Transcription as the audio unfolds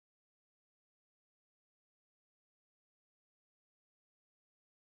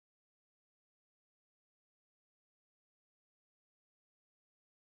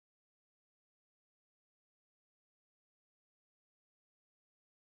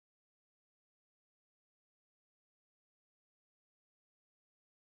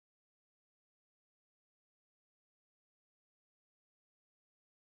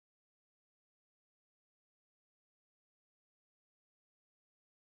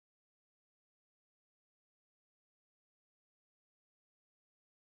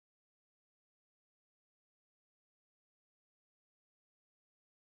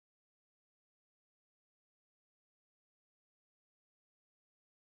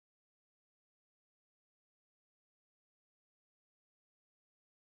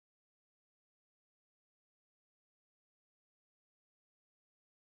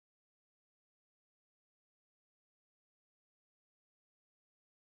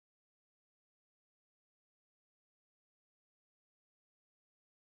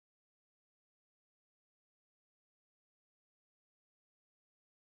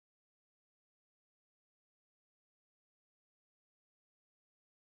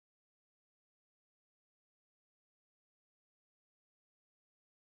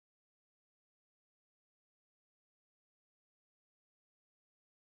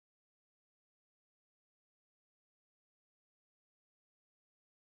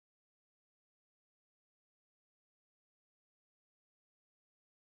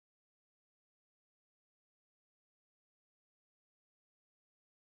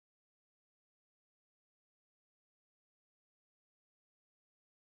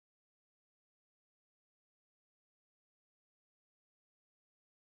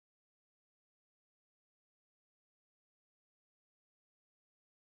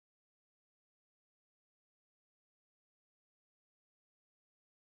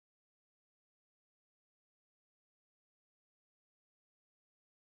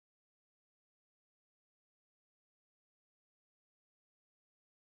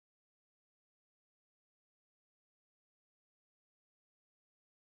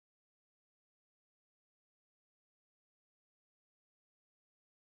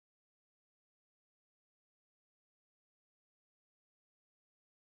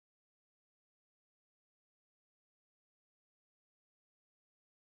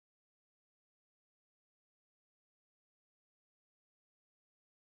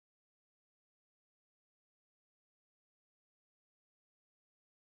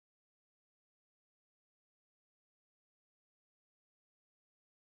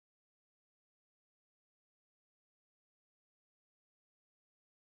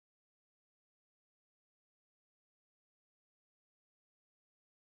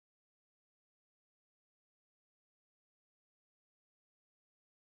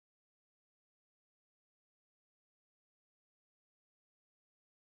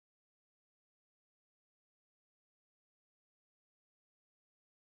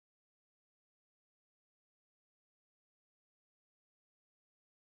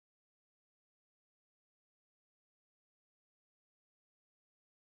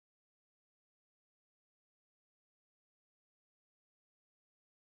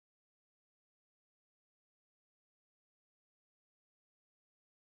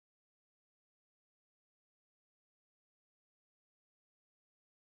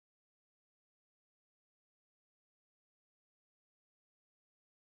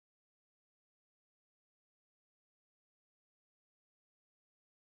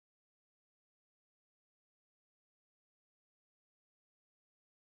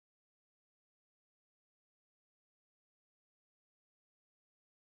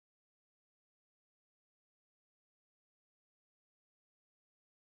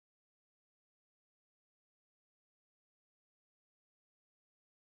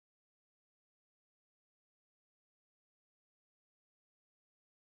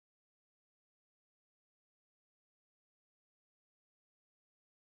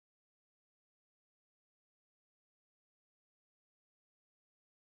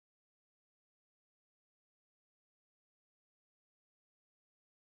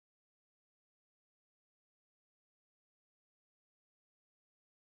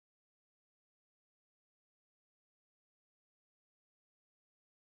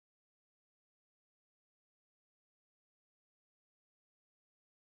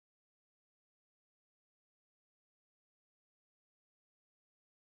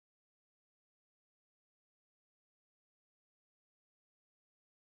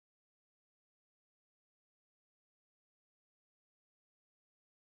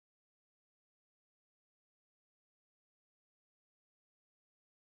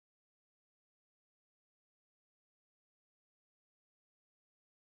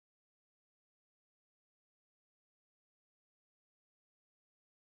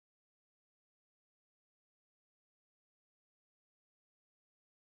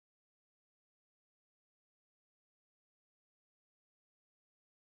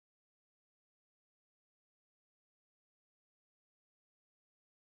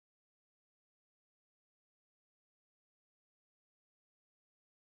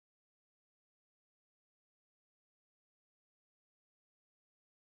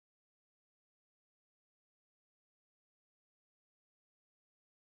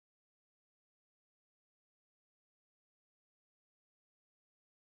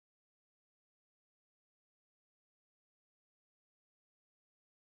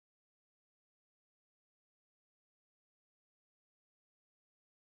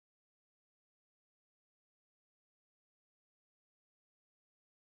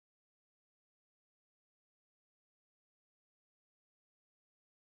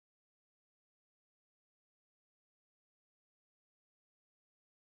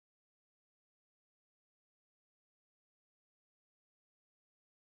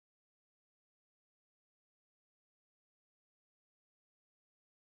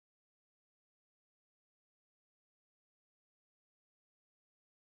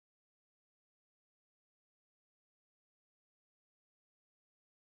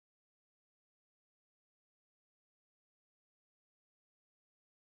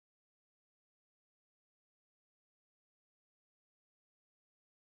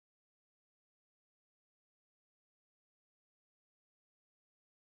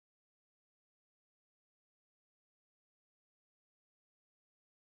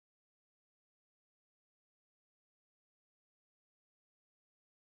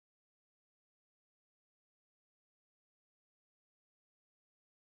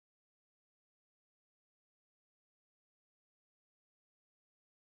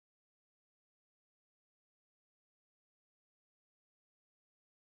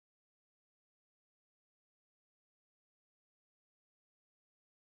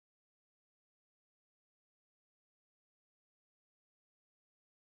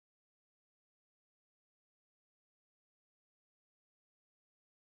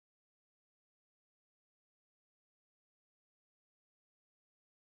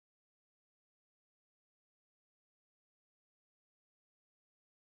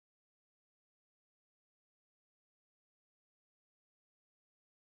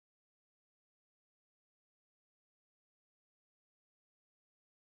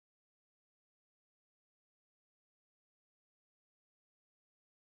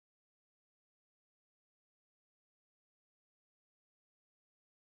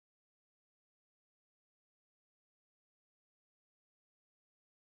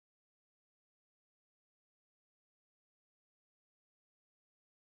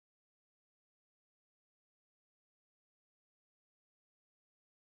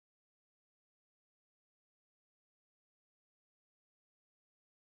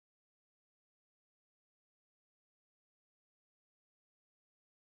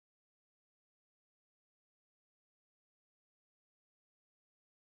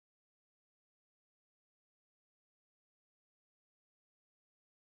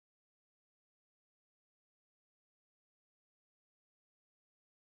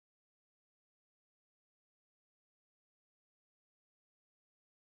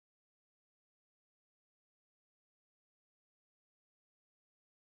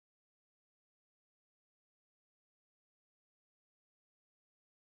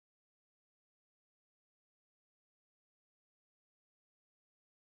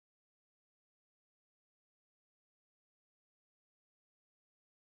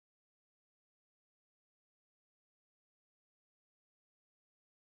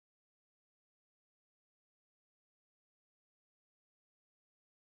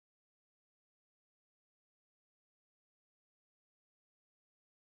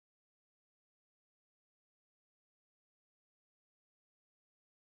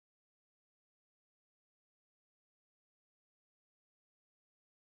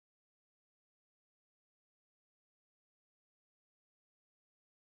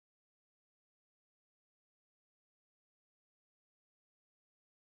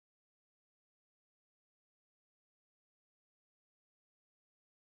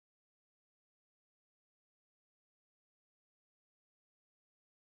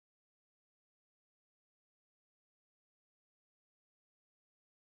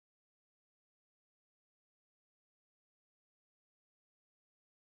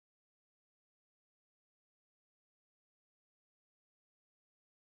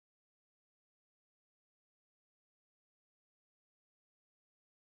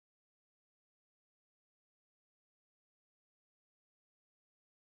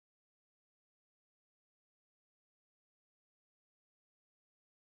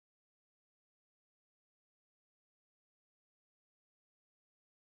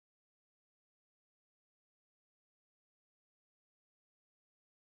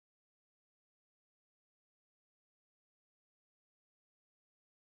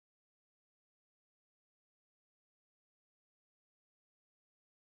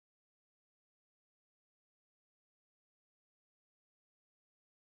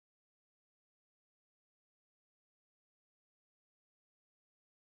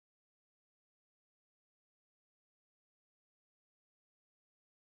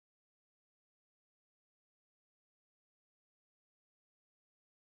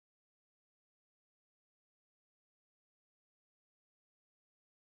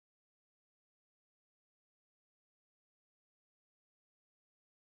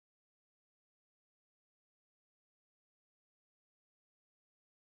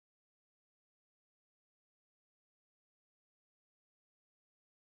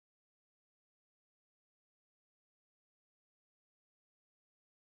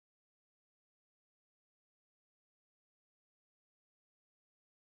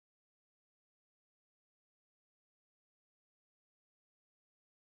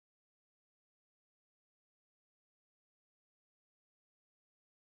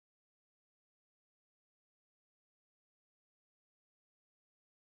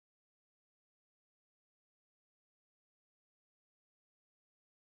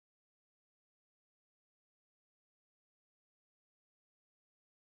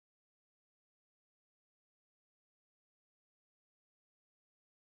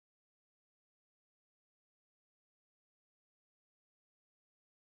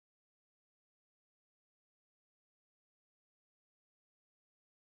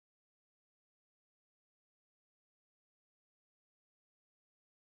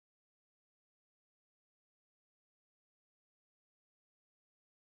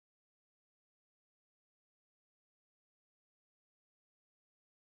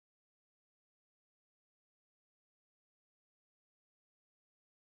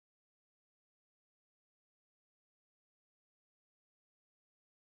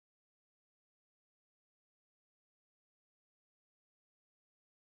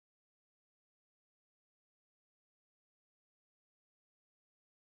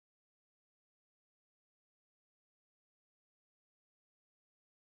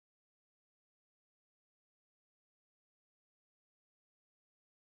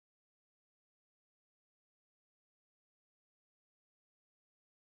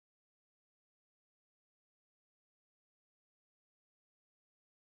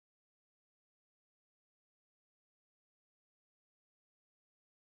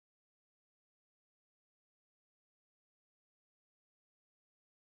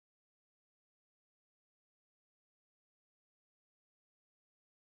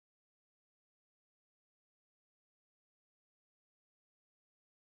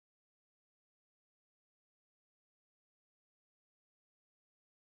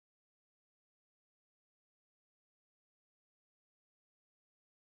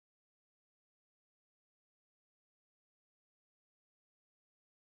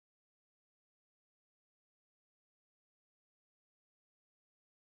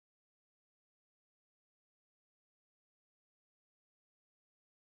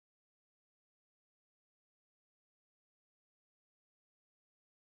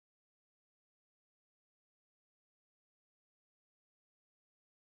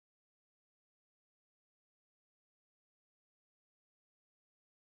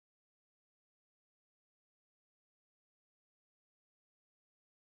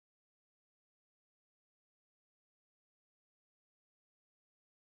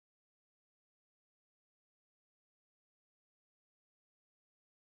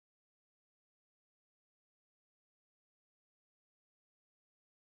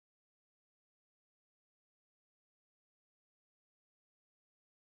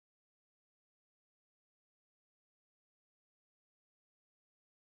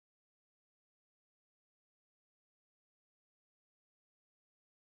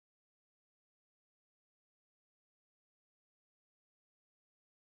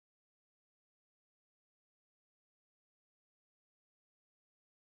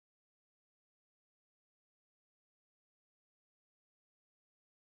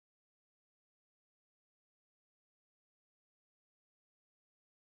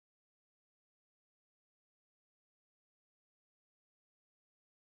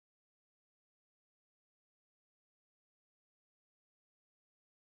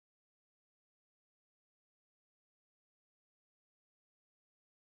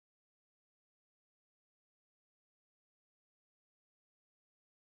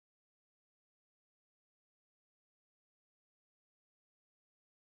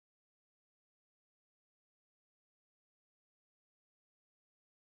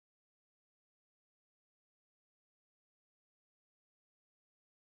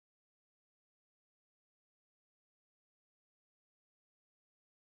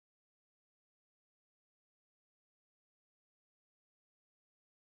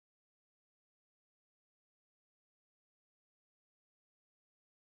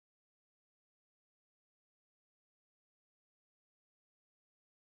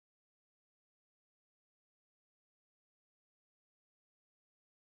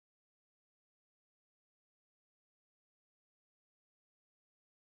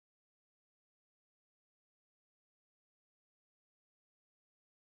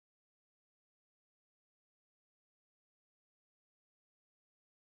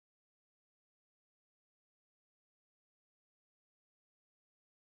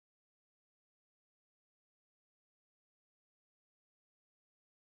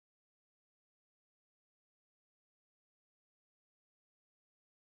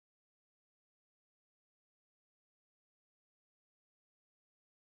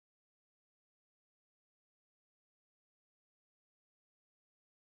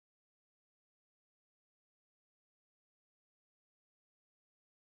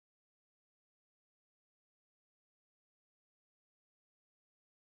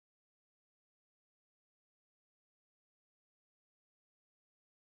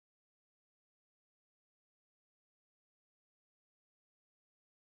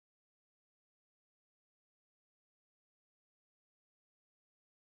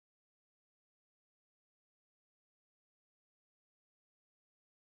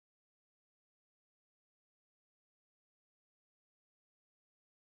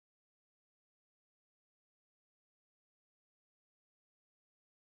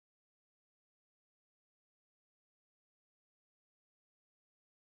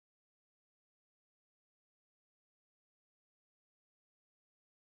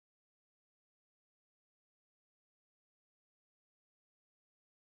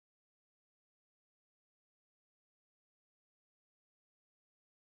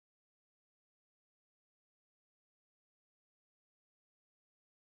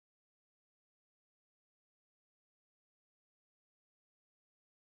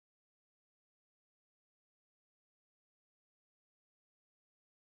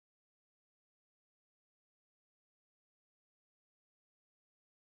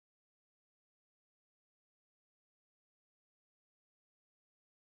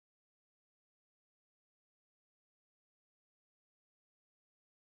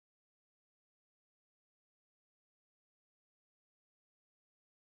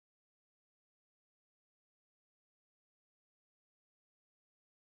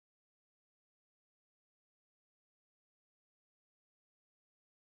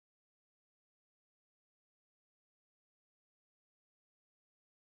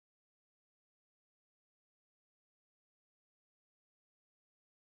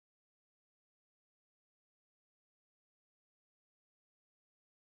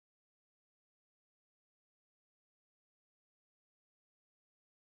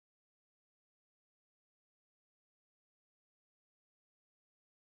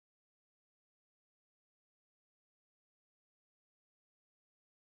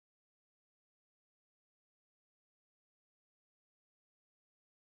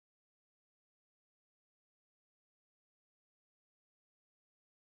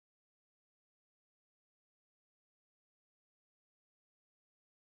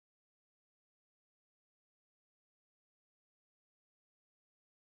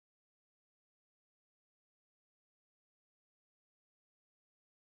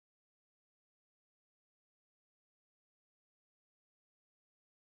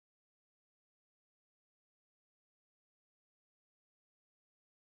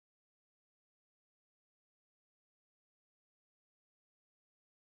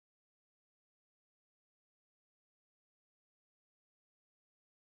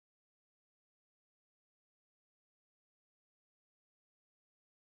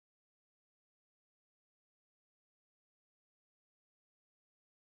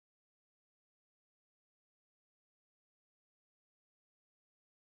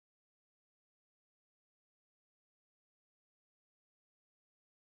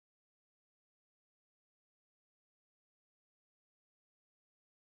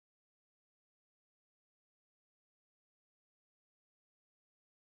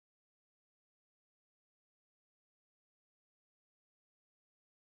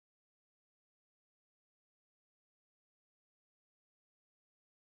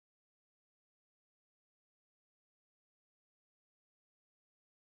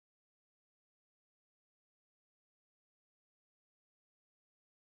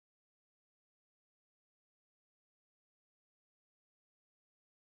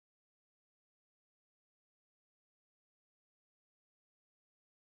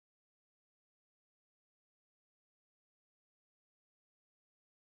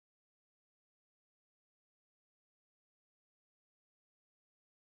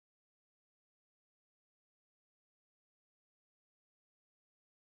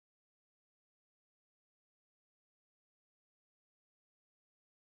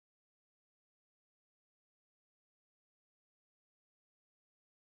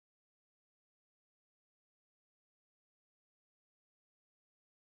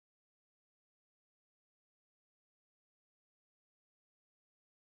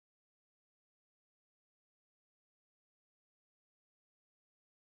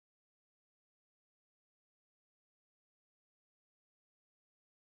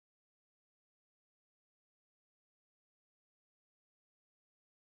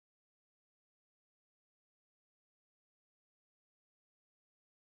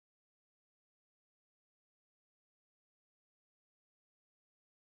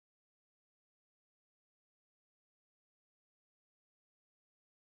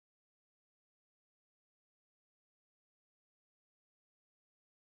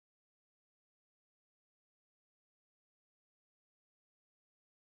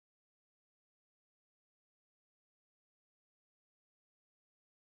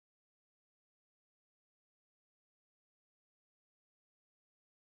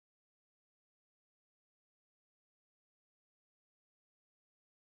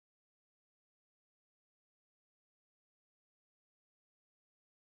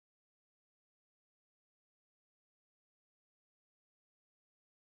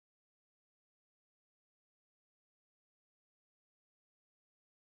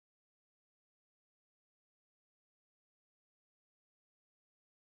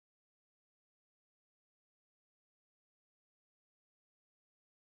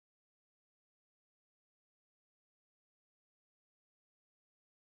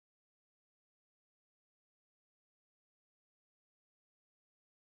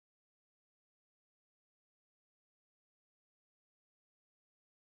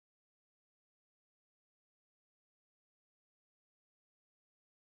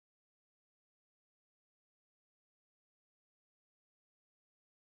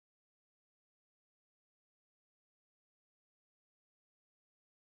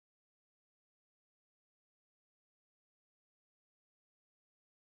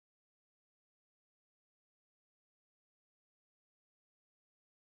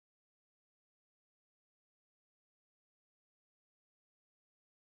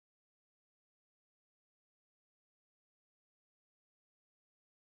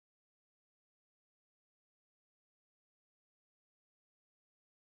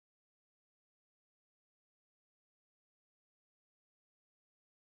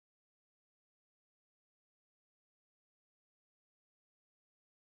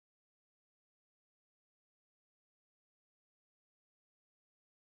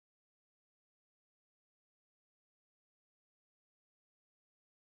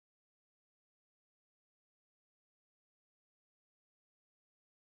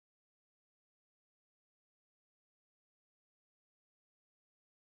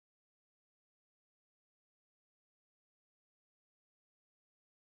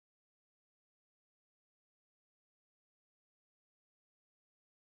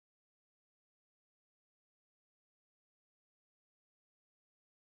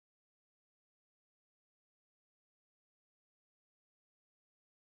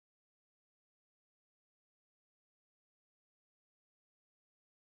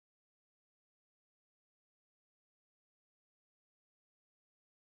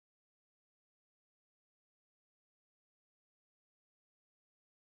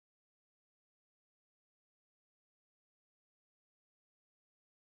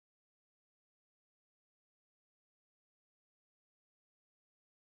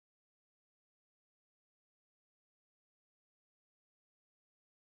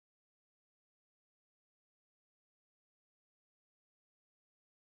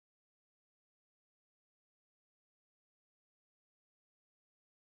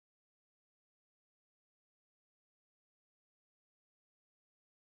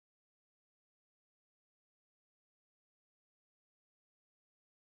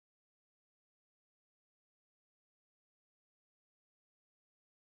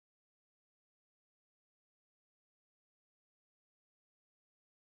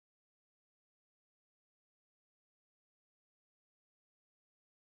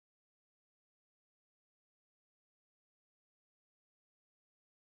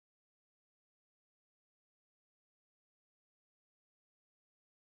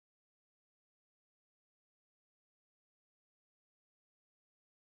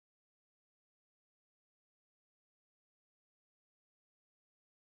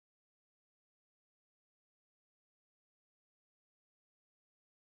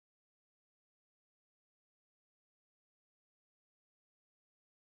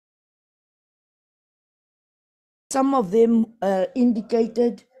some of them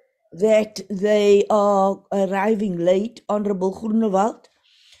indicated that they are arriving late, Honorable Groenewald.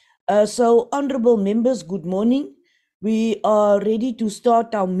 So, honorable members, good morning. We are ready to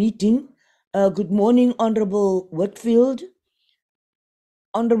start our meeting. Good morning, Honorable Whitfield.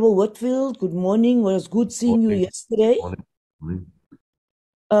 Honorable Whitfield, good morning. It was good seeing you yesterday.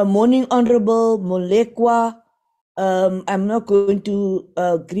 Morning, Honorable Molekwa. I'm not going to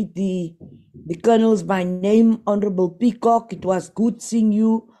greet the colonels by name. Honorable Peacock, it was good seeing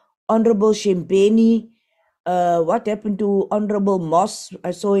you. Honorable Shembeni, what happened to Honorable Moss?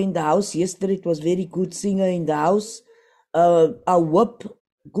 I saw in the house yesterday. It was very good seeing her in the house. Our whip,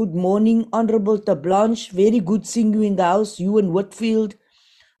 good morning. Honorable Tablanche, very good seeing you in the house. You and Whitfield.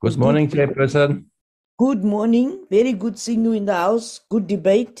 Good morning, Chairperson. Good morning. Very good seeing you in the house. Good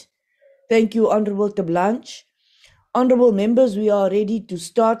debate. Thank you, Honorable Tablanche. Honorable members, we are ready to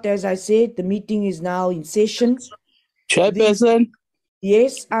start. As I said, the meeting is now in session. Chairperson.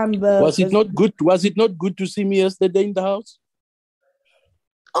 Yes, I'm. Was it not good? Was it not good to see me yesterday in the house?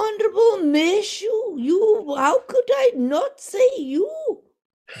 Honorable Meshu, you. How could I not say you?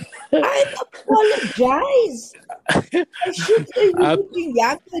 I apologize. I should say you're looking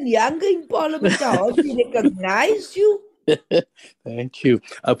younger and younger in Parliament. I hardly recognize you. Thank you.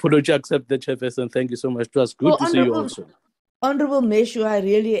 Apology accepted, Chairperson. Thank you so much. It was good to see you also. Honorable Meshu,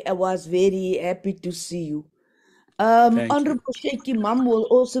 I was very happy to see you. Honorable Shaky Mum will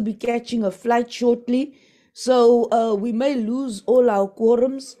also be catching a flight shortly, so we may lose all our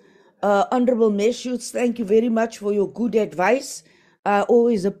quorums. Honorable Meshu, thank you very much for your good advice. I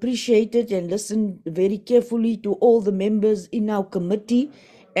always appreciate it and listen very carefully to all the members in our committee.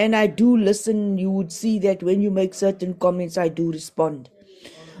 And I do listen. You would see that when you make certain comments, I do respond.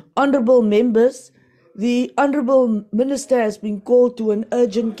 Honorable members, the Honorable Minister has been called to an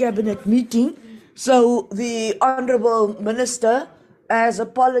urgent cabinet meeting. So the Honorable Minister has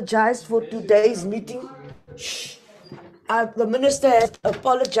apologized for today's meeting. The Minister has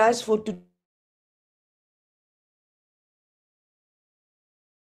apologized for today's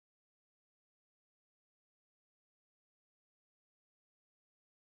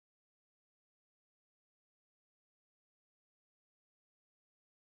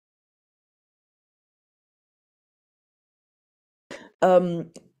not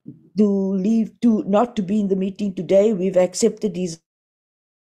to be in the meeting today. We've accepted his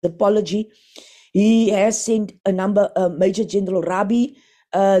apology. He has sent a number, Major General Rabi.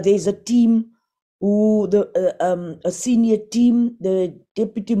 There's a team a senior team. The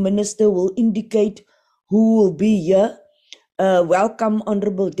Deputy Minister will indicate who will be here. Welcome,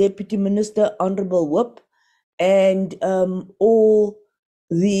 Honorable Deputy Minister, Honorable Whip, and all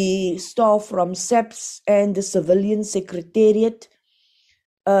the staff from SAPS and the Civilian Secretariat.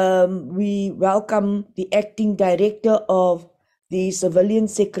 We welcome the Acting Director of the Civilian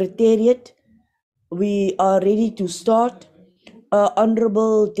Secretariat. We are ready to start.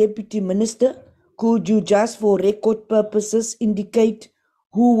 Honorable Deputy Minister, could you just for record purposes indicate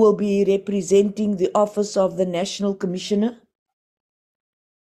who will be representing the Office of the National Commissioner?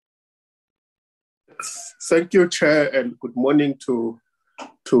 Thank you, Chair, and good morning to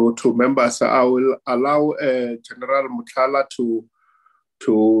members. I will allow General Mutala to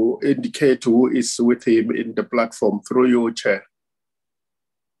indicate who is with him in the platform through you, Chair.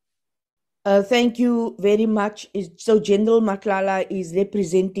 Thank you very much. So General Matlala is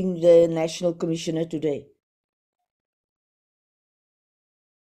representing the National Commissioner today.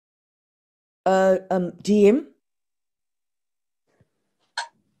 DM?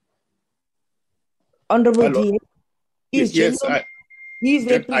 Honorable Hello. DM? He's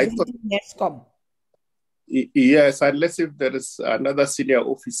representing NESCOM. Yes, unless if there is another senior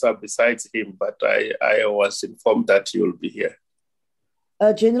officer besides him, but I was informed that he will be here.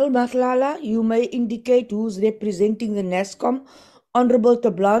 General Matlala, you may indicate who's representing the NESCOM. Honorable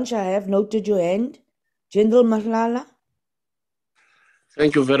Tablanche, I have noted your hand. General Matlala.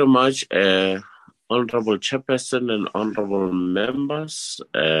 Thank you very much, Honorable Chairperson and Honorable members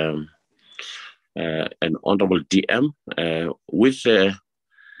and Honorable DM.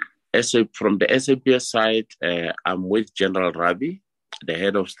 From the SAPS side, I'm with General Rabi, the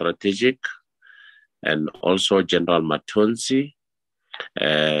head of strategic, and also General Matonsi,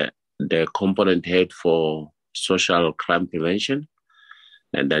 the component head for social crime prevention,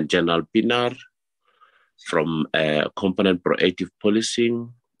 and then General Pinar from component proactive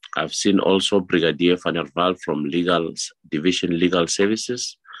policing. I've seen also Brigadier Van der Waal from Division Legal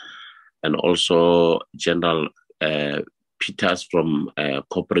Services, and also General Peters from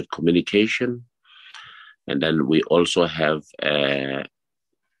corporate communication. And then we also have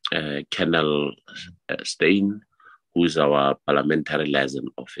Colonel Stein who is our parliamentary liaison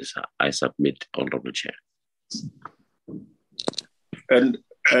officer. I submit, Honorable Chair.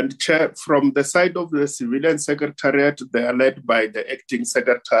 And Chair, from the side of the Civilian Secretariat, they are led by the Acting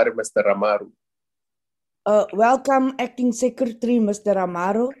Secretary, Mr. Amaru. Welcome, Acting Secretary, Mr.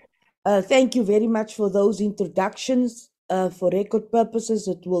 Amaro. Thank you very much for those introductions. For record purposes,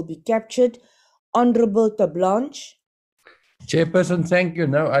 it will be captured. Honorable Tablanche. Chairperson, thank you.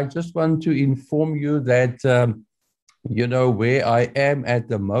 No, I just want to inform you that, where I am at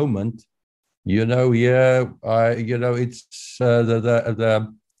the moment, here, it's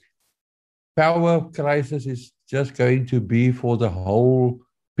the power crisis is just going to be for the whole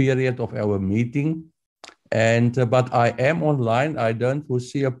period of our meeting. But I am online. I don't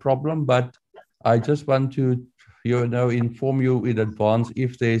foresee a problem, but I just want to, inform you in advance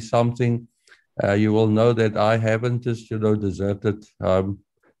if there's something, you will know that I haven't just, deserted,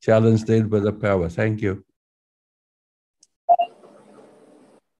 challenged it with the power. Thank you.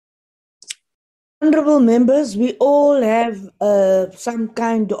 Honorable members, we all have some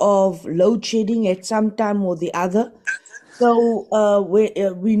kind of load shedding at some time or the other. So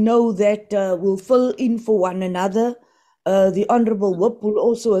we know that we'll fill in for one another. The Honorable Whip will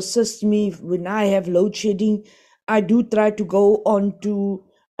also assist me when I have load shedding. I do try to go on to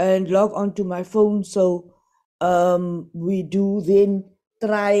and log onto my phone. So we do then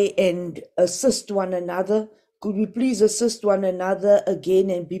try and assist one another. Could we please assist one another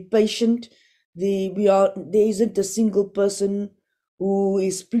again and be patient? There isn't a single person who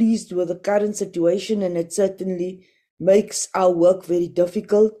is pleased with the current situation, and it certainly makes our work very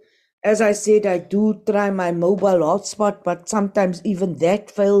difficult. As I said, I do try my mobile hotspot, but sometimes even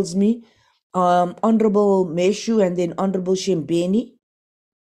that fails me. Honorable Meshu and then Honorable Shembeni.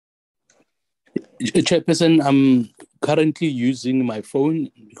 Chairperson, I'm currently using my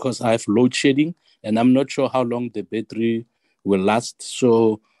phone because I have load shedding and I'm not sure how long the battery will last.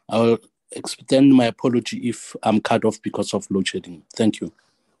 So I'll extend my apology if I'm cut off because of load shedding. Thank you.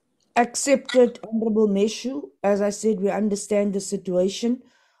 Accepted, Honorable Meshu. As I said, we understand the situation.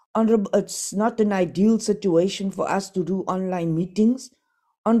 It's not an ideal situation for us to do online meetings.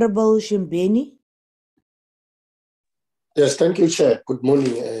 Honorable Shembeni. Yes, thank you, Chair. Good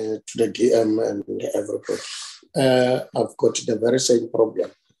morning to the DM and everybody. I've got the very same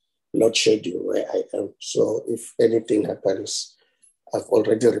problem, load shedding where I am. So if anything happens, I've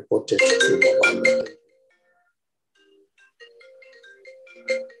already reported to Mobile.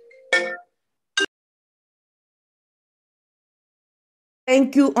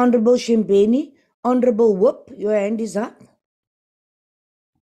 Thank you, Honorable Shembeni. Honorable Whip, your hand is up.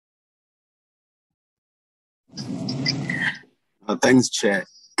 Thanks, Chair.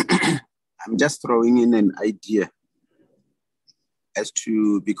 I'm just throwing in an idea as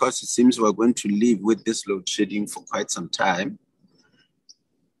to, because it seems we're going to live with this load shedding for quite some time.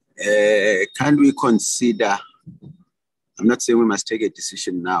 Can we consider, I'm not saying we must take a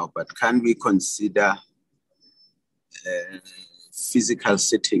decision now, but can we consider physical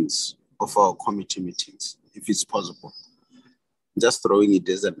settings of our committee meetings, if it's possible? Just throwing it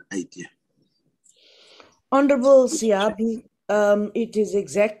as an idea. Honorable Siabi, it is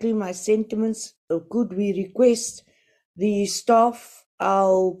exactly my sentiments. Could we request the staff,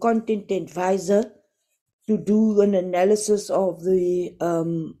 our content advisor, to do an analysis of the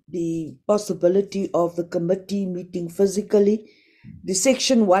possibility of the committee meeting physically? The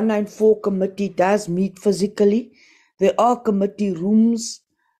Section 194 committee does meet physically. There are committee rooms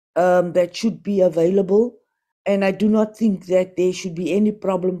that should be available, and I do not think that there should be any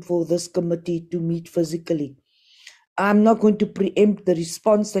problem for this committee to meet physically. I'm not going to preempt the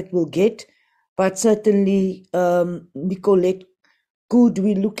response that we'll get, but certainly, Nicolette, could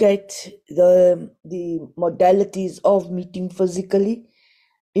we look at the modalities of meeting physically?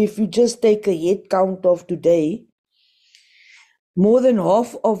 If you just take a head count of today, more than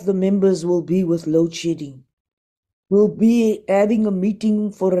half of the members will be with load shedding. We'll be having a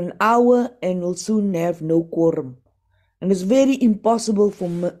meeting for an hour and we'll soon have no quorum. And it's very impossible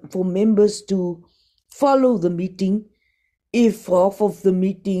for members to follow the meeting if half of the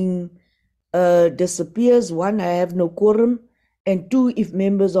meeting disappears. One, I have no quorum. And two, if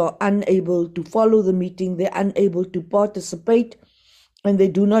members are unable to follow the meeting, they're unable to participate and they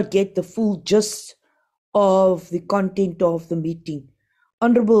do not get the full gist of the content of the meeting.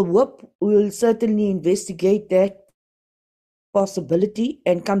 Honorable Whip will certainly investigate that possibility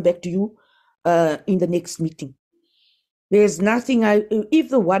and come back to you in the next meeting. There's nothing, if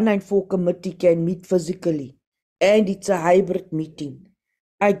the 194 committee can meet physically and it's a hybrid meeting,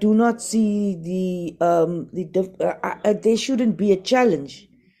 I do not see there shouldn't be a challenge.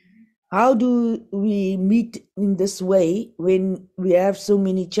 How do we meet in this way when we have so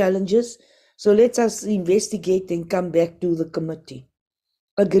many challenges? So let us investigate and come back to the committee.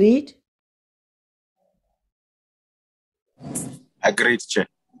 Agreed? Agreed, Chair.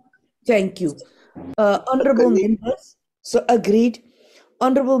 Thank you. Honorable members, so agreed.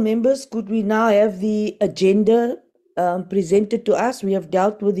 Honorable members, could we now have the agenda presented to us? We have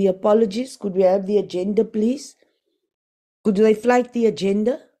dealt with the apologies. Could we have the agenda, please? Could they flight the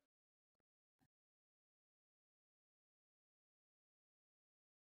agenda?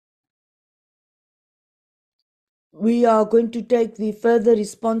 We are going to take the further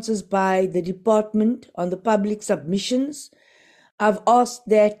responses by the department on the public submissions. I've asked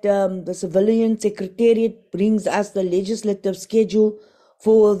that the Civilian Secretariat brings us the legislative schedule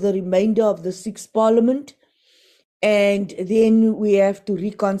for the remainder of the 6th Parliament, and then we have to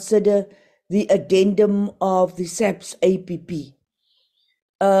reconsider the addendum of the SAPS APP.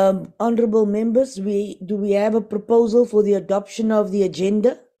 Honourable members, do we have a proposal for the adoption of the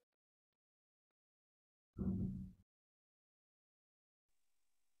agenda?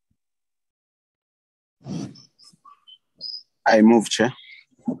 I move, Chair.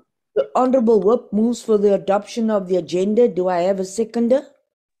 The Honourable Whip moves for the adoption of the agenda. Do I have a seconder?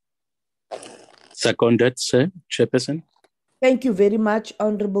 Seconded, sir, Chairperson. Thank you very much,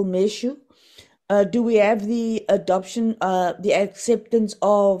 Honourable Meshu. Do we have the adoption, the acceptance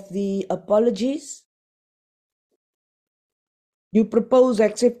of the apologies? You propose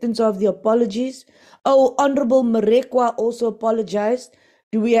acceptance of the apologies. Oh, Honourable Marekwa also apologized.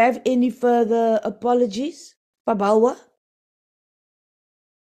 Do we have any further apologies? Pabawa?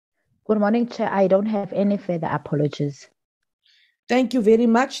 Good morning, Chair. I don't have any further apologies. Thank you very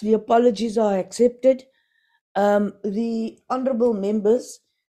much. The apologies are accepted. The honourable members,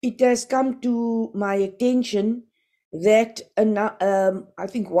 it has come to my attention that I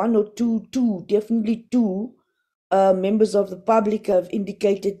think one or two, definitely two members of the public have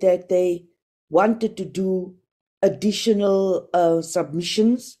indicated that they wanted to do additional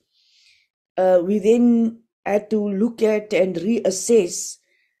submissions. We then had to look at and reassess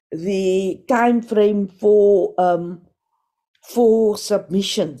the time frame for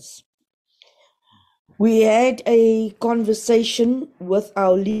submissions. We had a conversation with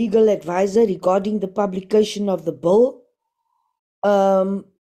our legal advisor regarding the publication of the bill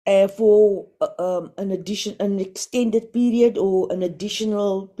for an extended period or an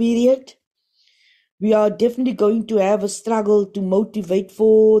additional period. We are definitely going to have a struggle to motivate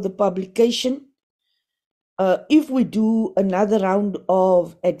for the publication. If we do another round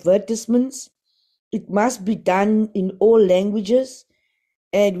of advertisements, it must be done in all languages,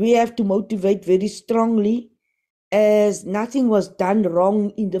 and we have to motivate very strongly, as nothing was done wrong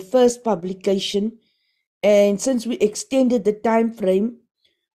in the first publication. And since we extended the time frame,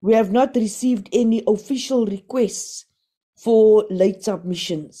 we have not received any official requests for late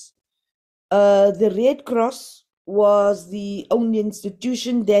submissions. The Red Cross was the only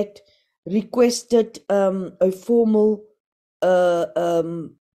institution that requested a formal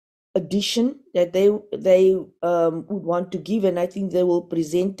addition that they would want to give, and I think they will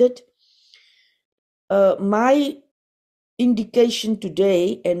present it. My indication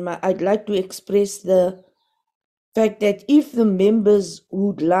today, and I'd like to express the fact that if the members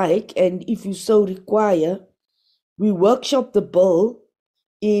would like, and if you so require, we workshop the bill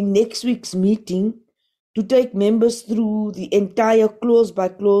in next week's meeting to take members through the entire clause by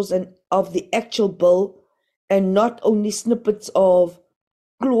clause and of the actual bill, and not only snippets of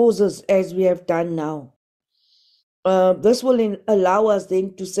clauses as we have done now. This will allow us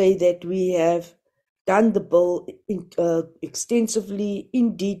then to say that we have done the bill extensively,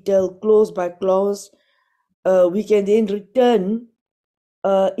 in detail, clause by clause. We can then return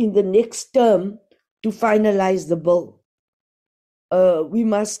in the next term to finalize the bill. We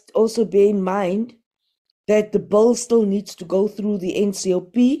must also bear in mind that the bill still needs to go through the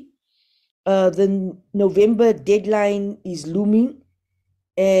NCOP. The November deadline is looming,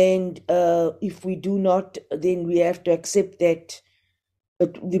 and if we do not, then we have to accept that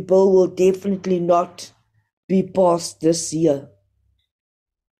the bill will definitely not be passed this year.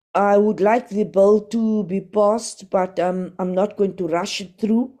 I would like the bill to be passed, but I'm not going to rush it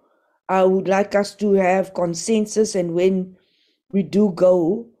through. I would like us to have consensus, and when we do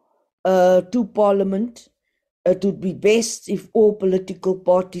go to Parliament, it would be best if all political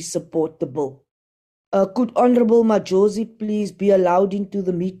parties support the bill. Could Honourable Majosi please be allowed into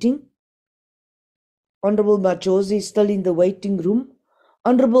the meeting? Honourable Majosi is still in the waiting room.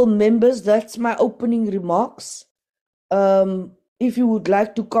 Honourable members, that's my opening remarks. If you would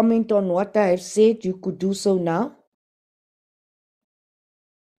like to comment on what I have said, you could do so now.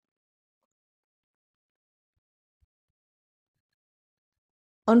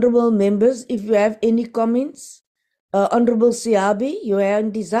 Honorable members, if you have any comments, Honorable Siabi, your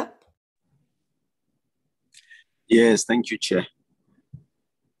hand is up. Yes, thank you, Chair.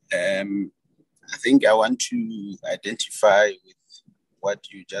 I think I want to identify with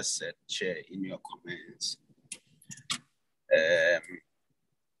what you just said, Chair, in your comments.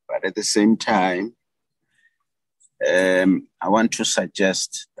 But at the same time, I want to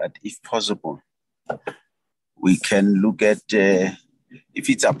suggest that if possible, we can look at, if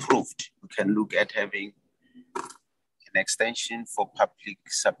it's approved, we can look at having an extension for public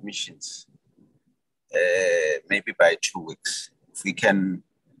submissions, maybe by 2 weeks. If we can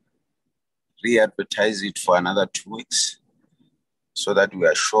re-advertise it for another 2 weeks, so that we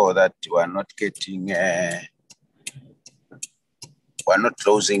are sure that we are not getting, we are not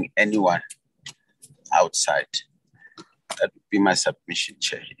closing anyone outside. That would be my submission,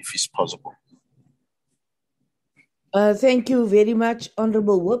 Chair, if it's possible. Thank you very much,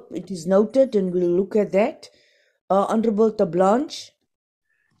 Honorable Whip. It is noted and we'll look at that. Honorable Tablanche.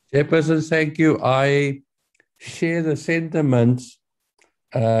 Chairperson, thank you. I share the sentiments.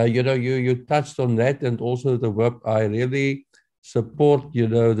 You touched on that, and also the Whip. I really support,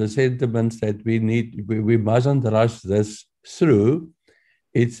 the sentiments that we mustn't rush this through.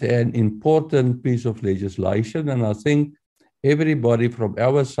 It's an important piece of legislation, and I think everybody from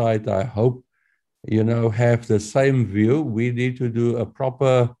our side, I hope, have the same view. We need to do a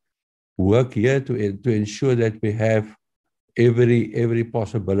proper work here to ensure that we have every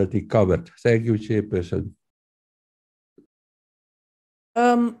possibility covered. Thank you, Chairperson.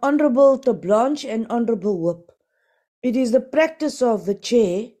 Honorable Tablanche and Honorable Whip, it is the practice of the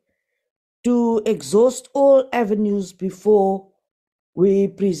Chair to exhaust all avenues before we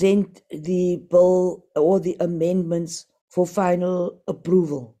present the bill or the amendments for final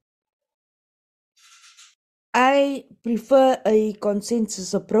approval. I prefer a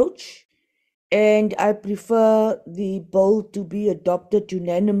consensus approach, and I prefer the bill to be adopted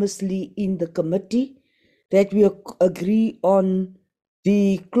unanimously in the committee, that we agree on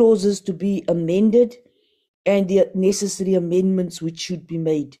the clauses to be amended and the necessary amendments which should be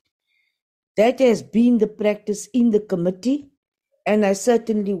made. That has been the practice in the committee, and I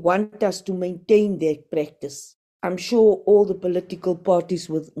certainly want us to maintain that practice. I'm sure all the political parties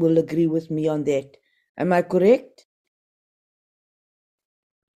will agree with me on that. Am I correct?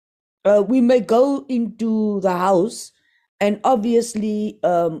 We may go into the House, and obviously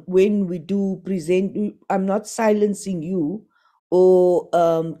when we do present, I'm not silencing you or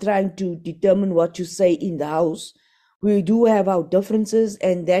trying to determine what you say in the House. We do have our differences,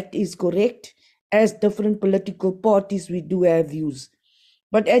 and that is correct. As different political parties, we do have views.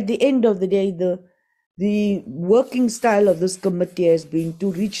 But at the end of the day, the working style of this committee has been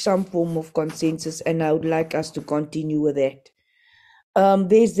to reach some form of consensus, and I would like us to continue with that.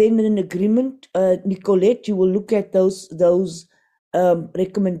 There's then an agreement. Nicolette, you will look at those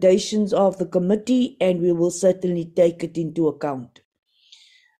recommendations of the committee, and we will certainly take it into account.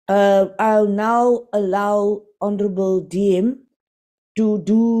 I'll now allow Honorable DM to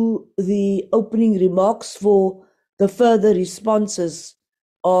do the opening remarks for the further responses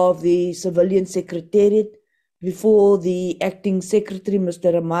of the Civilian Secretariat before the Acting Secretary,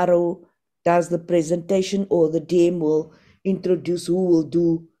 Mr. Amaro, does the presentation, or the DM will introduce who will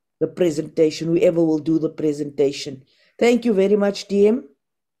do the presentation, whoever will do the presentation. Thank you very much, DM.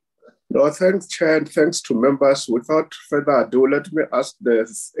 No, thanks, Chair, and thanks to members. Without further ado, let me ask the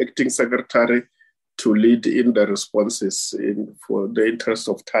Acting Secretary to lead in the responses for the interest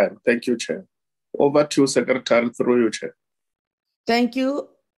of time. Thank you, Chair. Over to you, Secretary, through you, Chair. Thank you,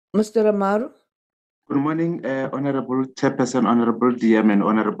 Mr. Amaro. Good morning, Honorable Chairperson, Honorable DM, and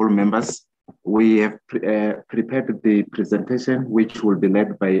Honorable members. We have prepared the presentation, which will be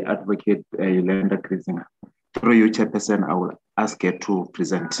led by Advocate Yolanda Grisinger. Through you, Chairperson, I will ask her to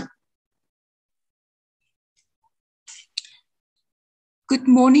present. Good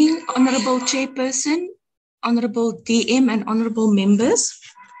morning, Honorable Chairperson, Honorable DM, and Honorable members.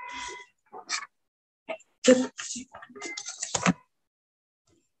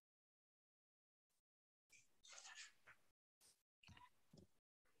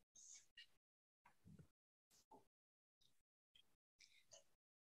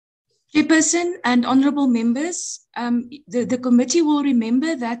 Chairperson and honorable members, the committee will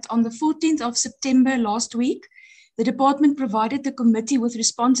remember that on the 14th of September last week, the department provided the committee with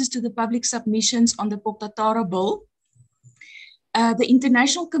responses to the public submissions on the Poktatara bill. The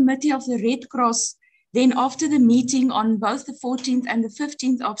International Committee of the Red Cross then, after the meeting on both the 14th and the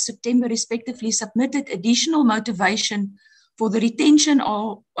 15th of September respectively, submitted additional motivation for the retention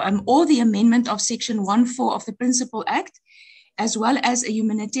or the amendment of Section 1.4 of the Principal Act, as well as a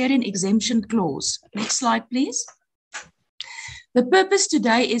humanitarian exemption clause. Next slide, please. The purpose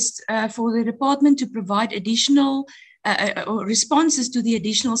today is for the department to provide additional responses to the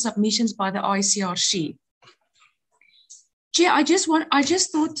additional submissions by the ICRC. Chair, I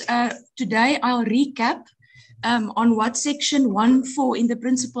just thought today I'll recap on what Section 1.4 in the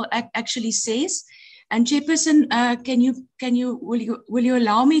Principal Act actually says. And Chairperson, will you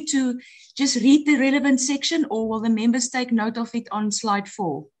allow me to just read the relevant section, or will the members take note of it on slide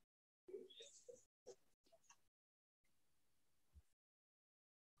 4?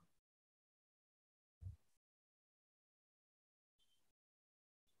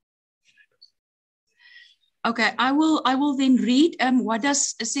 Okay, I will then read what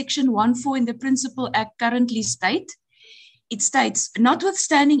does Section 1.4 in the Principal Act currently state. It states,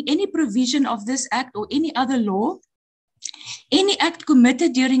 notwithstanding any provision of this Act or any other law, any act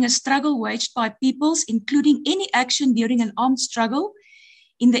committed during a struggle waged by peoples, including any action during an armed struggle,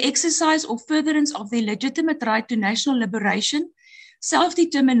 in the exercise or furtherance of their legitimate right to national liberation,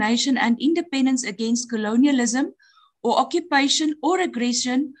 self-determination and independence against colonialism or occupation or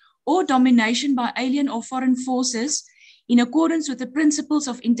aggression or domination by alien or foreign forces in accordance with the principles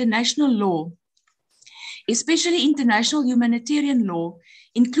of international law, especially international humanitarian law,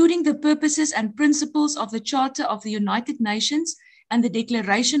 including the purposes and principles of the Charter of the United Nations and the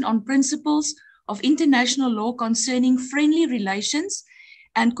Declaration on Principles of International Law concerning friendly relations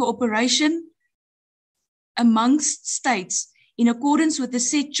and cooperation amongst states in accordance with the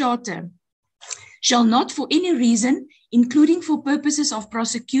said charter, shall not for any reason, including for purposes of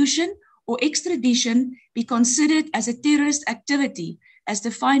prosecution or extradition, be considered as a terrorist activity as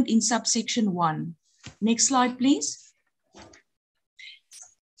defined in subsection 1. Next slide, please.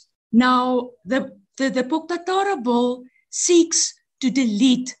 Now, the Poktatara Bill seeks to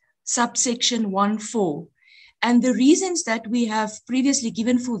delete subsection 1.4. And the reasons that we have previously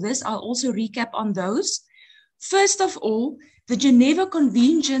given for this, I'll also recap on those. First of all, the Geneva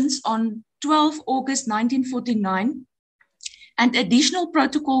Conventions on 12 August 1949 and Additional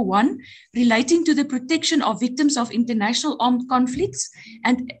Protocol 1 relating to the protection of victims of international armed conflicts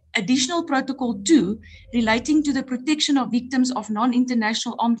and Additional Protocol 2 relating to the protection of victims of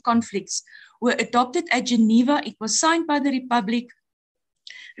non-international armed conflicts were adopted at Geneva. It was signed by the Republic,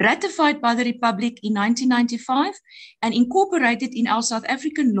 ratified by the Republic in 1995 and incorporated in our South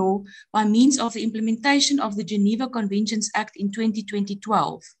African law by means of the implementation of the Geneva Conventions Act in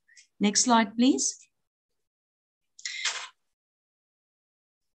 2012. Next slide, please.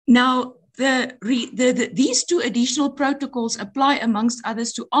 Now, these two additional protocols apply, amongst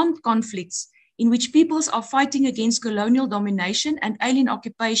others, to armed conflicts in which peoples are fighting against colonial domination and alien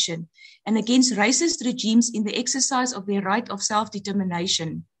occupation and against racist regimes in the exercise of their right of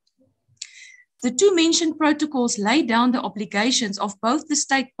self-determination. The two mentioned protocols lay down the obligations of both the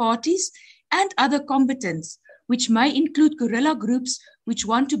state parties and other combatants, which may include guerrilla groups which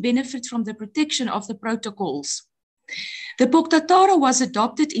want to benefit from the protection of the protocols. The Poktatara was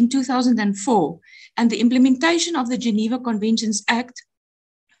adopted in 2004 and the implementation of the Geneva Conventions Act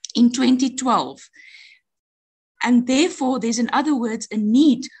in 2012. And therefore, there's, in other words, a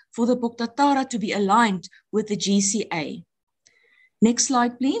need for the Poktatara to be aligned with the GCA. Next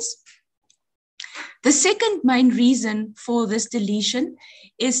slide, please. The second main reason for this deletion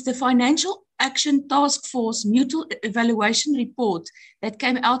is the Financial Action Task Force Mutual Evaluation Report that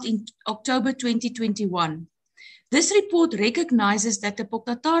came out in October 2021. This report recognizes that the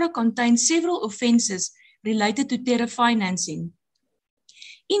Poktatara contains several offenses related to terror financing.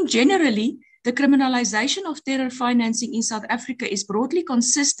 In generally, the criminalization of terror financing in South Africa is broadly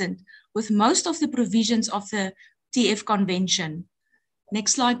consistent with most of the provisions of the TF Convention.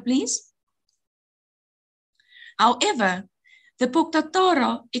 Next slide, please. However, the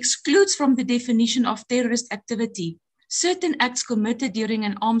Poktatara excludes from the definition of terrorist activity certain acts committed during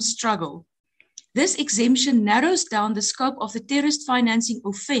an armed struggle. This exemption narrows down the scope of the terrorist financing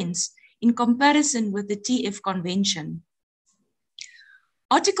offense in comparison with the TF Convention.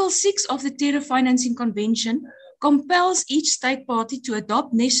 Article 6 of the Terror Financing Convention compels each state party to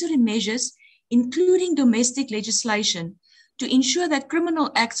adopt necessary measures, including domestic legislation, to ensure that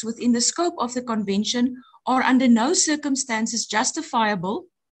criminal acts within the scope of the convention are under no circumstances justifiable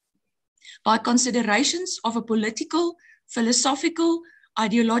by considerations of a political, philosophical,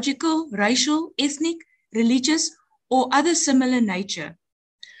 ideological, racial, ethnic, religious, or other similar nature.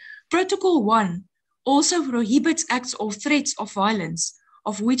 Protocol 1 also prohibits acts or threats of violence,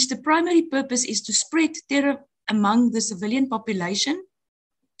 of which the primary purpose is to spread terror among the civilian population,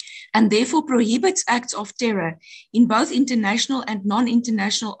 and therefore prohibits acts of terror in both international and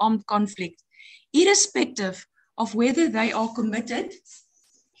non-international armed conflict, irrespective of whether they are committed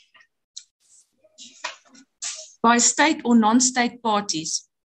by state or non-state parties.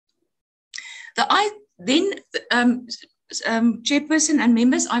 Chairperson and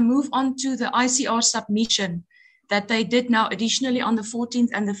members, I move on to the ICR submission that they did now additionally on the 14th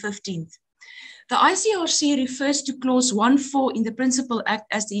and the 15th. The ICRC refers to Clause 1.4 in the Principal Act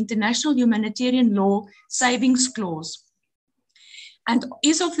as the International Humanitarian Law Savings Clause, and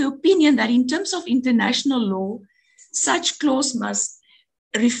is of the opinion that in terms of international law, such clause must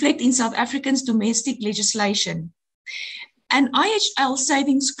reflect in South African's domestic legislation. An IHL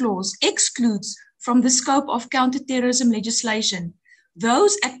savings clause excludes from the scope of counterterrorism legislation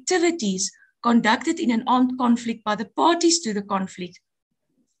those activities conducted in an armed conflict by the parties to the conflict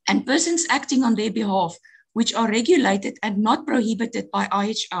and persons acting on their behalf, which are regulated and not prohibited by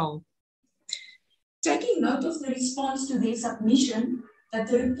IHL. Taking note of the response to their submission that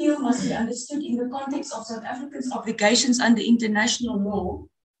the repeal must be understood in the context of South Africa's obligations under international law,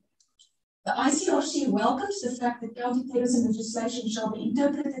 the ICRC welcomes the fact that counterterrorism legislation shall be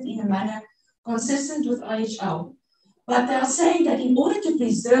interpreted in a manner consistent with IHL, but they are saying that in order to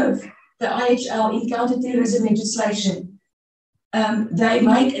preserve the IHL in counterterrorism legislation, they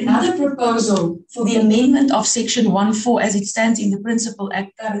make another proposal for the amendment of Section 1.4 as it stands in the Principal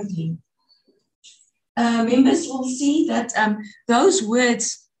Act currently. Members will see that those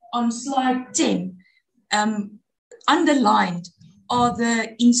words on slide 10 underlined are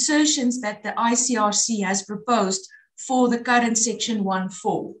the insertions that the ICRC has proposed for the current Section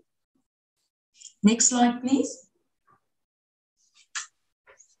 1.4. Next slide, please.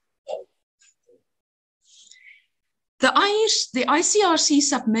 The ICRC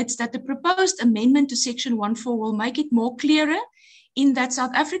submits that the proposed amendment to Section 1.4 will make it more clearer in that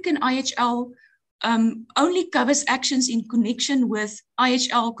South African IHL only covers actions in connection with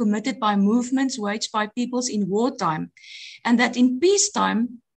IHL committed by movements waged by peoples in wartime, and that in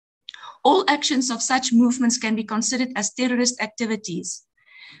peacetime, all actions of such movements can be considered as terrorist activities.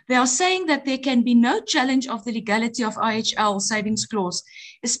 They are saying that there can be no challenge of the legality of IHL savings clause,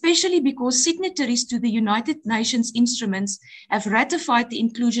 especially because signatories to the United Nations instruments have ratified the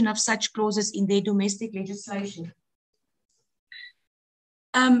inclusion of such clauses in their domestic legislation.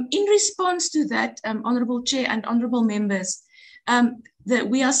 In response to that, Honourable Chair and Honourable Members,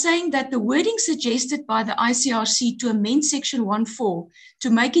 we are saying that the wording suggested by the ICRC to amend Section 1.4 to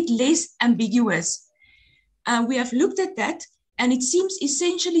make it less ambiguous, we have looked at that, and it seems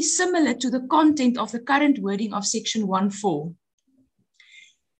essentially similar to the content of the current wording of Section 1.4.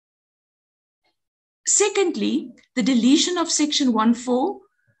 Secondly, the deletion of Section 1.4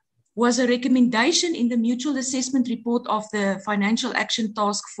 was a recommendation in the mutual assessment report of the Financial Action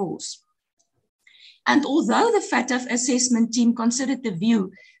Task Force. And although the FATF assessment team considered the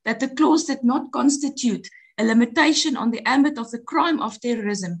view that the clause did not constitute a limitation on the ambit of the crime of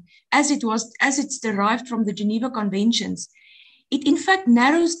terrorism as it's derived from the Geneva Conventions, it in fact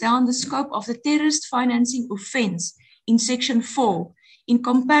narrows down the scope of the terrorist financing offence in Section 4 in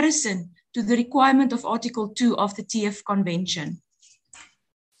comparison to the requirement of Article 2 of the TF Convention.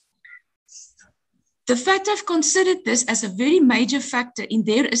 The FATF considered this as a very major factor in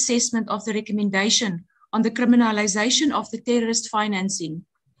their assessment of the recommendation on the criminalization of the terrorist financing.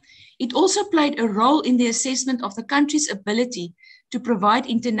 It also played a role in the assessment of the country's ability to provide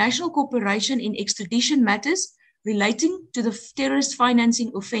international cooperation in extradition matters relating to the terrorist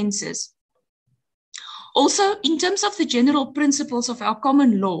financing offences. Also, in terms of the general principles of our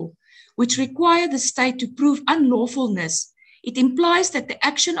common law, which require the state to prove unlawfulness, it implies that the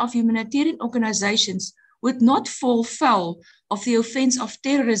action of humanitarian organizations would not fall foul of the offense of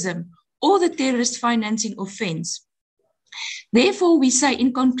terrorism or the terrorist financing offense. Therefore, we say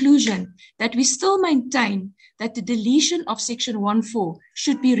in conclusion that we still maintain that the deletion of Section 1.4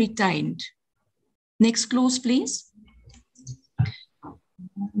 should be retained. Next clause, please.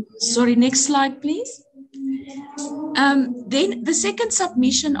 Sorry, next slide, please. Then the second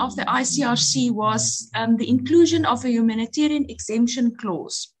submission of the ICRC was the inclusion of a humanitarian exemption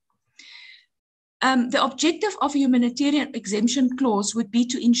clause. The objective of a humanitarian exemption clause would be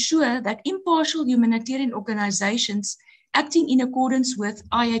to ensure that impartial humanitarian organizations acting in accordance with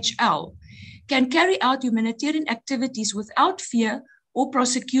IHL can carry out humanitarian activities without fear or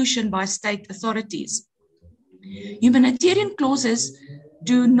prosecution by state authorities. Humanitarian clauses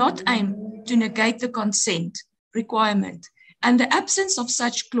do not aim to negate the consent requirement, and the absence of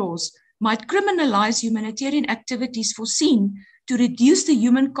such clause might criminalize humanitarian activities foreseen to reduce the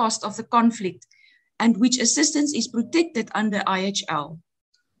human cost of the conflict and which assistance is protected under IHL.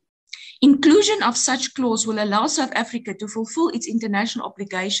 Inclusion of such clause will allow South Africa to fulfill its international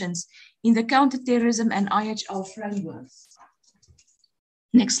obligations in the counterterrorism and IHL frameworks.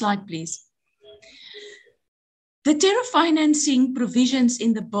 Next slide, please. The terror financing provisions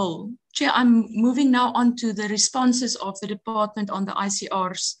in the bill. Chair, I'm moving now on to the responses of the department on the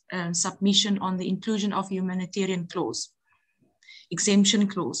ICR's submission on the inclusion of humanitarian clause, exemption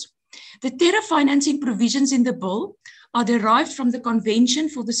clause. The terror financing provisions in the bill are derived from the Convention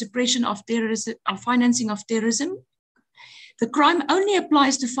for the Suppression of Terrorism, Financing of Terrorism. The crime only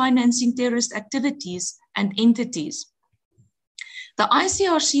applies to financing terrorist activities and entities. The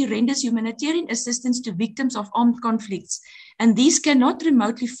ICRC renders humanitarian assistance to victims of armed conflicts, and these cannot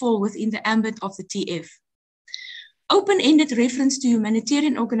remotely fall within the ambit of the TF. Open-ended reference to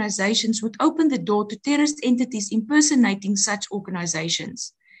humanitarian organizations would open the door to terrorist entities impersonating such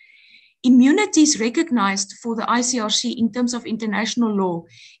organizations. Immunities recognized for the ICRC in terms of international law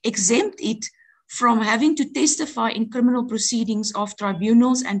exempt it from having to testify in criminal proceedings of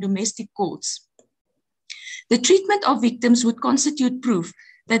tribunals and domestic courts. The treatment of victims would constitute proof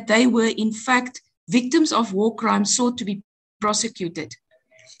that they were in fact victims of war crimes sought to be prosecuted.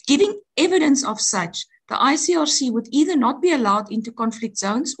 Giving evidence of such, the ICRC would either not be allowed into conflict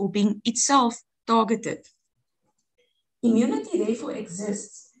zones or being itself targeted. Immunity therefore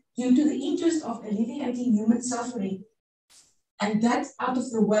exists due to the interest of alleviating human suffering, and that out of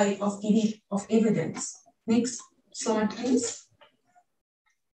the way of giving of evidence. Next slide, please.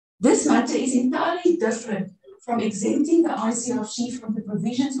 This matter is entirely different from exempting the ICRC from the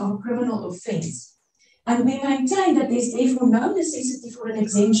provisions of a criminal offence, and we maintain that there is therefore no necessity for an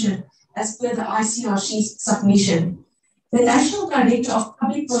exemption as per the ICRC's submission. The National Director of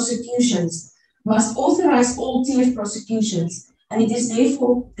Public Prosecutions must authorise all TF prosecutions, and it is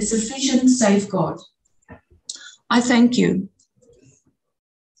therefore a sufficient safeguard. I thank you.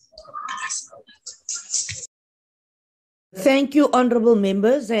 Thank you, honourable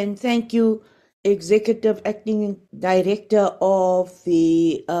members, and thank you, Executive Acting Director of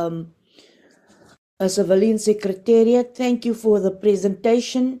the Civilian Secretariat. Thank you for the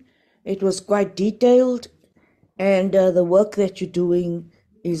presentation. It was quite detailed, and the work that you're doing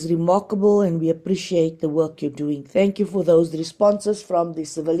is remarkable, and we appreciate the work you're doing. Thank you for those responses from the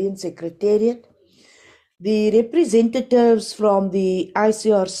Civilian Secretariat. The representatives from the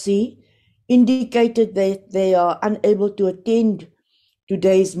ICRC indicated that they are unable to attend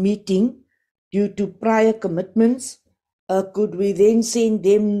today's meeting due to prior commitments. Could we then send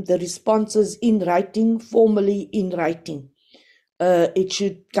them the responses in writing, formally in writing? It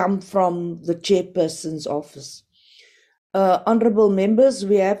should come from the chairperson's office. Honourable members,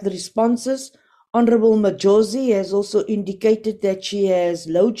 we have the responses. Honourable Majosi has also indicated that she has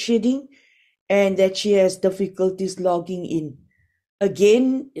load shedding and that she has difficulties logging in.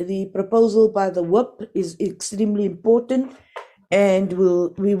 Again, the proposal by the whip is extremely important, and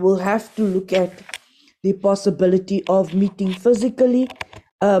we will have to look at the possibility of meeting physically.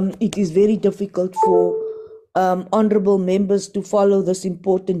 It is very difficult for honourable members to follow this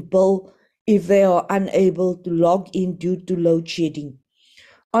important bill if they are unable to log in due to load shedding.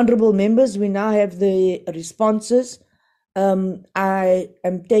 Honourable members, we now have the responses. I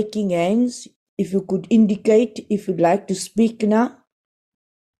am taking hands. If you could indicate if you'd like to speak now.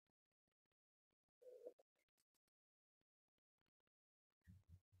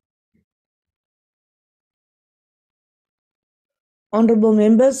 Honourable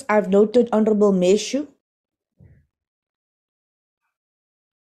members, I've noted Honourable Meshu.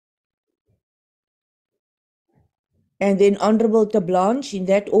 And then Honourable Tablanche, in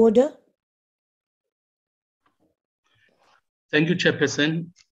that order. Thank you, Chairperson.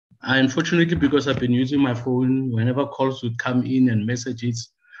 Unfortunately, because I've been using my phone, whenever calls would come in and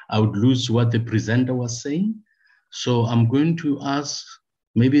messages, I would lose what the presenter was saying. So I'm going to ask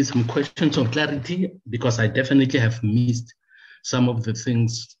maybe some questions of clarity, because I definitely have missed some of the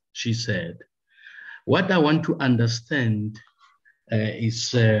things she said. What I want to understand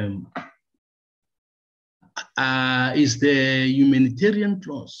is the humanitarian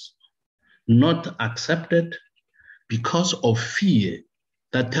clause not accepted because of fear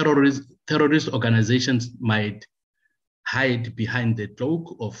that terrorist organizations might hide behind the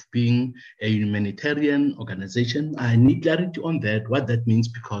cloak of being a humanitarian organization? I need clarity on that, what that means,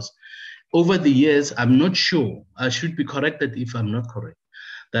 because over the years, I'm not sure, I should be corrected if I'm not correct,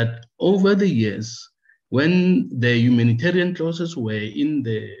 that over the years, when the humanitarian clauses were in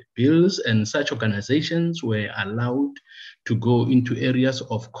the bills and such organizations were allowed to go into areas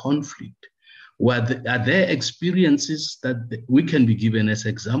of conflict, are there experiences that we can be given as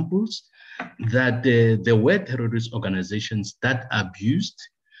examples that there were terrorist organizations that abused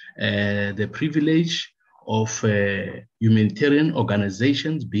the privilege of humanitarian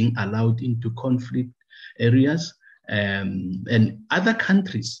organizations being allowed into conflict areas, and other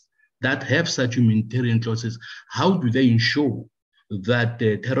countries that have such humanitarian clauses, how do they ensure that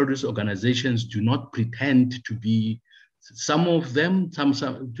the terrorist organizations do not pretend to be, some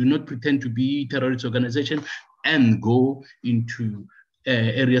do not pretend to be terrorist organizations and go into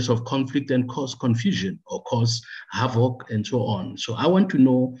areas of conflict and cause confusion or cause havoc and so on. So I want to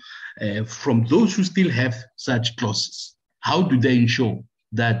know from those who still have such clauses, how do they ensure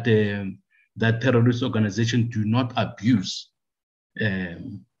that that terrorist organizations do not abuse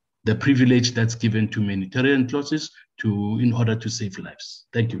the privilege that's given to humanitarian clauses in order to save lives?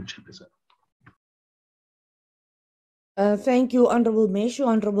 Thank you, Chairperson. Thank you, Honorable Meshu.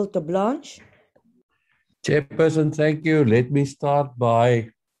 Honorable Tablanche. Chairperson, thank you. Let me start by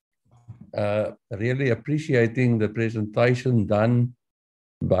really appreciating the presentation done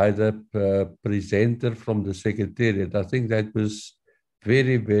by the presenter from the Secretariat. I think that was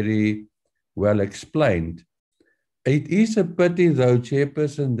very, very well explained. It is a pity, though,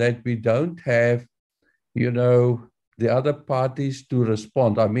 Chairperson, that we don't have, the other parties to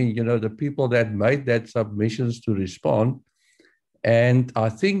respond. I mean, the people that made that submissions to respond. And I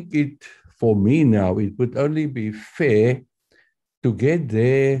think for me now, it would only be fair to get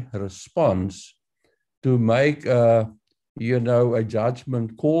their response to make a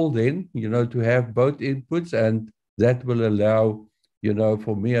judgment call then, to have both inputs, and that will allow,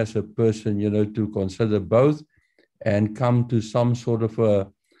 for me as a person, to consider both and come to some sort of a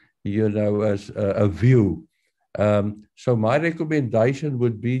view. So my recommendation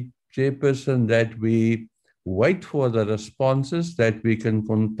would be, Chairperson, that we wait for the responses, that we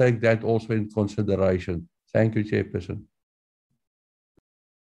can take that also in consideration. Thank you, Chairperson.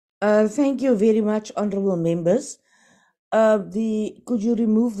 Thank you very much, honorable members. Could you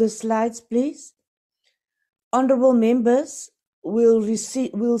remove the slides, please? Honorable members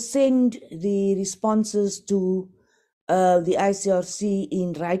will send the responses to the ICRC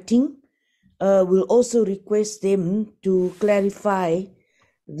in writing. We'll also request them to clarify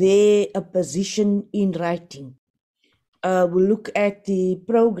their position in writing. We'll look at the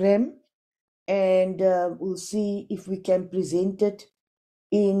program and we'll see if we can present it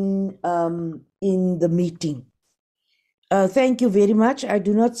in the meeting. Thank you very much. I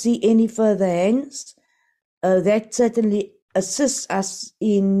do not see any further hands. That certainly assists us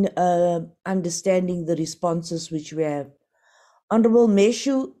in understanding the responses which we have. Honorable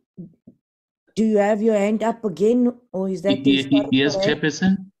Meshu, do you have your hand up again, or is that yes,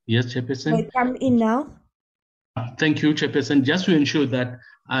 Chairperson? Yes, Chairperson. May I come in now? Thank you, Chairperson. Just to ensure that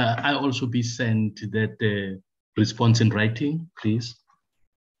I also be sent that response in writing, please.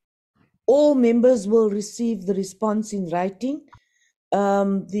 All members will receive the response in writing.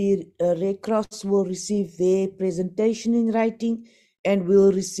 The Red Cross will receive their presentation in writing and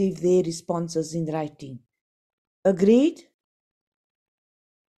will receive their responses in writing. Agreed?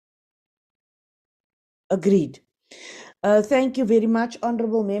 Agreed. Thank you very much,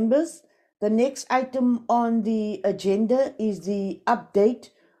 honorable members. The next item on the agenda is the update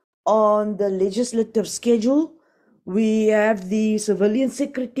on the legislative schedule. We have the Civilian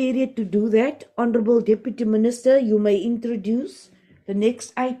Secretariat to do that. Honorable Deputy Minister, you may introduce the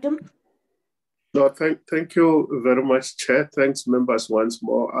next item. No, thank you very much, Chair. Thanks, members, once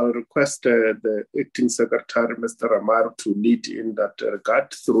more. I'll request the Acting Secretary, Mr. Amaru, to lead in that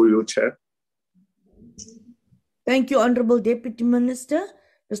regard through you, Chair. Thank you, Honorable Deputy Minister.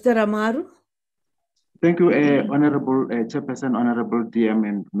 Mr. Amaru. Thank you, Honorable Chairperson, Honorable DM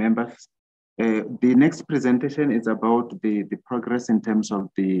and members. The next presentation is about the progress in terms of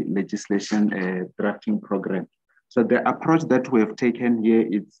the legislation drafting program. So the approach that we have taken here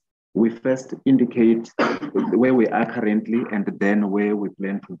is we first indicate where we are currently and then where we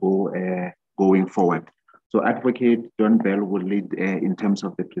plan to go going forward. So Advocate John Bell will lead in terms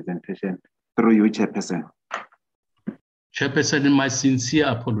of the presentation through you, Chairperson. Chairperson, my sincere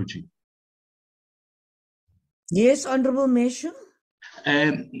apology. Yes, Honorable Meshu.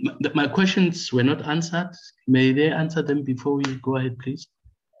 My questions were not answered. May they answer them before we go ahead, please?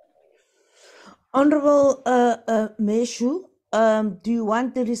 Honorable Meshu, do you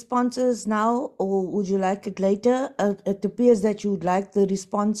want the responses now or would you like it later? It appears that you would like the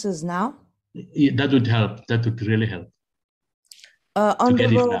responses now. Yeah, that would help. That would really help.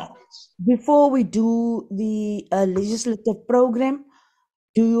 Honorable, before we do the legislative program,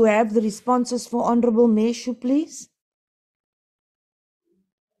 do you have the responses for Honorable Meshu, please?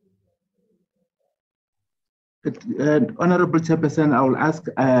 Honorable Chairperson, I will ask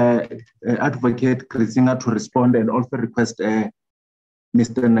Advocate Krisinga to respond and also request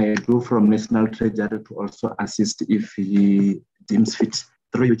Mr. Naidu from National Treasury to also assist if he deems fit.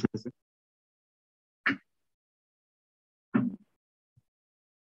 Through you, Chairperson.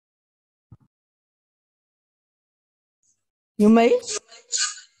 You may.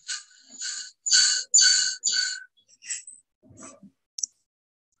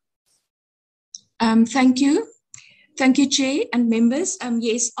 Thank you. Thank you, Chair and members.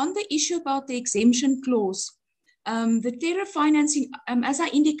 Yes, on the issue about the exemption clause, the terror financing, as I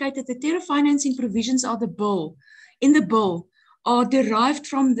indicated, the terror financing provisions are in the bill are derived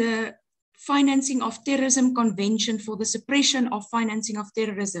from the Financing of Terrorism Convention for the Suppression of Financing of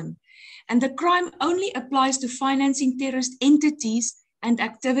Terrorism. And the crime only applies to financing terrorist entities and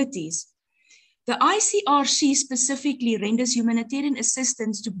activities. The ICRC specifically renders humanitarian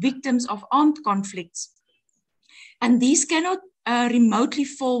assistance to victims of armed conflicts. And these cannot remotely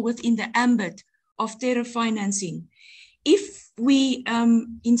fall within the ambit of terror financing. If we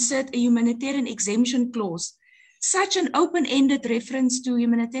insert a humanitarian exemption clause, such an open-ended reference to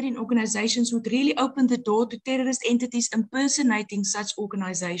humanitarian organizations would really open the door to terrorist entities impersonating such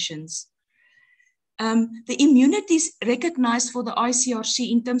organizations. The immunities recognized for the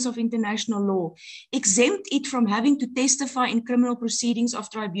ICRC in terms of international law exempt it from having to testify in criminal proceedings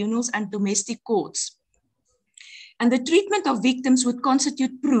of tribunals and domestic courts. And the treatment of victims would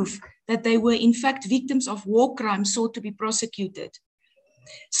constitute proof that they were in fact victims of war crimes sought to be prosecuted.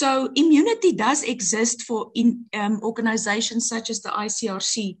 So immunity does exist for organizations such as the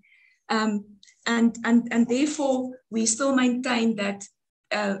ICRC. And therefore, we still maintain that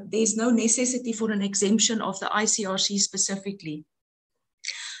there's no necessity for an exemption of the ICRC specifically.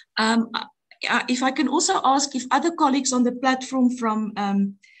 If I can also ask if other colleagues on the platform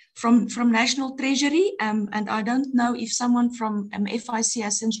from National Treasury, and I don't know if someone from FIC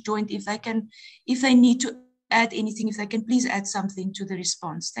has since joined, if they need to add anything, if they can please add something to the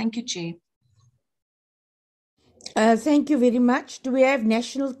response. Thank you, Chair. Thank you very much. Do we have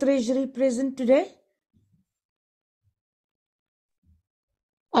National Treasury present today?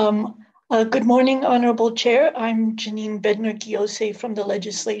 Good morning, Honorable Chair. I'm Janine Bednar-Giose from the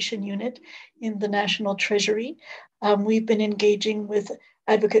Legislation Unit in the National Treasury. We've been engaging with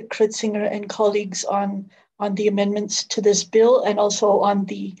Advocate Crutsinger and colleagues on the amendments to this bill and also on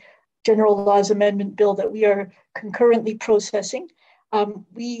the General Laws Amendment Bill that we are concurrently processing.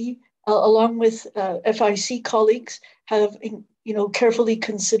 We, along with FIC colleagues, have carefully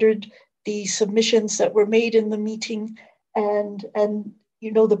considered the submissions that were made in the meeting and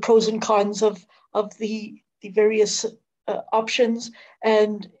the pros and cons of the various options.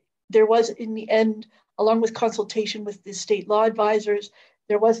 And there was, in the end, along with consultation with the state law advisors,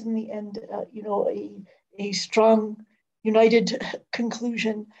 there was in the end, a strong, united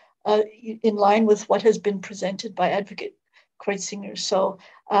conclusion in line with what has been presented by Advocate Crutsinger. So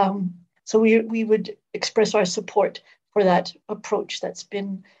we would express our support for that approach that's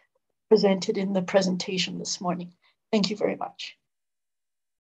been presented in the presentation this morning. Thank you very much.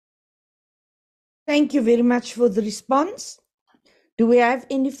 Thank you very much for the response. Do we have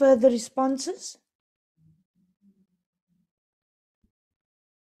any further responses?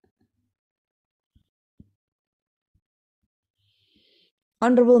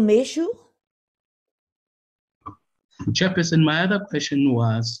 Honorable Meshu. Chairperson, my other question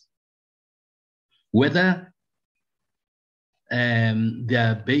was whether they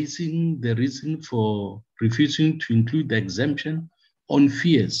are basing the reason for refusing to include the exemption on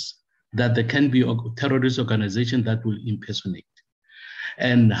fears that there can be a terrorist organization that will impersonate.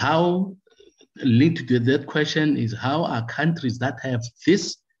 And how, linked to that question, is how are countries that have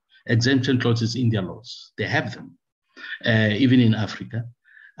this exemption clauses in their laws, they have them, even in Africa,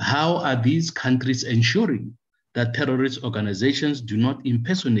 how are these countries ensuring that terrorist organizations do not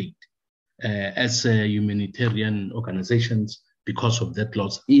impersonate as humanitarian organizations because of that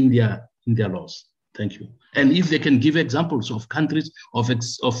laws in their laws? Thank you. And if they can give examples of countries of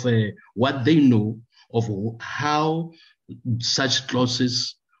what they know of how such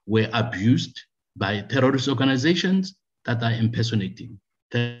clauses were abused by terrorist organizations that are impersonating.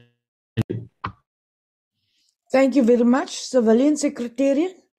 Thank you. Thank you very much. Civilian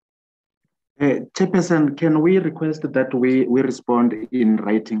Secretariat. Chairperson, can we request that we respond in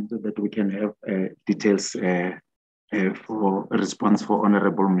writing so that we can have details for a response for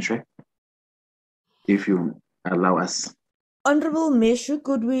Honorable Mishwe, if you allow us? Honorable Meshu,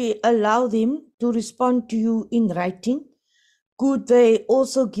 could we allow them to respond to you in writing? Could they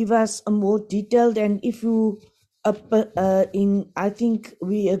also give us a more detailed, and if you, I think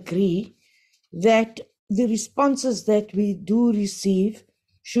we agree that the responses that we do receive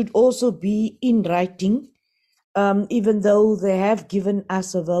should also be in writing, even though they have given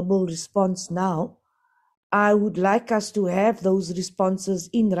us a verbal response now, I would like us to have those responses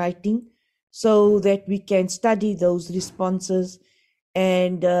in writing so that we can study those responses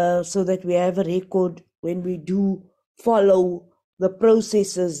and so that we have a record when we do follow the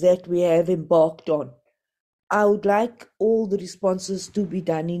processes that we have embarked on. I would like all the responses to be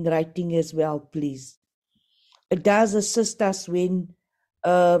done in writing as well, please. It does assist us when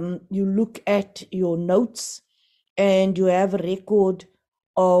you look at your notes and you have a record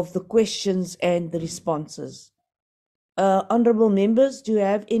of the questions and the responses. Honourable members, do you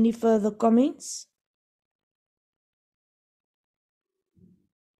have any further comments?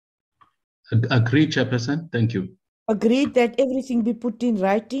 Agreed, Chairperson. Thank you. Agreed that everything be put in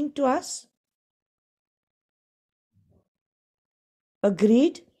writing to us?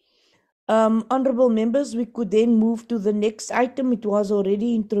 Agreed. Honourable members, we could then move to the next item. It was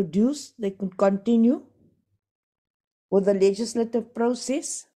already introduced. They could continue with the legislative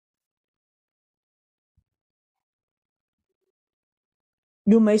process.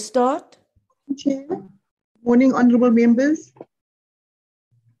 You may start. Chair. Morning, honourable members.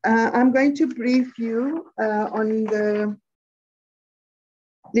 I'm going to brief you on the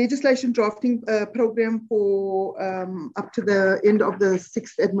legislation drafting program for up to the end of the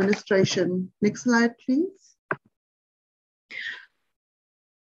 6th administration. Next slide, please.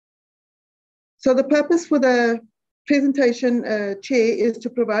 So the purpose for the presentation, Chair, is to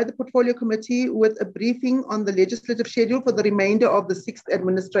provide the Portfolio Committee with a briefing on the legislative schedule for the remainder of the 6th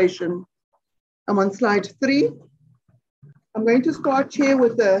administration. I'm on slide 3. I'm going to start, Chair,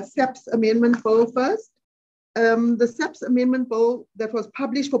 with the SAPS Amendment Bill first. The SAPS Amendment Bill that was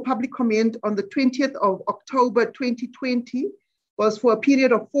published for public comment on the 20th of October 2020 was for a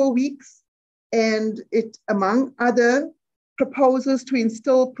period of 4 weeks, and it, among other, proposes to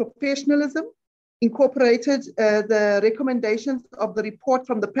instill professionalism, incorporated the recommendations of the report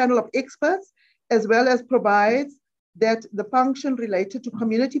from the panel of experts, as well as provides that the function related to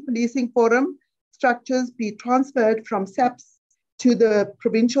community policing forum structures be transferred from SAPS to the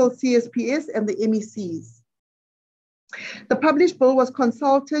provincial CSPS and the MECs. The published bill was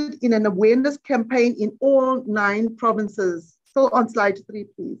consulted in an awareness campaign in all 9 provinces. Still on slide 3,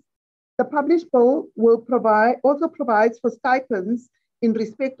 please. The published bill will also provides for stipends in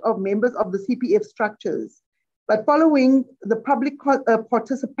respect of members of the CPF structures. But following the public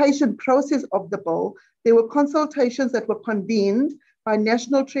participation process of the bill, there were consultations that were convened by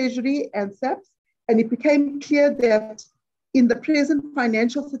National Treasury and SAPS, and it became clear that in the present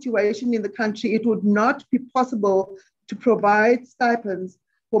financial situation in the country, it would not be possible to provide stipends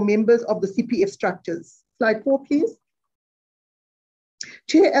for members of the CPF structures. Slide 4, please.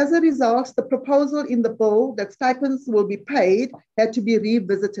 Chair, as a result, the proposal in the bill that stipends will be paid had to be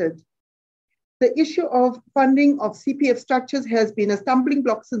revisited. The issue of funding of CPF structures has been a stumbling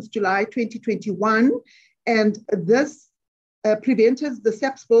block since July 2021, and this prevented the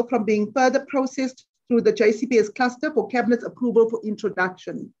SAPS bill from being further processed through the JCPS cluster for Cabinet's approval for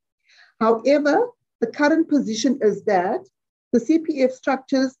introduction. However, the current position is that the CPF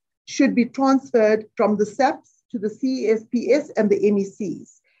structures should be transferred from the SAPS to the CSPS and the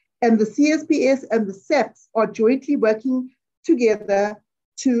MECs. And the CSPS and the SAPS are jointly working together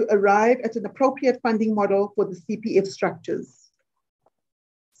to arrive at an appropriate funding model for the CPF structures.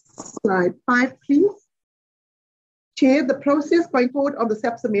 Slide 5, please. Chair, the process going forward on the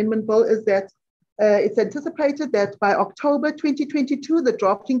SAPS amendment bill is that it's anticipated that by October 2022, the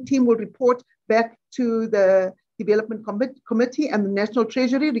drafting team will report back to the Development Committee and the National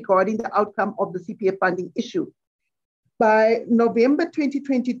Treasury regarding the outcome of the CPF funding issue. By November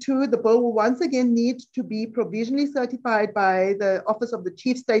 2022, the bill will once again need to be provisionally certified by the Office of the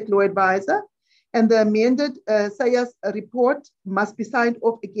Chief State Law Advisor, and the amended SAYAS report must be signed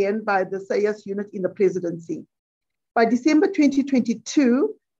off again by the SAYAS unit in the presidency. By December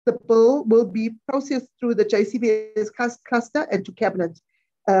 2022, the bill will be processed through the JCPS cluster and to Cabinet.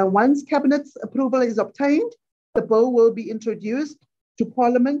 Once Cabinet's approval is obtained, the bill will be introduced to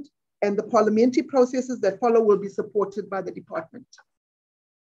Parliament, and the parliamentary processes that follow will be supported by the department.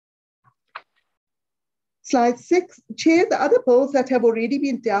 Slide 6, Chair, the other bills that have already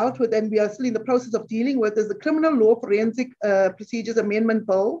been dealt with and we are still in the process of dealing with is the Criminal Law Forensic Procedures Amendment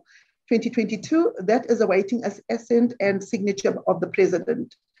Bill 2022, that is awaiting assent and signature of the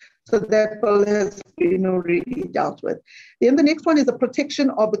President. So that bill has been already dealt with. Then the next one is the Protection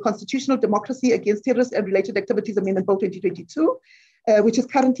of the Constitutional Democracy Against Terrorist and Related Activities Amendment Bill 2022, which is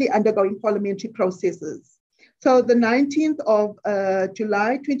currently undergoing parliamentary processes. So the 19th of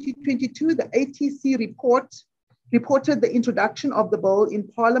July 2022, the ATC reported the introduction of the bill in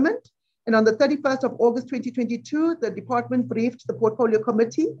Parliament, And on the 31st of August 2022, the department briefed the Portfolio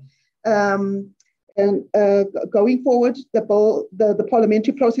Committee. Going forward, the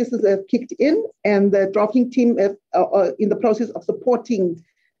parliamentary processes have kicked in, and the drafting team is in the process of supporting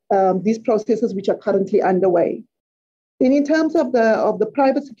these processes which are currently underway. Then in terms of the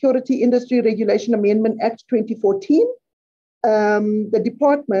Private Security Industry Regulation Amendment Act 2014, the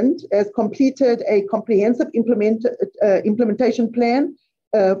department has completed a comprehensive implementation plan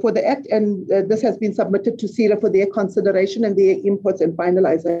for the Act, and this has been submitted to CIRA for their consideration and their inputs and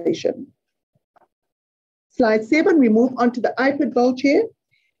finalization. Slide 7, we move on to the IPID bill, Chair.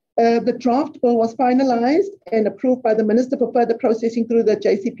 The draft bill was finalized and approved by the Minister for further processing through the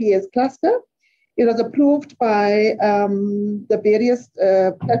JCPS cluster. It was approved by the various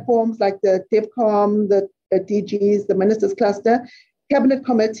platforms like the DevCom, the DGs, the Ministers cluster, Cabinet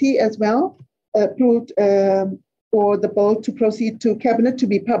Committee as well, approved for the bill to proceed to Cabinet to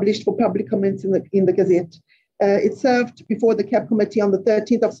be published for public comments in the Gazette. It served before the CAB Committee on the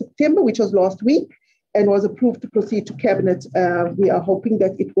 13th of September, which was last week, and was approved to proceed to Cabinet. We are hoping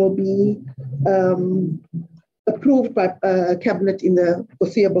that it will be approved by Cabinet in the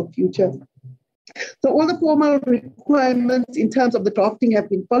foreseeable future. So all the formal requirements in terms of the drafting have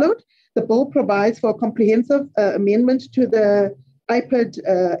been followed. The bill provides for a comprehensive amendment to the IPID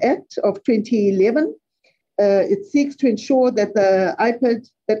Act of 2011. It seeks to ensure that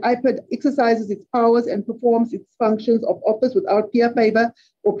IPID exercises its powers and performs its functions of office without fear, favor,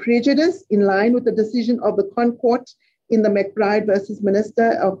 or prejudice, in line with the decision of the ConCourt in the McBride versus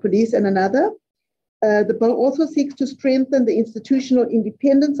Minister of Police and another. The bill also seeks to strengthen the institutional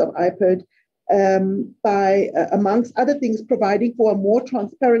independence of IPID by, amongst other things, providing for a more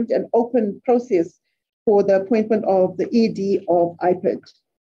transparent and open process for the appointment of the ED of IPID.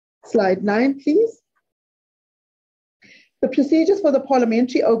 Slide 9, please. The procedures for the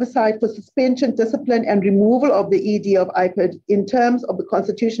parliamentary oversight for suspension, discipline, and removal of the ED of IPID in terms of the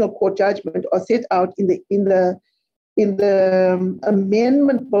Constitutional Court judgment are set out in the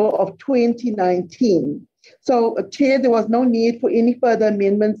amendment bill of 2019. So, Chair, there was no need for any further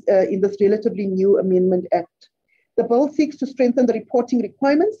amendments in this relatively new Amendment Act. The bill seeks to strengthen the reporting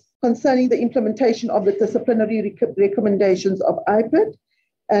requirements concerning the implementation of the disciplinary recommendations of IPID,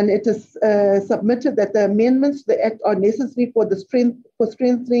 and it is submitted that the amendments to the Act are necessary for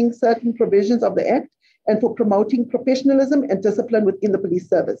strengthening certain provisions of the Act and for promoting professionalism and discipline within the police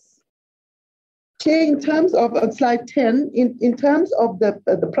service. Chair, in terms of, on slide 10, in terms of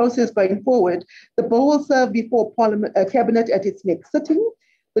the process going forward, the bill will serve before Cabinet at its next sitting.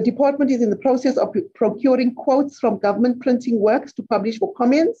 The department is in the process of procuring quotes from government printing works to publish for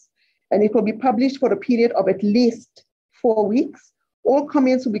comments, and it will be published for a period of at least 4 weeks. All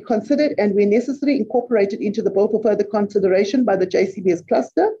comments will be considered and, where necessary, incorporated into the bill for further consideration by the JCPS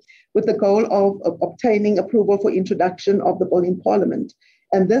cluster, with the goal of obtaining approval for introduction of the bill in Parliament.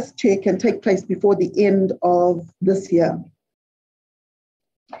 And this, Chair, can take place before the end of this year.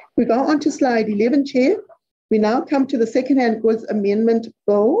 We go on to slide 11, Chair. We now come to the Second-Hand Goods Amendment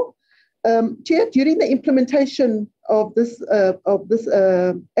Bill. Chair, during the implementation of this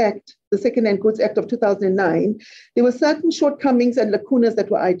Act, the Second-Hand Goods Act of 2009, there were certain shortcomings and lacunas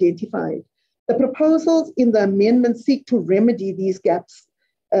that were identified. The proposals in the amendment seek to remedy these gaps.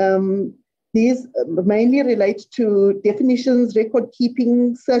 These mainly relate to definitions, record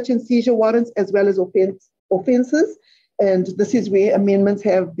keeping, search and seizure warrants, as well as offences, and this is where amendments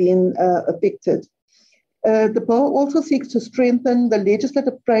have been affected. The bill also seeks to strengthen the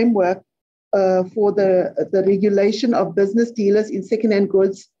legislative framework for the regulation of business dealers in second-hand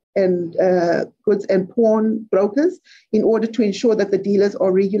goods and pawn brokers, in order to ensure that the dealers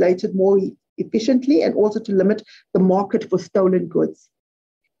are regulated more efficiently, and also to limit the market for stolen goods.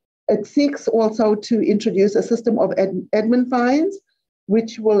 It seeks also to introduce a system of admin fines,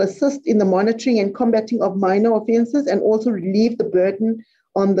 which will assist in the monitoring and combating of minor offences, and also relieve the burden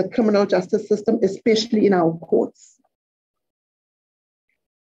on the criminal justice system, especially in our courts.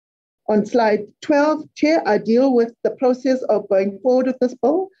 On slide 12, Chair, I deal with the process of going forward with this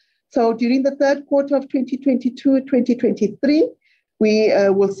bill. So during the third quarter of 2022-2023, we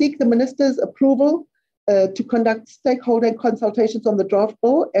will seek the Minister's approval to conduct stakeholder consultations on the draft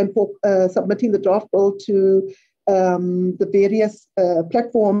bill, and for submitting the draft bill to the various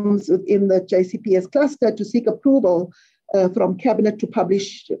platforms within the JCPS cluster to seek approval from Cabinet to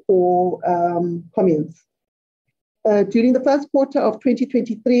publish for comments. During the first quarter of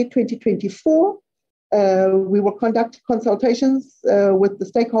 2023-2024, we will conduct consultations with the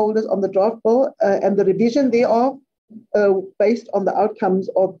stakeholders on the draft bill and the revision thereof, based on the outcomes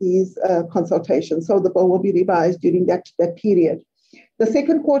of these consultations. So the bill will be revised during that period. The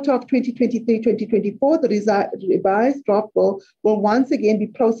second quarter of 2023-2024, the revised draft bill will once again be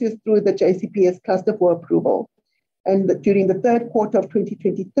processed through the JCPS cluster for approval. And during the third quarter of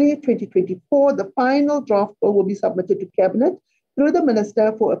 2023-2024, the final draft bill will be submitted to Cabinet through the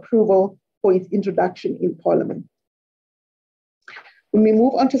Minister for approval for its introduction in Parliament. When we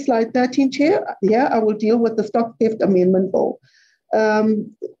move on to slide 13, Chair, here I will deal with the Stock Theft Amendment Bill.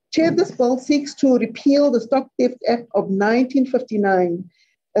 Chair, this bill seeks to repeal the Stock Theft Act of 1959.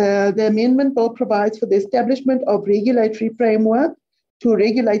 The amendment bill provides for the establishment of regulatory framework to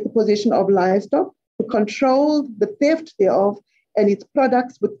regulate the possession of livestock, to control the theft thereof and its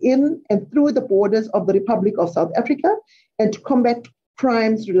products within and through the borders of the Republic of South Africa, and to combat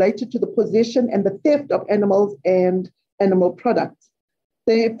crimes related to the possession and the theft of animals and animal products.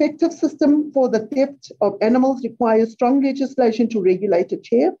 The effective system for the theft of animals requires strong legislation to regulate it,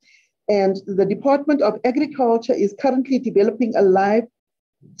 Chair, and the Department of Agriculture is currently developing a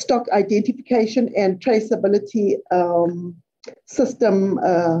livestock identification and traceability system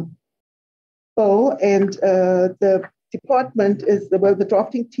bill, and the department is, the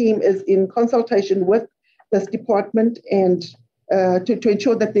drafting team is in consultation with this department and to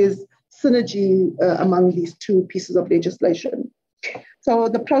ensure that there's synergy among these two pieces of legislation. So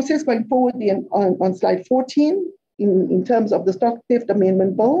the process going forward on slide 14, in terms of the Stock Theft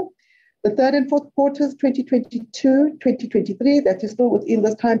Amendment Bill, the third and fourth quarters, 2022-2023, that is still within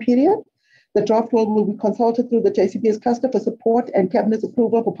this time period. The draft bill will be consulted through the JCPS cluster for support and Cabinet's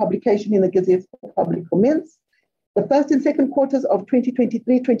approval for publication in the Gazette for public comments. The first and second quarters of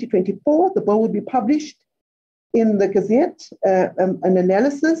 2023-2024, the bill will be published in the Gazette. An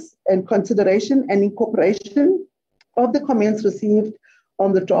analysis and consideration and incorporation of the comments received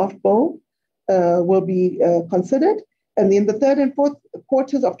on the draft bill will be considered. And in the third and fourth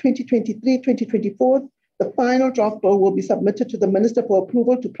quarters of 2023-2024, the final draft bill will be submitted to the Minister for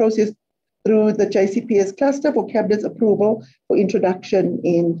approval to process through the JCPS cluster for Cabinet's approval for introduction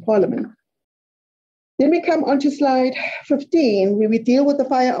in Parliament. Then we come on to slide 15, where we deal with the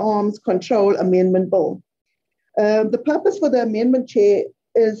Firearms Control Amendment Bill. The purpose for the amendment, Chair,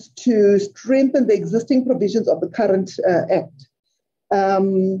 is to strengthen the existing provisions of the current Act.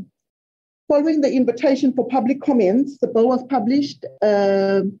 Following the invitation for public comments, the bill was published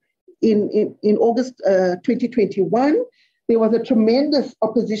in August 2021. There was a tremendous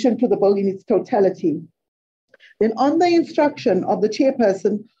opposition to the bill in its totality. Then on the instruction of the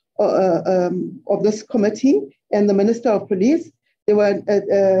chairperson of this committee and the Minister of Police, we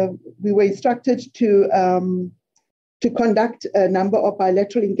were instructed to conduct a number of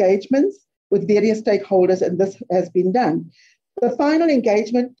bilateral engagements with various stakeholders, and this has been done. The final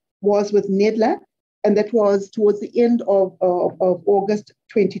engagement was with NEDLAC, and that was towards the end of August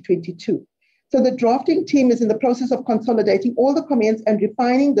 2022. So the drafting team is in the process of consolidating all the comments and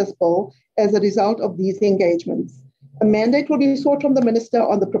refining this bill as a result of these engagements. A mandate will be sought from the Minister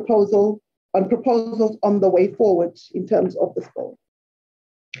on proposals on the way forward in terms of this bill.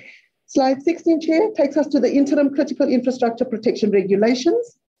 Slide 16, Chair, takes us to the interim critical infrastructure protection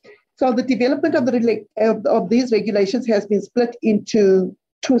regulations. So the development of these regulations has been split into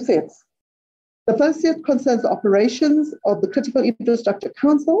two sets. The first set concerns the operations of the Critical Infrastructure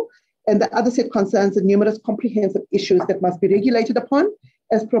Council, and the other set concerns the numerous comprehensive issues that must be regulated upon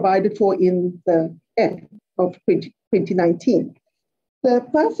as provided for in the Act of 2019. The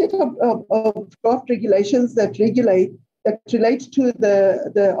first set of draft regulations that relate to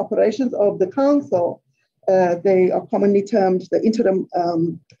the operations of the council, they are commonly termed the interim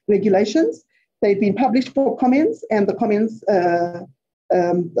regulations. They've been published for comments, and the comments,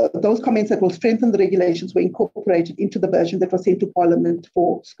 those comments that will strengthen the regulations were incorporated into the version that was sent to Parliament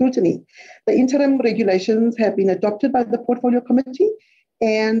for scrutiny. The interim regulations have been adopted by the Portfolio Committee,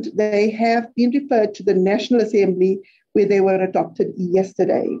 and they have been referred to the National Assembly, where they were adopted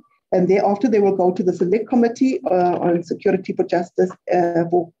yesterday. And thereafter, they will go to the Select Committee on Security for Justice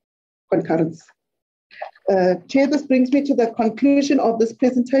for concurrence. Chair, this brings me to the conclusion of this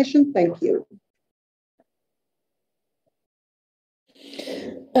presentation. Thank you.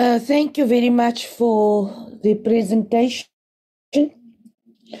 Thank you very much for the presentation.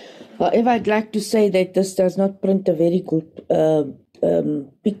 However, I'd like to say that this does not print a very good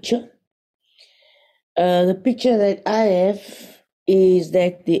picture. The picture that I have is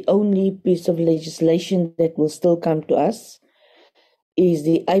that the only piece of legislation that will still come to us is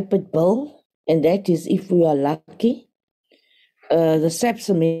the IPID bill, and that is if we are lucky. The SAPS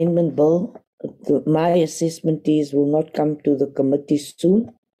amendment bill, my assessment is, will not come to the committee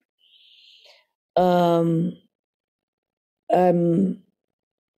soon. I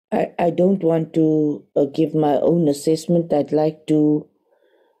don't want to give my own assessment. I'd like to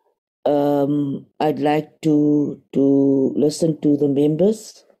I'd like to listen to the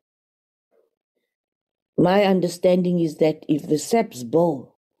members. My understanding is that if the SAPS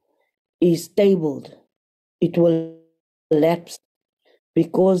bill is tabled, it will lapse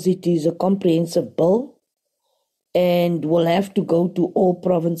because it is a comprehensive bill and will have to go to all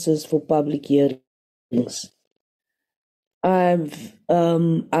provinces for public hearings. I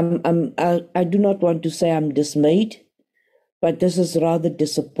do not want to say I'm dismayed, but this is rather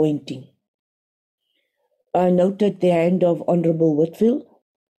disappointing. I noted the hand of Honourable Whitfield.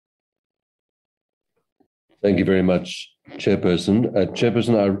 Thank you very much, Chairperson.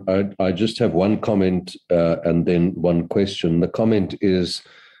 Chairperson, I just have one comment and then one question. The comment is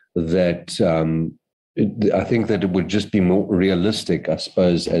that I think that it would just be more realistic, I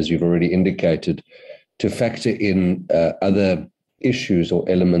suppose, as you've already indicated, to factor in other issues or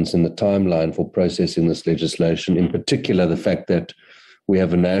elements in the timeline for processing this legislation, in particular the fact that we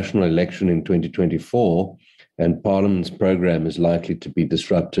have a national election in 2024 and Parliament's program is likely to be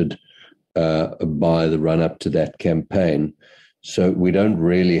disrupted by the run-up to that campaign. So we don't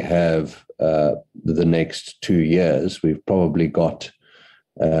really have the next 2 years. We've probably got,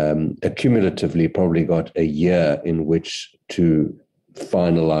 accumulatively, probably got a year in which to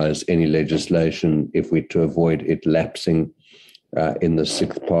finalise any legislation if we're to avoid it lapsing in the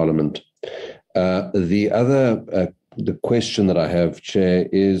 6th Parliament. The question that I have, Chair,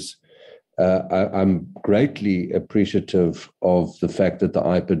 is I'm greatly appreciative of the fact that the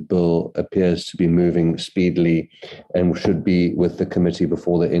IPID bill appears to be moving speedily and should be with the committee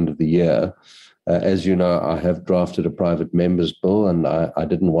before the end of the year. As you know, I have drafted a private member's bill and I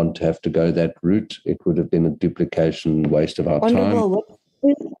didn't want to have to go that route. It would have been a duplication, waste of our time.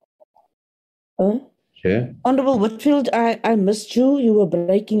 Chair? Honourable Whitfield, I missed you. You were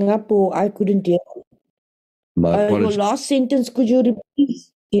breaking up or I couldn't hear. My apologies. Your last sentence, could you repeat?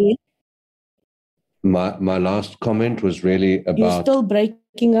 Yeah. My last comment was really about... You're still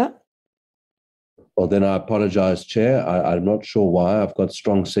breaking up? Well, then I apologise, Chair. I'm not sure why. I've got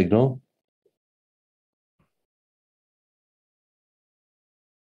strong signal.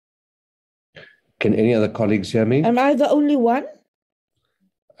 Can any other colleagues hear me? Am I the only one?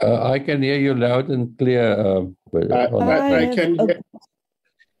 I can hear you loud and clear. I can hear.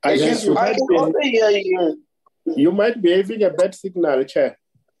 Yes, You might be having a bad signal, Chair.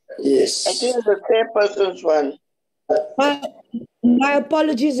 Yes. I think the chairperson's one. My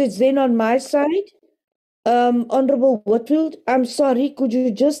apologies, it's then on my side. Honourable Whitfield, I'm sorry, could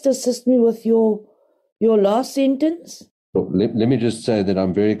you just assist me with your last sentence? Let me just say that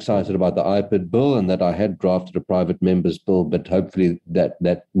I'm very excited about the IPID bill and that I had drafted a private member's bill, but hopefully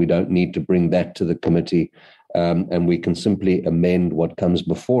that we don't need to bring that to the committee and we can simply amend what comes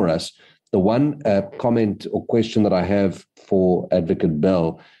before us. The one comment or question that I have for Advocate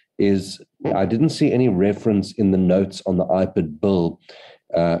Bell is I didn't see any reference in the notes on the IPID bill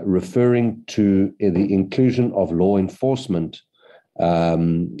referring to the inclusion of law enforcement,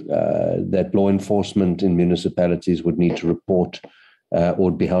 that law enforcement in municipalities would need to report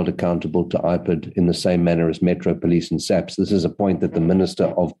or be held accountable to IPID in the same manner as Metro Police and SAPS. This is a point that the Minister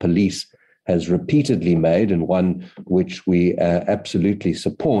of Police has repeatedly made and one which we absolutely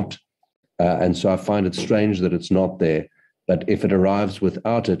support. And so I find it strange that it's not there. But if it arrives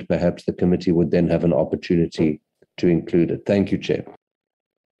without it, perhaps the committee would then have an opportunity to include it. Thank you, Chair.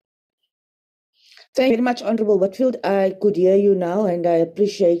 Thank you very much, Honourable Whitfield. I could hear you now and I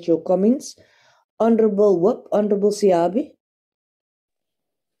appreciate your comments. Honourable Whip, Honourable Siabi.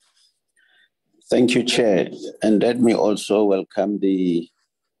 Thank you, Chair. And let me also welcome the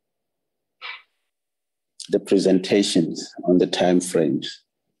presentations on the timeframes.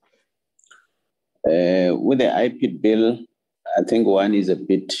 With the IPID bill, I think one is a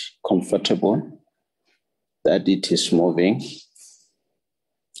bit comfortable that it is moving.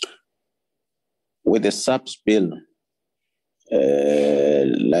 With the SAPS bill,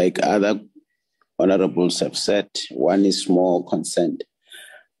 like other honorables have said, one is more concerned.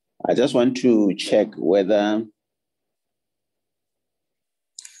 I just want to check whether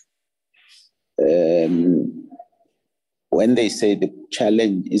when they say the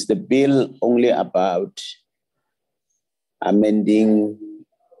challenge, is the bill only about amending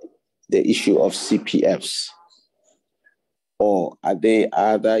the issue of CPFs, or are there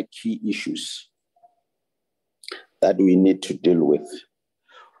other key issues that we need to deal with?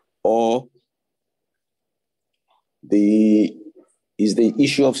 Or is the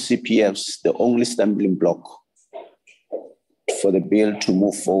issue of CPFs the only stumbling block for the bill to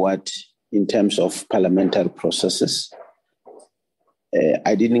move forward in terms of parliamentary processes?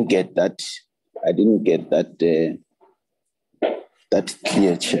 I didn't get that That's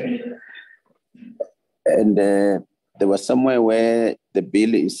clear, Chair. And there was somewhere where the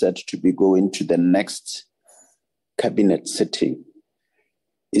bill is said to be going to the next cabinet sitting.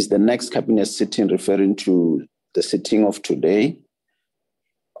 Is the next cabinet sitting referring to the sitting of today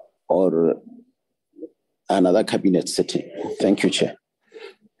or another cabinet sitting? Thank you, Chair.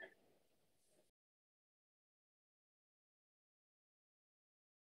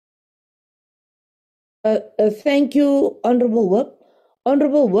 Thank you, Honorable Whip.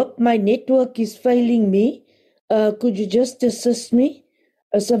 Honorable Whip, my network is failing me. Could you just assist me?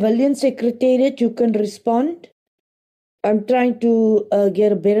 A civilian secretariat, you can respond. I'm trying to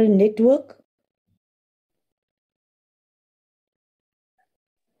get a better network.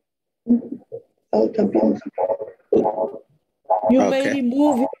 You may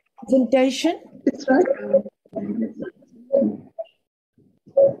remove your presentation. That's right.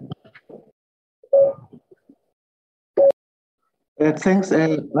 Thanks,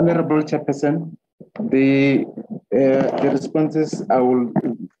 Honorable Chairperson. The responses, I will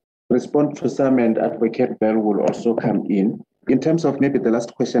respond to some, and Advocate Bell will also come in. In terms of maybe the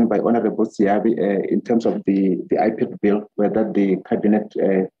last question by Honorable Siabi, in terms of the IPID bill, whether the cabinet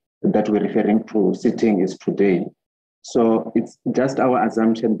that we're referring to sitting is today. So it's just our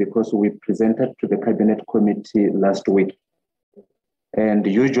assumption because we presented to the cabinet committee last week. And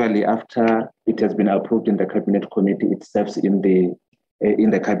usually after it has been approved in the cabinet committee, it serves in the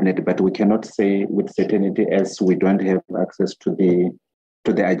cabinet, but we cannot say with certainty as we don't have access to the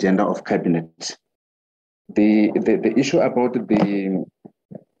agenda of cabinet. The issue about the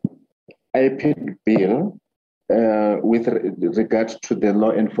IPID bill with regard to the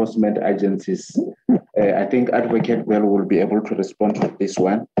law enforcement agencies, I think Advocate Bell will be able to respond to this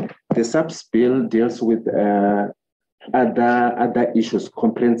one. The SAPS bill deals with other issues,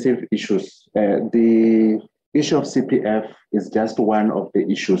 comprehensive issues. The issue of CPF is just one of the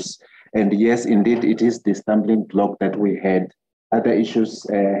issues. And yes, indeed, it is the stumbling block that we had. Other issues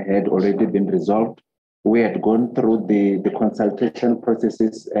had already been resolved. We had gone through the consultation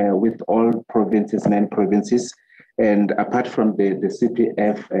processes with all provinces, 9 provinces. And apart from the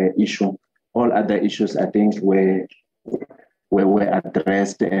CPF issue, all other issues, I think, were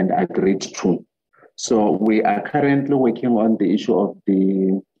addressed and agreed to. So we are currently working on the issue of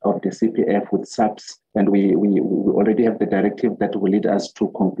the CPF with SAPS, and we already have the directive that will lead us to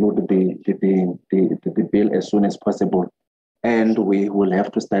conclude the bill as soon as possible, and we will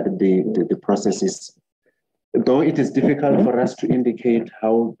have to start the processes. Though it is difficult for us to indicate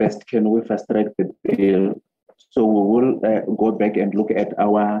how best can we fast track the bill, so we will go back and look at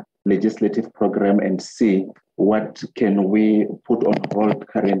our legislative program and see what can we put on hold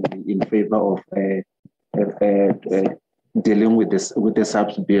currently in favor of dealing with the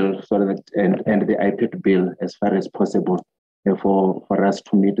SAPS bill and the IPID bill as far as possible for us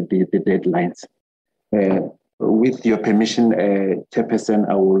to meet the deadlines. With your permission, Chairperson,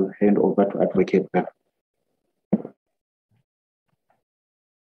 I will hand over to Advocate Bell.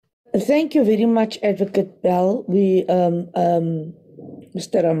 Thank you very much, Advocate Bell. We,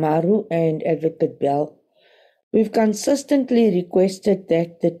 Mr. Amaru and Advocate Bell, we've consistently requested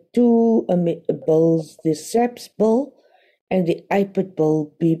that the 2 bills, the SAPS bill and the IPID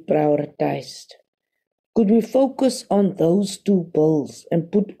bill, be prioritized. Could we focus on those 2 bills and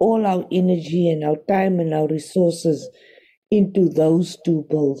put all our energy and our time and our resources into those 2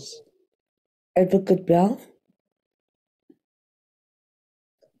 bills? Advocate Bell?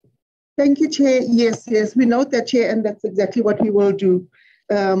 Thank you, Chair. Yes, we note that, Chair, and that's exactly what we will do.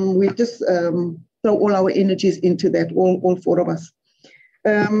 We just throw all our energies into that, all 4 of us.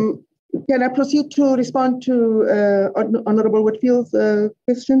 Can I proceed to respond to Honorable Whitfield's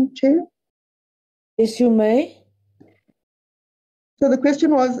question, Chair? Yes, you may. So the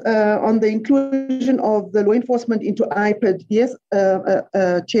question was on the inclusion of the law enforcement into IPID. Yes,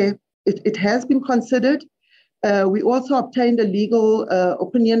 Chair, it has been considered. We also obtained a legal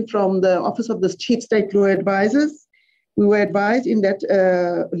opinion from the Office of the Chief State Law Advisors. We were advised in that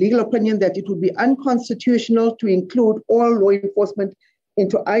legal opinion that it would be unconstitutional to include all law enforcement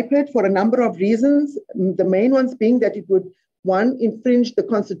into IPID for a number of reasons. The main ones being that it would, 1, infringe the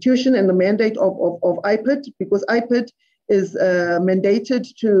Constitution and the mandate of IPID, because IPID is mandated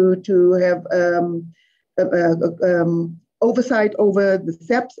to have oversight over the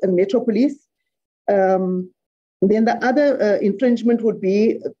SAPS and Metro Police. Then the other infringement would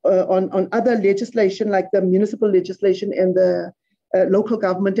be on other legislation like the municipal legislation and the local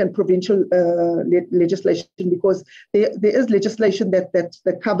government and provincial legislation, because there is legislation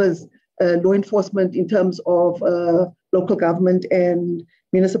that covers law enforcement in terms of local government and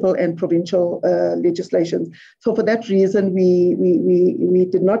municipal and provincial legislations. So for that reason, we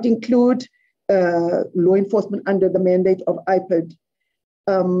did not include law enforcement under the mandate of IPID.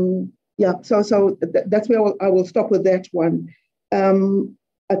 So that's where I will stop with that one.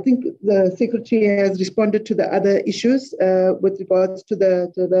 I think the Secretary has responded to the other issues with regards to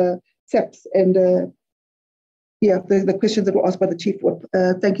the SAPs and the questions that were asked by the Chief Whip.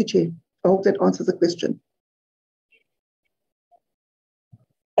 Thank you, Chair. I hope that answers the question.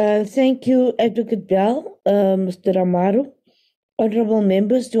 Thank you, Advocate Bell, Mr. Amaru. Honourable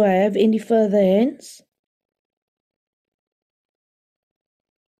members, do I have any further hands?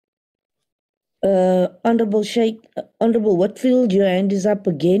 Honourable Whitfield, your hand is up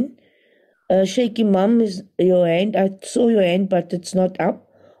again. Sheikh Imam, is your hand. I saw your hand, but it's not up.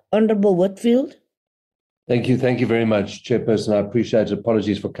 Honourable Whitfield. Thank you very much, Chairperson. I appreciate it.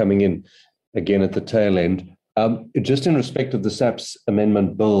 Apologies for coming in again at the tail end. Just in respect of the SAPS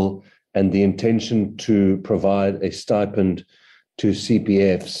Amendment Bill and the intention to provide a stipend to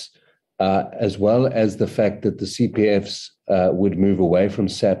CPFs, as well as the fact that the CPFs would move away from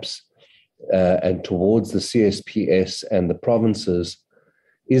SAPS and towards the CSPS and the provinces,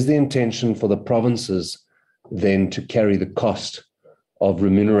 is the intention for the provinces then to carry the cost of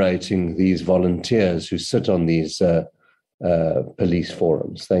remunerating these volunteers who sit on these police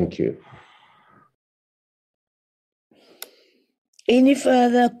forums? Thank you. Any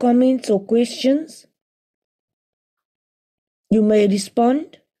further comments or questions? You may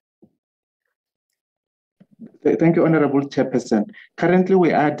respond. Thank you, Honorable Chairperson. Currently,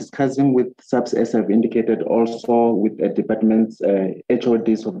 we are discussing with SAPS, as I've indicated, also with departments,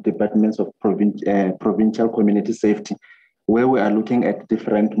 HODs of departments of provincial community safety, where we are looking at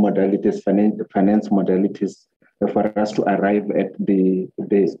different modalities, finance modalities, for us to arrive at the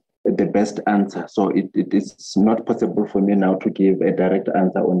best answer. So it is not possible for me now to give a direct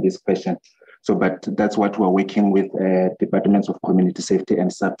answer on this question. So, but that's what we're working with departments of community safety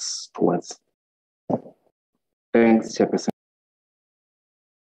and SAPS towards. Thanks, Chairperson.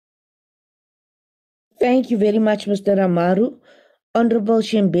 Thank you very much, Mr. Amaru. Honorable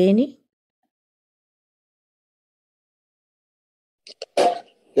Shembeni.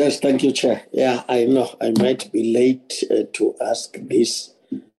 Yes, thank you, Chair. Yeah, I know I might be late to ask this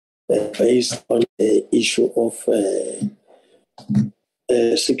based on the issue of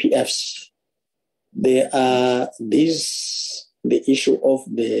CPFs. There are the issue of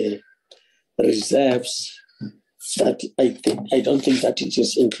the reserves that I don't think that it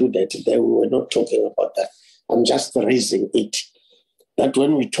is included there. We were not talking about that. I'm just raising it. That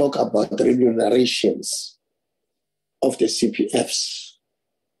when we talk about the remunerations of the CPFs,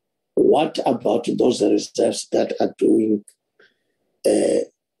 what about those reserves that are doing the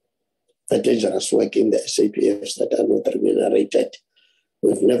dangerous work in the SAPFs that are not remunerated?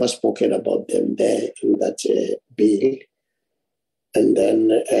 We've never spoken about them there in that bill. And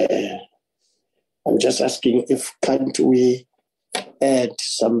then I'm just asking if can't we add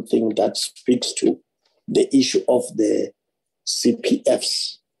something that speaks to the issue of the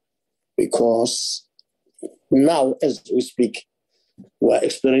CPFs? Because now, as we speak, we're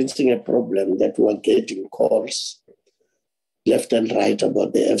experiencing a problem that we're getting calls left and right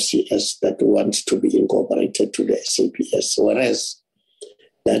about the FCS that want to be incorporated to the SAPS, whereas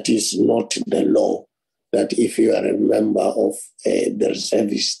that is not the law, that if you are a member of the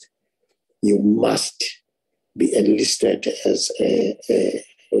reservist, you must be enlisted as a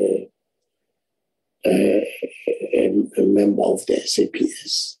member of the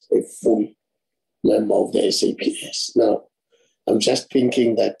SAPS, a full member of the SAPS. Now, I'm just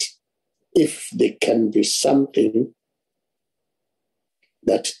thinking that if there can be something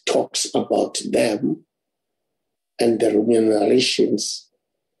that talks about them and the remunerations,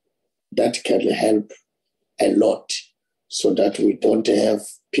 that can help a lot so that we don't have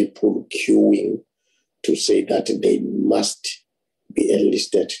people queuing to say that they must be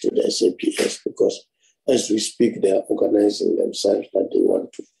enlisted to the SAPS, because as we speak, they are organizing themselves that they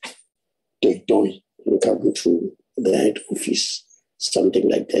want to come to the head office, something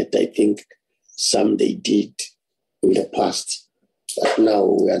like that. I think some they did in the past, but now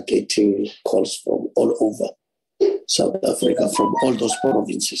we are getting calls from all over South Africa, from all those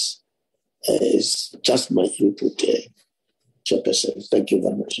provinces. It's just my input, Chairperson. Thank you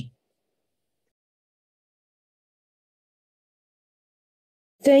very much.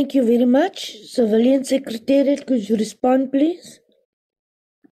 Thank you very much. Civilian Secretariat, could you respond, please?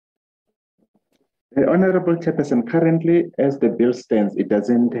 Honorable Chairperson, currently, as the bill stands, it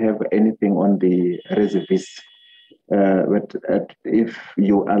doesn't have anything on the reservists. But if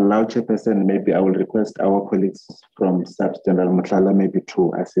you allow, Chairperson, maybe I will request our colleagues from SAPS, General Mutlala, maybe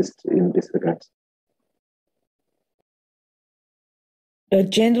to assist in this regard.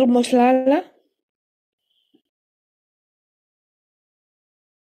 General Mutlala?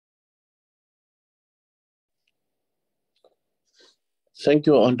 Thank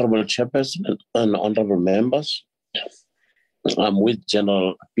you, Honorable Chairperson and honorable members. I'm with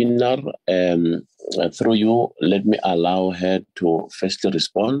General Pinar. Through you, let me allow her to firstly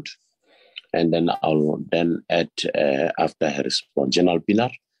respond, and then I'll then add after her response. General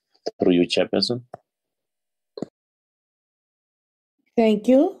Pinar, through you, Chairperson. Thank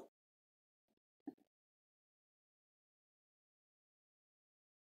you.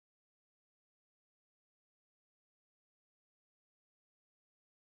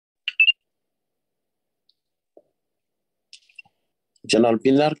 General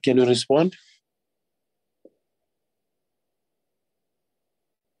Pinar, can you respond?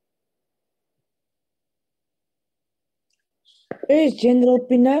 Where is General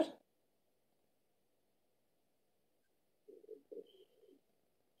Pinar?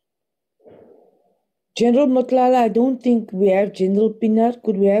 General Mutlala, I don't think we have General Pinar.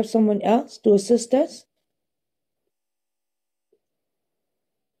 Could we have someone else to assist us?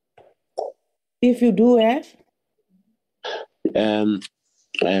 If you do have.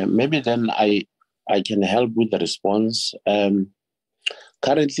 Maybe then I can help with the response.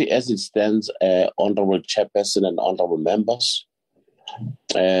 Currently, as it stands, Honorable Chairperson and honorable members,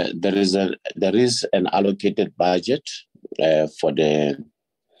 there is an allocated budget for the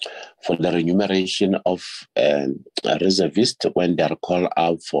remuneration of reservists when they are called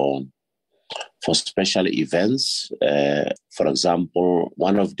out for special events. For example,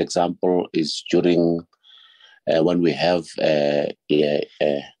 one of the example is during when we have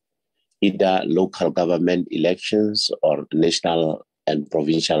either local government elections or national and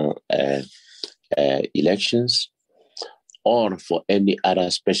provincial elections, or for any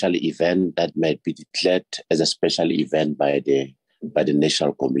other special event that might be declared as a special event by the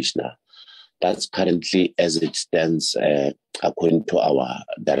National Commissioner. That's currently as it stands, according to our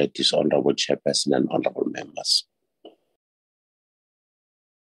directives, Honorable Chairperson and honorable members.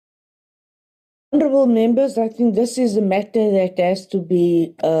 Honorable members, I think this is a matter that has to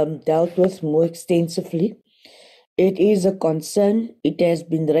be dealt with more extensively. It is a concern. It has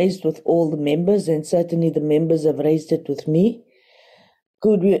been raised with all the members, and certainly the members have raised it with me.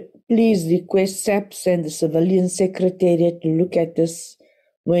 Could we please request SAPS and the Civilian Secretariat to look at this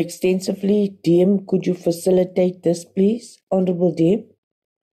more extensively? DM, could you facilitate this, please? Honorable DM.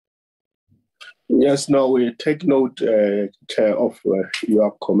 Yes, no, we take note, Chair, of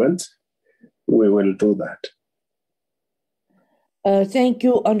your comment. We will do that. Thank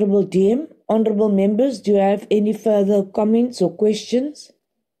you, Honorable DM. Honorable members, do you have any further comments or questions?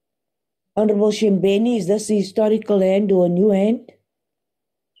 Honorable Shembeni, is this a historical hand or a new hand?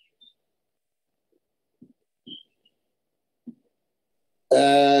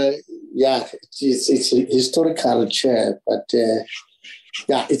 Yeah, it's a historical, Chair, but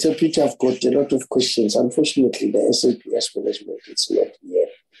yeah, it's a pity I've got a lot of questions. Unfortunately, the SAPS management is not here,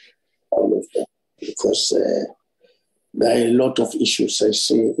 all of them, because there are a lot of issues. I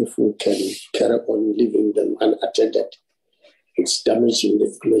see if we can carry on leaving them unattended, it's damaging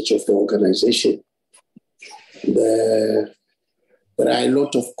the image of the organization. There are a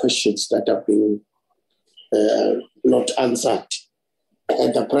lot of questions that have been not answered.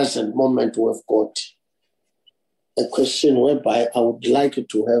 At the present moment, we've got a question whereby I would like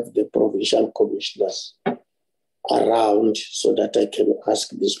to have the provincial commissioners around so that I can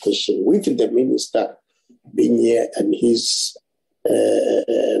ask this question with the minister being here and his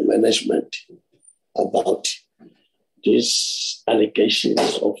management about these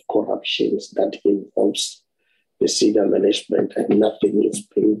allegations of corruptions that involves the senior management and nothing is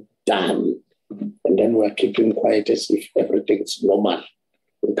being done. And then we're keeping quiet as if everything's normal.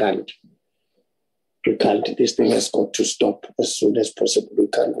 We can't. This thing has got to stop as soon as possible. We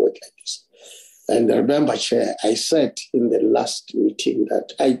can't work like this. And remember, Chair, I said in the last meeting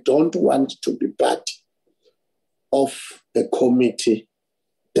that I don't want to be part of a committee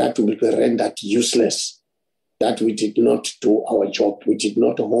that will be rendered useless, that we did not do our job. We did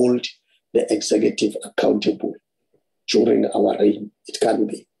not hold the executive accountable during our reign. It can't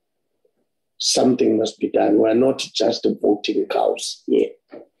be. Something must be done. We're not just voting cows here.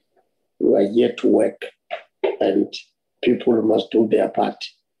 We are here to work, and people must do their part.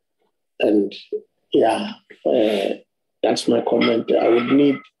 And yeah, that's my comment. I would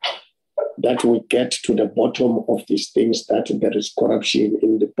need that we get to the bottom of these things, that there is corruption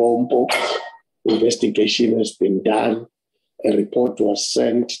in the bomb box, Investigation has been done. A report was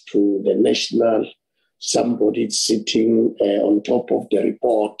sent to the national. Somebody sitting on top of the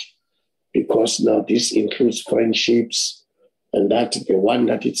report, because now this includes friendships, and that the one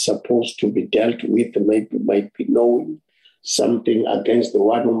that it's supposed to be dealt with might be knowing something against the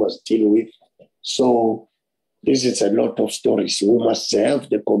one who must deal with. So this is a lot of stories. We must have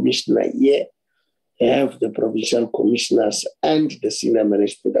the commissioner here, have the provincial commissioners and the senior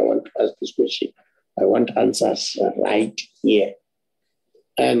management. I want to ask this question. I want answers right here.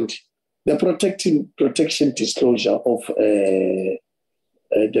 And the protection disclosure of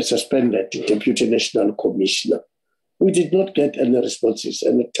the suspended Deputy National Commissioner. We did not get any responses,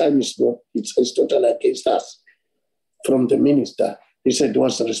 and the time is not, it's totally against us. From the minister, he said he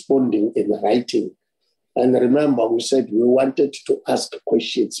was responding in writing. And remember, we said we wanted to ask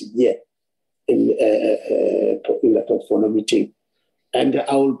questions here in the portfolio meeting. And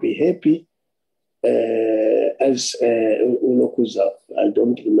I will be happy as Unokuza, I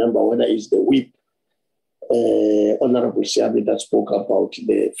don't remember whether it's the whip, Honorable Siabi, that spoke about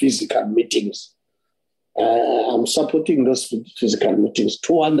the physical meetings. I'm supporting those physical meetings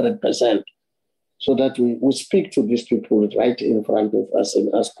 200%, so that we speak to these people right in front of us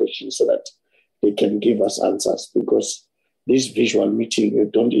and ask questions so that they can give us answers, because this visual meeting, you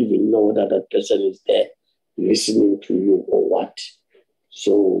don't even know whether that person is there listening to you or what.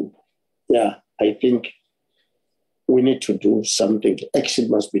 So, yeah, I think we need to do something. Action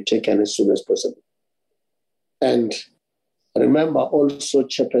must be taken as soon as possible. And remember also,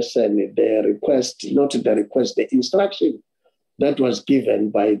 Chairperson, the instruction that was given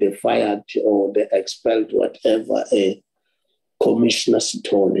by the fired or the expelled, whatever, Commissioner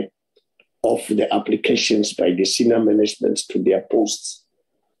Sitole, of the applications by the senior management to their posts.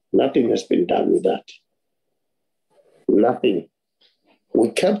 Nothing has been done with that. Nothing. We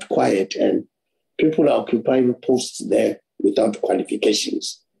kept quiet, and people are occupying posts there without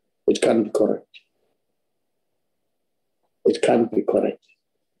qualifications. It can't be correct. It can't be correct.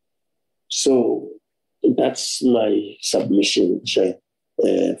 So that's my submission, Chair,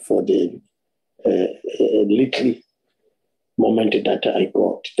 for the little moment that I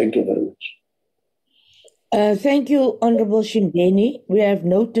got. Thank you very much. Thank you, Honorable Shingeni. We have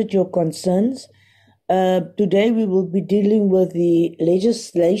noted your concerns. Today we will be dealing with the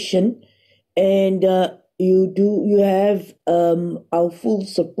legislation, and you have our full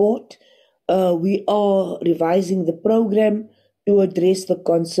support. We are revising the program to address the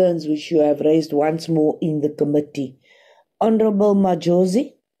concerns which you have raised once more in the committee. Honorable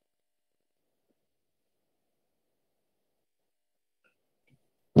Majosi.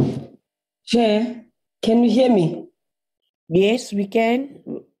 Chair, can you hear me? Yes, we can.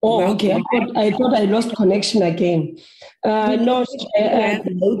 Oh, okay. I thought I lost connection again. No, Chair,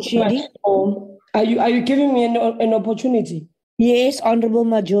 are you giving me an opportunity? Yes, Honorable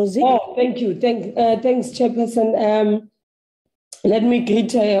Majosi. Oh, thank you. Thanks, Chairperson. Let me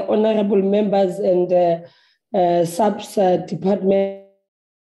greet honorable members and subs department.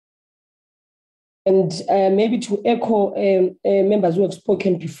 And maybe to echo members who have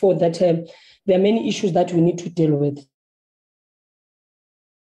spoken before, that there are many issues that we need to deal with.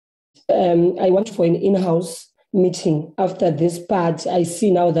 I want for an in-house meeting after this part. I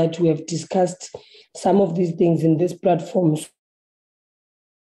see now that we have discussed some of these things in this platform.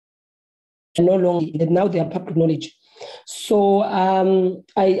 No longer, now they are public knowledge. So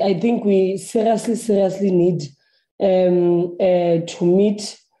I think we seriously need to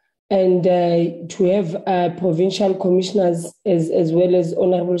meet and to have provincial commissioners, as well as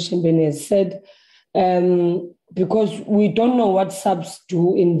Honorable Shembeni has said, because we don't know what subs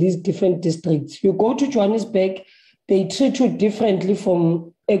do in these different districts. You go to Johannesburg, they treat you differently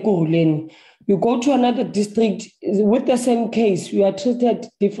from Ekurhuleni. You go to another district with the same case, you are treated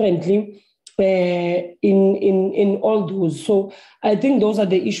differently in all those. So I think those are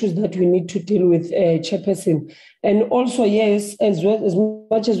the issues that we need to deal with, Chairperson. And also, yes, as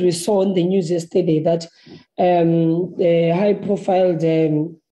much as we saw in the news yesterday that the high-profile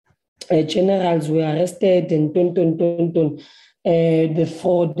generals were arrested and the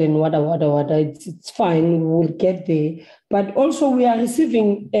fraud and whatever. It's fine, we'll get there. But also we are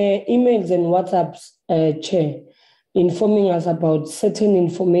receiving emails and WhatsApps, Chair, informing us about certain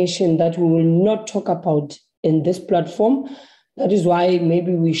information that we will not talk about in this platform. That is why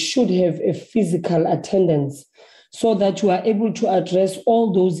maybe we should have a physical attendance so that we are able to address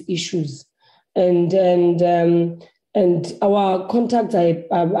all those issues. And our contacts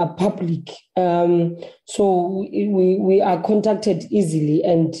are public. So we are contacted easily.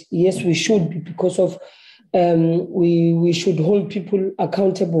 And yes, we should be, because of we should hold people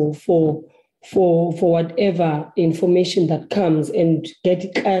accountable for for whatever information that comes and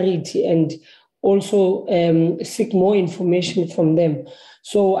get clarity and also seek more information from them.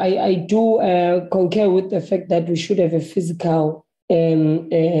 So I do concur with the fact that we should have a physical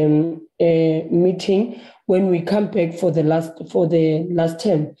meeting when we come back for the last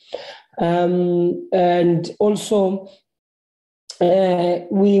term, and also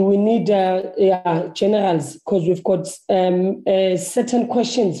we need generals, because we've got certain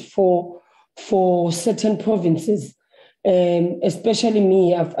questions for certain provinces. Especially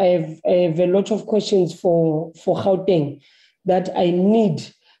me, I have a lot of questions for Gauteng that I need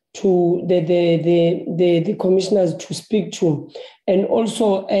to the commissioners to speak to, and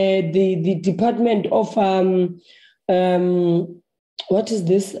also the Department of what is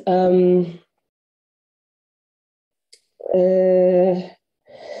this?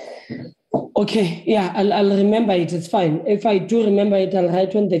 Okay, yeah, I'll remember it. It's fine. If I do remember it, I'll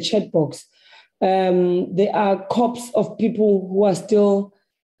write on the chat box. There are corpses of people who are still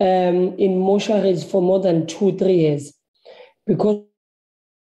in mortuaries for more than 2-3 years because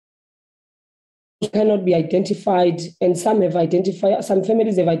cannot be identified, and some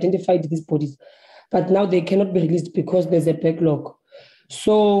families have identified these bodies, but now they cannot be released because there's a backlog.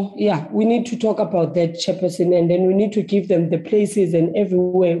 So yeah, we need to talk about that, Chairperson, and then we need to give them the places and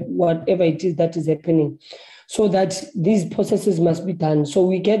everywhere, whatever it is that is happening, so that these processes must be done. So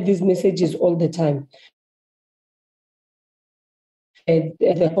we get these messages all the time. And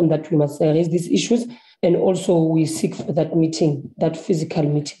that we must raise these issues, and also we seek for that meeting, that physical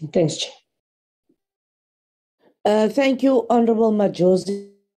meeting. Thanks, Chair. Thank you, Honorable Majosi.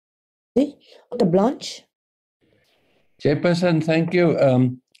 Dr. Blanche. Chairperson, thank you.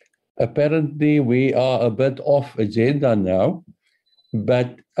 Apparently, we are a bit off agenda now,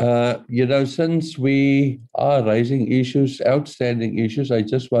 but since we are raising issues, outstanding issues, I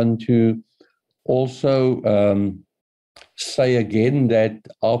just want to also say again that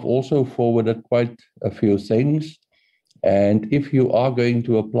I've also forwarded quite a few things, and if you are going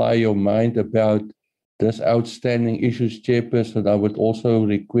to apply your mind about this outstanding issues, Chairperson, I would also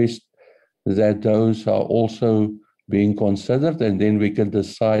request that those are also being considered, and then we can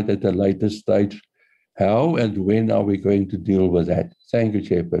decide at a later stage how and when are we going to deal with that. Thank you,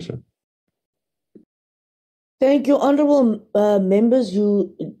 Chairperson. Thank you, Honourable members.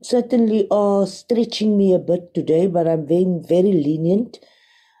 You certainly are stretching me a bit today, but I'm being very lenient.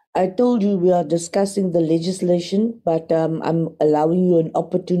 I told you we are discussing the legislation, but I'm allowing you an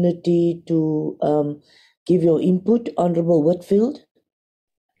opportunity to give your input. Honourable Whitfield.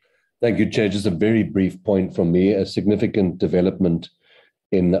 Thank you, Chair. Just a very brief point from me. A significant development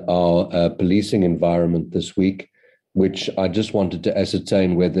in our policing environment this week, which I just wanted to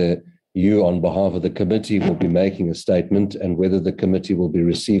ascertain whether you, on behalf of the committee, will be making a statement and whether the committee will be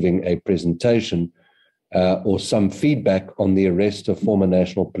receiving a presentation or some feedback on the arrest of former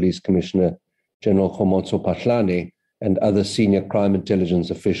National Police Commissioner General Khomotso Phahlane and other senior crime intelligence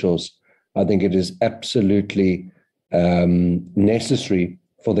officials. I think it is absolutely necessary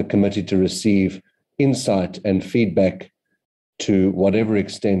for the committee to receive insight and feedback to whatever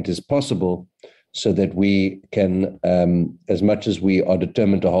extent is possible, so that we can, as much as we are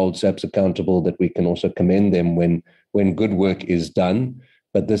determined to hold SAPS accountable, that we can also commend them when good work is done.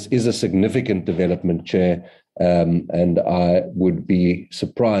 But this is a significant development, Chair, and I would be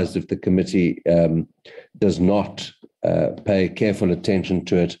surprised if the committee does not pay careful attention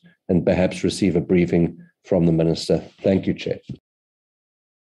to it and perhaps receive a briefing from the Minister. Thank you, Chair.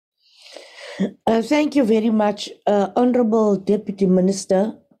 Thank you very much, Honourable Deputy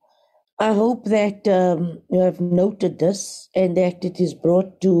Minister. I hope that you have noted this and that it is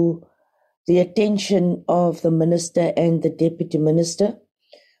brought to the attention of the Minister and the Deputy Minister.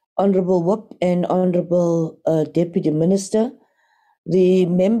 Honourable Whip and Honourable Deputy Minister, the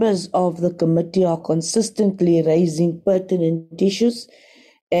members of the committee are consistently raising pertinent issues,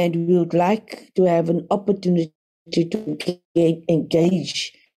 and we would like to have an opportunity to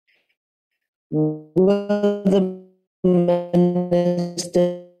engage with the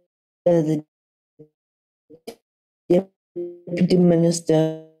Minister, the Deputy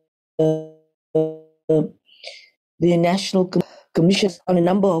Minister, the National Commission on a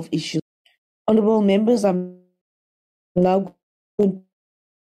number of issues. Honourable members, I'm now going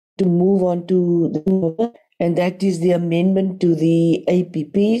to move on to the, and that is the amendment to the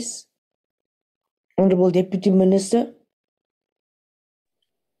APPs. Honourable Deputy Minister.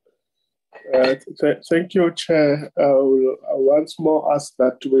 Thank you, Chair. I will once more ask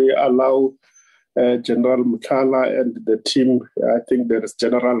that we allow General Mkhala and the team. I think there is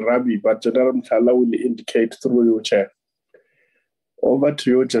General Rabi, but General Mkhala will indicate through you, Chair. Over to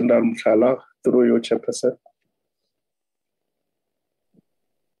you, General Mkhala. Through you, Chairperson.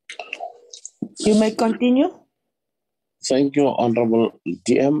 You may continue. Thank you, Honorable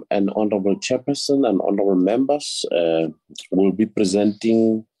DM and Honorable Chairperson and Honorable members. We'll be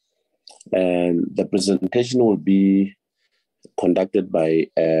presenting, and the presentation will be conducted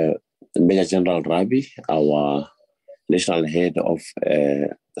by Major General Rabi, our National Head of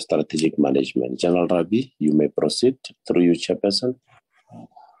Strategic Management. General Rabi, you may proceed. Through you, Chairperson.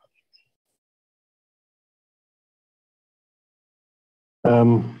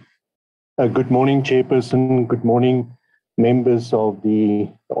 Good morning, Chairperson. Good morning,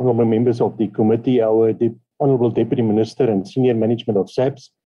 honourable members of the committee, our Honourable Deputy Minister and Senior Management of SAPS,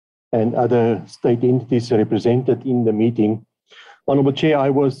 and other state entities represented in the meeting. Honourable Chair,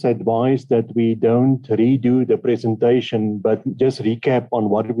 I was advised that we don't redo the presentation, but just recap on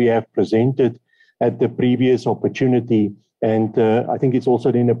what we have presented at the previous opportunity. And I think it's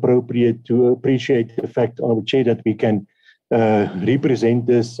also then appropriate to appreciate the fact, Honourable Chair, that we can represent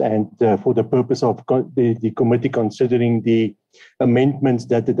this and for the purpose of the committee considering the amendments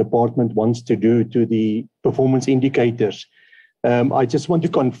that the department wants to do to the performance indicators. I just want to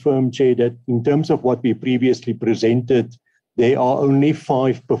confirm, Chair, that in terms of what we previously presented, there are only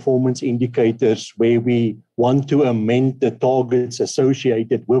 5 performance indicators where we want to amend the targets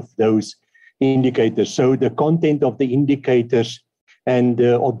associated with those indicators. So the content of the indicators and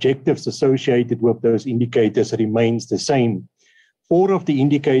the objectives associated with those indicators remains the same. 4 of the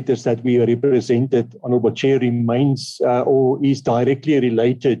indicators that we represented, Honourable Chair, remains or is directly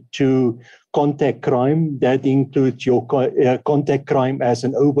related to contact crime. That includes your contact crime as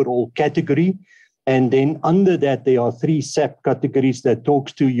an overall category. And then under that, there are 3 sub-categories that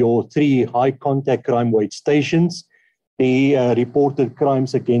talks to your 3 high contact crime weight stations. The reported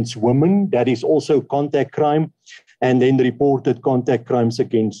crimes against women, that is also contact crime, and then reported contact crimes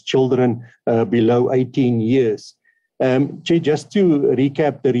against children below 18 years. Chair, just to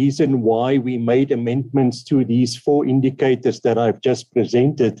recap the reason why we made amendments to these 4 indicators that I've just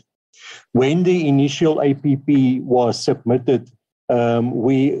presented. When the initial APP was submitted,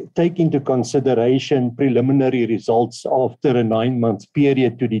 we take into consideration preliminary results after a 9-month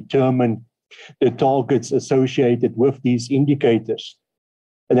period to determine the targets associated with these indicators.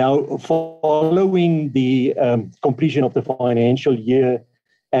 Now, following the completion of the financial year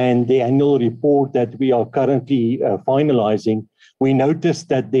and the annual report that we are currently finalizing, we noticed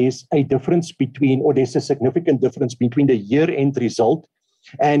that there's a significant difference between the year-end result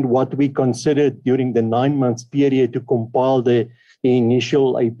and what we considered during the 9-month period to compile the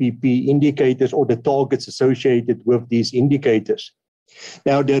initial APP indicators or the targets associated with these indicators.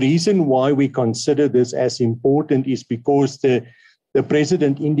 Now, the reason why we consider this as important is because the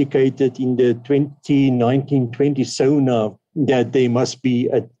President indicated in the 2019-20 SONA that there must be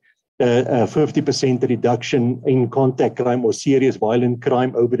a 50% reduction in contact crime or serious violent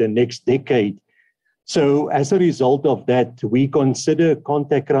crime over the next decade. So as a result of that, we consider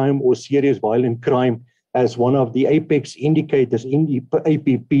contact crime or serious violent crime as one of the apex indicators in the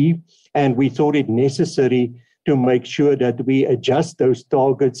APP, and we thought it necessary to make sure that we adjust those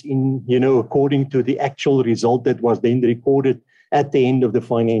targets according to the actual result that was then recorded at the end of the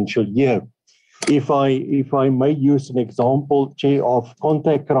financial year. If I may use an example, Chair, of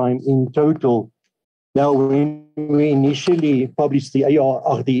contact crime in total. Now, when we initially published the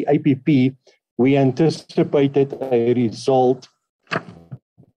APP, we anticipated a result.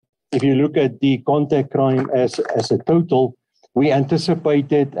 If you look at the contact crime as a total, we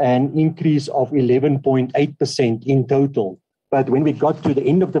anticipated an increase of 11.8% in total. But when we got to the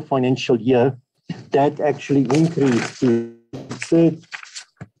end of the financial year, that actually increased to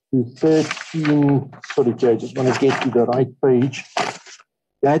 13. Sorry, Chair, I just want to get to the right page.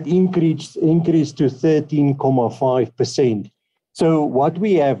 That increased to 13.5%. So what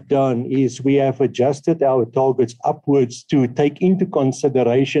we have done is we have adjusted our targets upwards to take into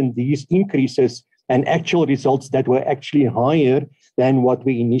consideration these increases and actual results that were actually higher than what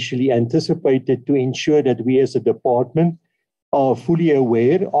we initially anticipated, to ensure that we as a department are fully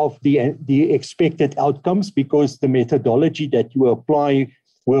aware of the expected outcomes, because the methodology that you apply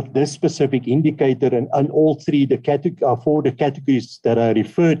with this specific indicator and all 4 the categories that I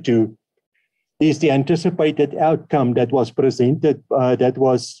referred to is the anticipated outcome that was presented, that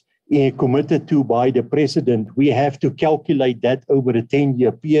was committed to by the President. We have to calculate that over a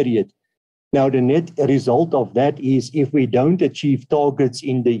 10-year period. Now, the net result of that is if we don't achieve targets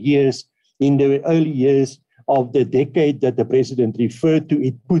in the early years of the decade that the President referred to,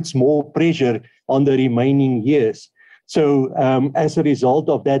 it puts more pressure on the remaining years. So as a result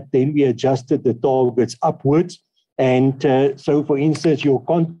of that, then we adjusted the targets upwards. And so, for instance, your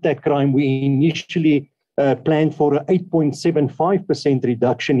contact crime, we initially planned for an 8.75%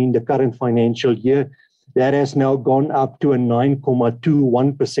 reduction in the current financial year. That has now gone up to a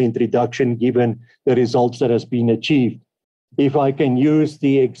 9.21% reduction given the results that has been achieved. If I can use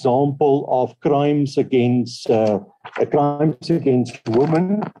the example of crimes against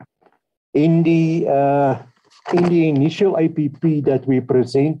women, in the initial APP that we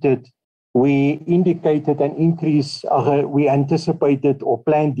presented, we indicated an increase, we anticipated or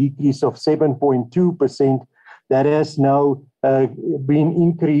planned decrease of 7.2%. That has now been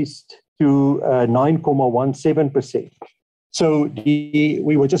increased to 9.17%. So we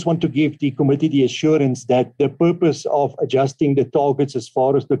would just want to give the committee the assurance that the purpose of adjusting the targets as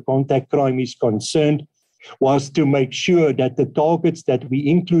far as the contact crime is concerned was to make sure that the targets that we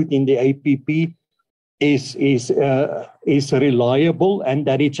include in the APP is reliable and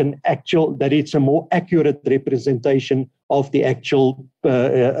that it's a more accurate representation of the actual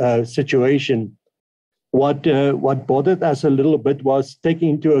situation. What bothered us a little bit was taking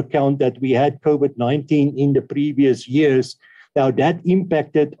into account that we had COVID-19 in the previous years. Now that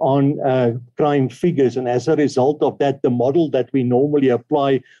impacted on crime figures, and as a result of that, the model that we normally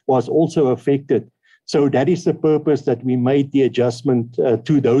apply was also affected. So that is the purpose that we made the adjustment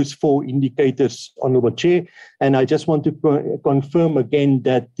to those 4 indicators, Honourable Chair. And I just want to confirm again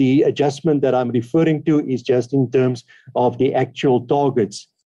that the adjustment that I'm referring to is just in terms of the actual targets.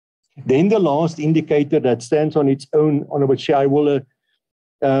 Then the last indicator that stands on its own, Honourable Chair, I will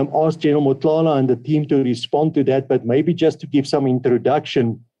ask General Motlala and the team to respond to that, but maybe just to give some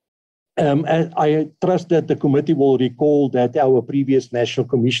introduction. I trust that the committee will recall that our previous National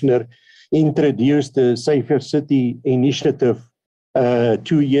Commissioner introduced the Safer City initiative 3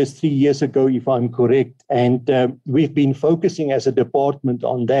 years ago, if I'm correct. And we've been focusing as a department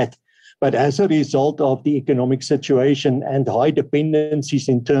on that. But as a result of the economic situation and high dependencies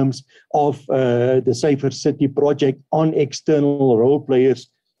in terms of the Safer City project on external role players,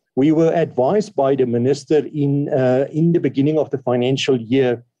 we were advised by the minister in the beginning of the financial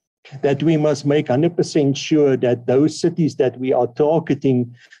year that we must make 100% sure that those cities that we are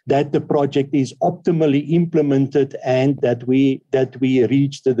targeting, that the project is optimally implemented and that we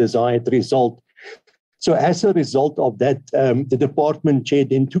reach the desired result. So as a result of that, the department chair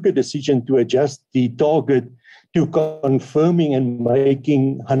then took a decision to adjust the target to confirming and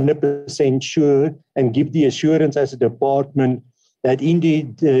making 100% sure and give the assurance as a department that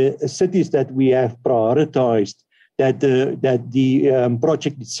indeed the cities that we have prioritized, that the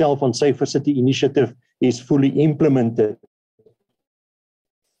project itself on Safer City initiative is fully implemented.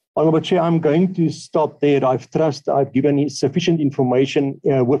 Honourable Chair, I'm going to stop there. I've given sufficient information.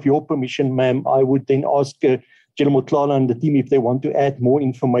 With your permission, ma'am, I would then ask General Motlala and the team if they want to add more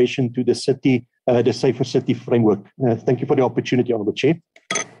information to the city, the Safer City framework. Thank you for the opportunity, Honourable Chair.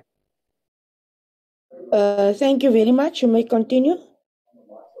 Thank you very much. You may continue.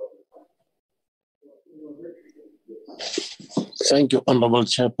 Thank you, Honourable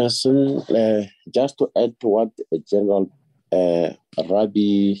Chairperson. Just to add to what General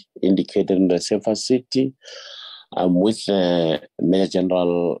Rabi indicated in the Safer City, I'm with Major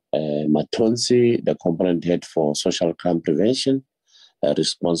General Matonsi, the component head for social crime prevention,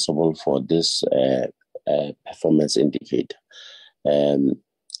 responsible for this performance indicator.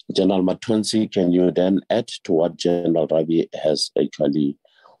 General Matonsi, can you then add to what General Rabi has actually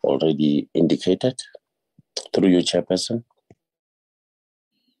already indicated? Through you, Chairperson.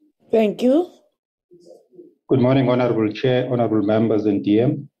 Thank you. Good morning, Honourable Chair, Honourable Members and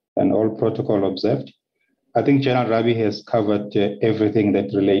DM, and all protocol observed. I think General Rabi has covered everything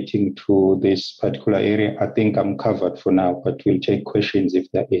that relating to this particular area. I think I'm covered for now, but we'll take questions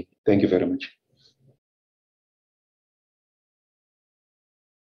if there is. Thank you very much.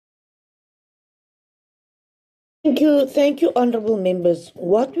 Thank you, honourable members.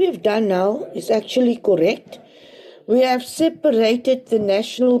 What we have done now is actually correct. We have separated the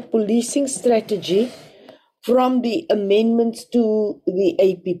national policing strategy from the amendments to the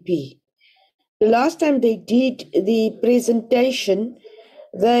APP. The last time they did the presentation,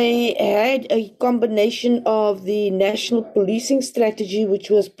 they had a combination of the national policing strategy, which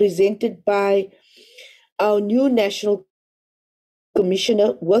was presented by our new national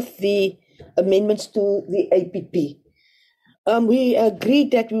commissioner with the amendments to the APP. We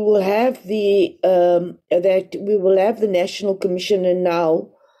agreed that we will have the national commissioner now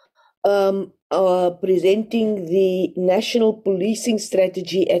presenting the national policing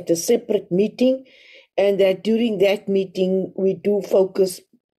strategy at a separate meeting, and that during that meeting we do focus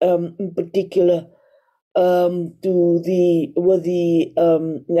in particular with the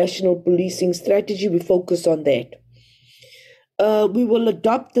national policing strategy. We focus on that. we will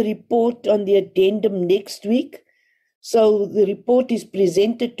adopt the report on the addendum next week. So the report is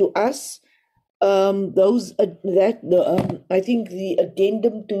presented to us. I think the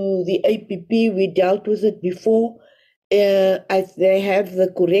addendum to the APP, we dealt with it before. They have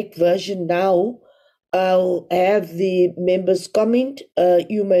the correct version now. I'll have the members comment.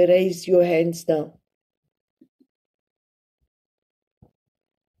 You may raise your hands now.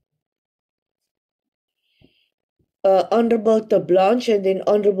 Honorable Tablanche and then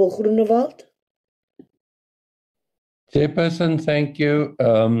Honorable Groenewald. Chairperson, thank you.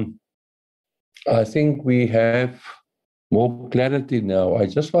 I think we have more clarity now. I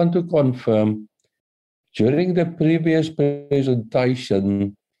just want to confirm, during the previous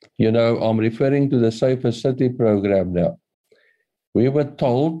presentation, I'm referring to the Safer City program now. We were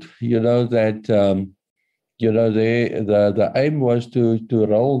told, that, the aim was to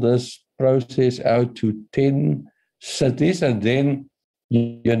roll this process out to 10 cities, and then,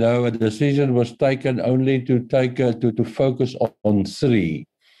 a decision was taken only to focus on 3.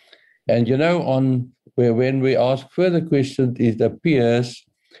 And, when we ask further questions, it appears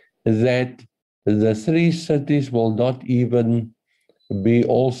that the 3 cities will not even be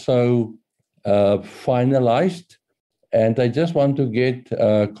also finalized. And I just want to get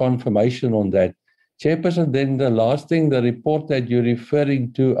confirmation on that. Chairperson, then the last thing, the report that you're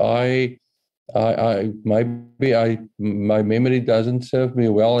referring to, my memory doesn't serve me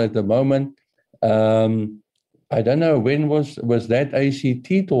well at the moment. I don't know, when was that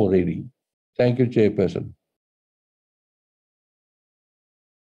ACT already? Thank you, Chairperson.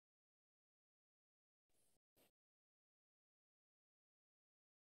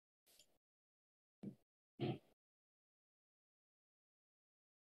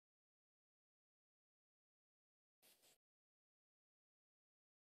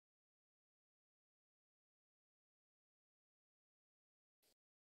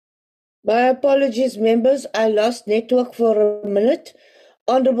 My apologies, members. I lost network for a minute.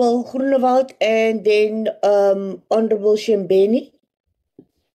 Honorable Groenewald and then Honorable Shembeni.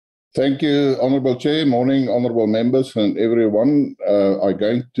 Thank you, Honorable Chair. Morning, Honorable members and everyone. I'm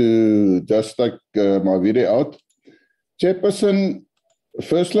going to just take my video out. Chairperson,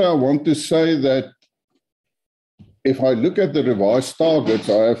 firstly, I want to say that if I look at the revised targets,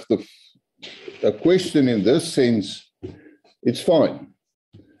 I have a question in this sense. It's fine.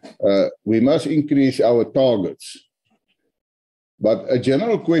 We must increase our targets. But a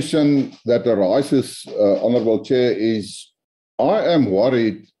general question that arises, Honorable Chair, is I am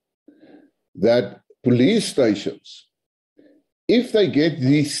worried that police stations, if they get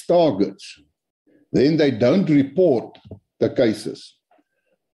these targets, then they don't report the cases.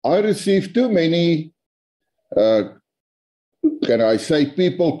 I receive too many,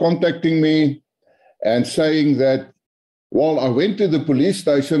 people contacting me and saying that, well, I went to the police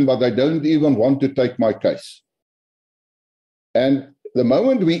station, but I don't even want to take my case. And the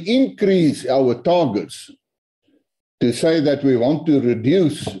moment we increase our targets to say that we want to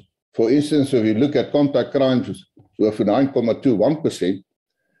reduce, for instance, if you look at contact crimes with 9.21%,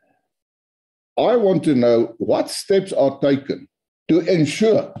 I want to know what steps are taken to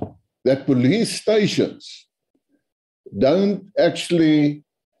ensure that police stations don't actually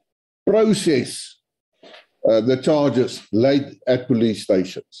process the charges laid at police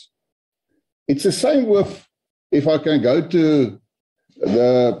stations. It's the same with, if I can go to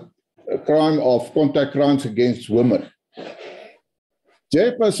the crime of contact crimes against women.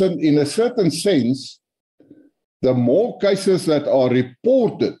 Chairperson, in a certain sense, the more cases that are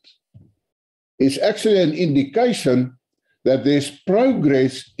reported is actually an indication that there's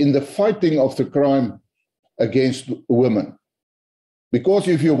progress in the fighting of the crime against women. Because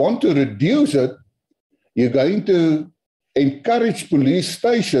if you want to reduce it, you're going to encourage police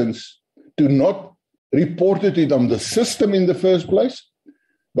stations to not reported it on the system in the first place,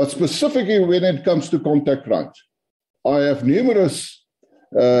 but specifically when it comes to contact crimes. I have numerous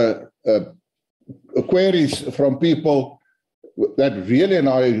queries from people that really, and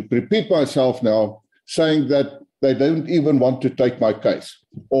I repeat myself now, saying that they don't even want to take my case.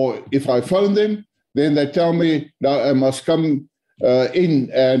 Or if I phone them, then they tell me, now I must come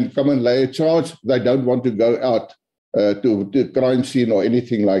in and come and lay a charge. They don't want to go out to the crime scene or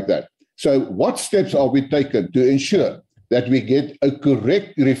anything like that. So what steps are we taking to ensure that we get a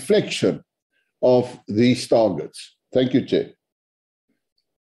correct reflection of these targets? Thank you, Chair.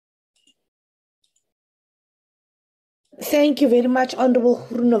 Thank you very much, Honorable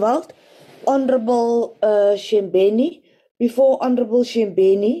Groenewald. Honorable Shembeni. Before Honorable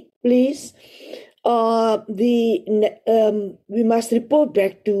Shembeni, please, we must report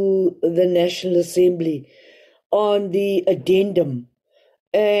back to the National Assembly on the addendum.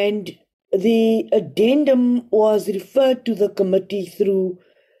 And the addendum was referred to the committee through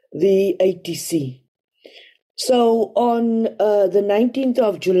the ATC. So on the 19th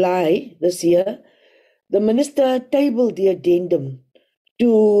of July this year, the minister tabled the addendum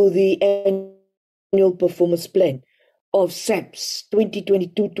to the annual performance plan of SAPS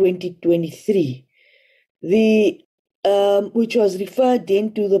 2022-2023, which was referred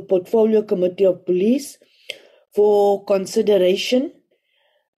then to the Portfolio Committee of Police for consideration.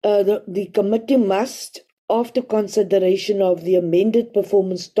 The committee must, after consideration of the amended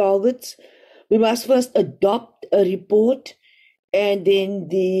performance targets, we must first adopt a report, and then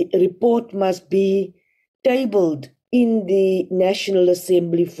the report must be tabled in the National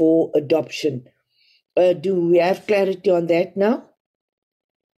Assembly for adoption. Do we have clarity on that now?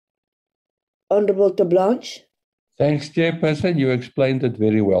 Honourable Tablanche? Thanks, Chairperson. You explained it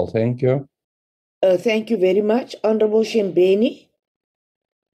very well. Thank you. Thank you very much. Honourable Shembeni?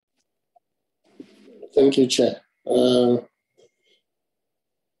 Thank you, Chair.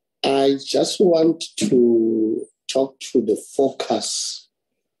 I just want to talk to the focus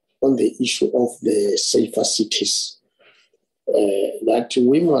on the issue of the safer cities, that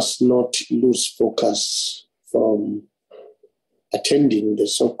we must not lose focus from attending the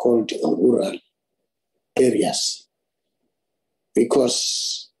so-called rural areas,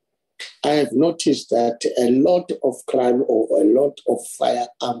 because I have noticed that a lot of crime or a lot of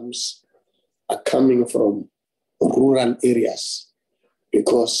firearms are coming from rural areas,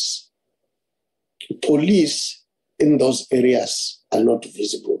 because police in those areas are not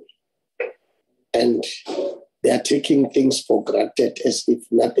visible, and they are taking things for granted as if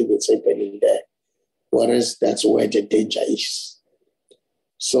nothing is happening there, whereas that's where the danger is.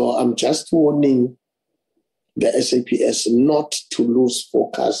 So I'm just warning the SAPS not to lose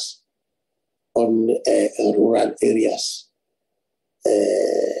focus on rural areas.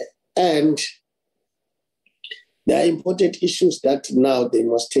 And there are important issues that now they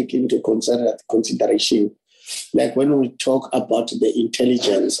must take into consideration, like when we talk about the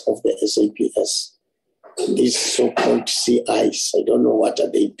intelligence of the SAPS, these so-called CIs. I don't know what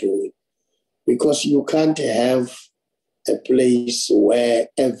are they doing, because you can't have a place where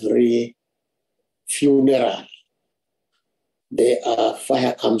every funeral there are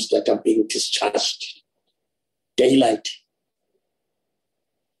firearms that are being discharged daylight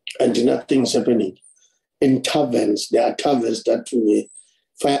and nothing's happening. In taverns, there are taverns that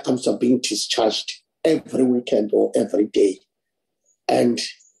firearms are being discharged every weekend or every day. And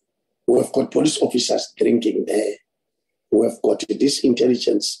we've got police officers drinking there. We've got this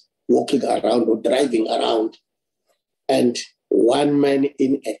intelligence walking around or driving around. And one man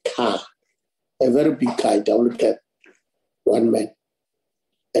in a car, a very big car, double cab, one man.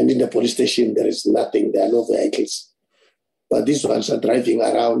 And in the police station, there is nothing. There are no vehicles. But these ones are driving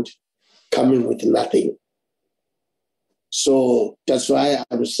around, coming with nothing. So that's why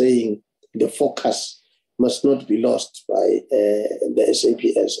I'm saying the focus must not be lost by the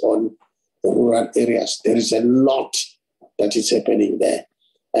SAPS on rural areas. There is a lot that is happening there.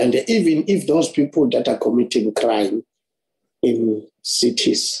 And even if those people that are committing crime in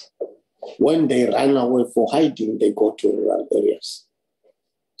cities, when they run away for hiding, they go to rural areas.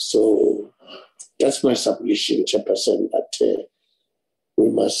 So that's my submission, Chairperson, that we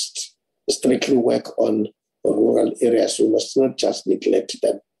must strictly work on rural areas. We must not just neglect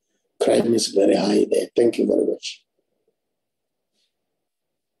them. Crime is very high there. Thank you very much.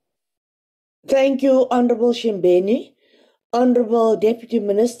 Thank you, Honourable Shembeni. Honourable Deputy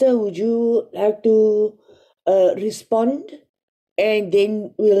Minister, would you like to respond? And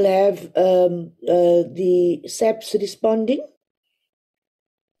then we'll have the SAPS responding.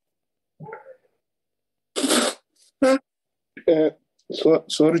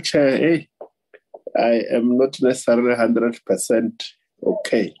 Sorry, Chair. I am not necessarily 100%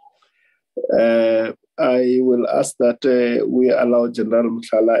 okay. I will ask that we allow General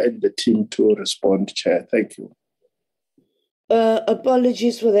Mhlala and the team to respond, Chair. Thank you.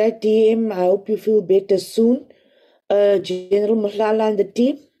 Apologies for that, DM. I hope you feel better soon. General Mhlala and the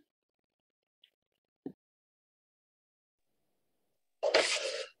team.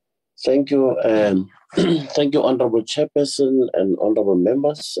 Thank you. Thank you, Honorable Chairperson and Honorable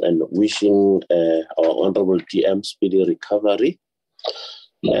members, and wishing our Honorable DM speedy recovery.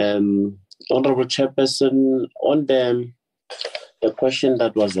 Honorable Chairperson, on the question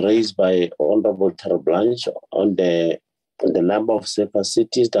that was raised by Honorable Tablanche on the number of safer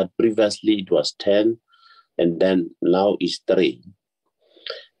cities, that previously it was 10 and then now is 3.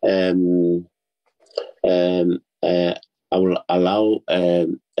 I will allow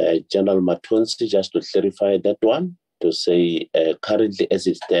General Matonsi just to clarify that one, to say currently as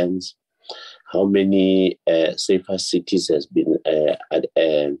it stands, how many safer cities has been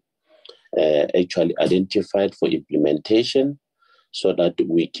actually identified for implementation, so that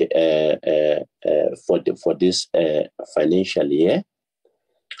we can, for this financial year.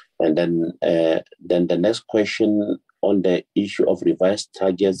 And then the next question on the issue of revised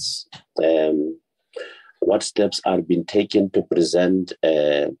targets, what steps are being taken to present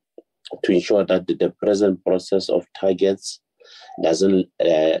to ensure that the present process of targets doesn't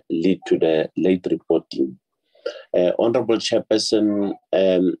lead to the late reporting. Honorable Chairperson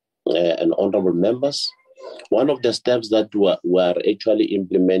and honorable members, one of the steps that we are actually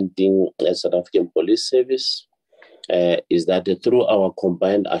implementing as South African Police Service is that through our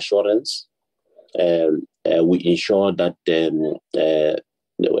combined assurance, we ensure that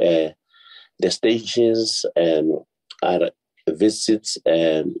the stations are visits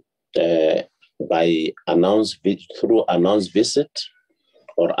by through announced visit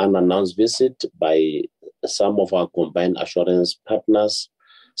or unannounced visit by some of our combined assurance partners,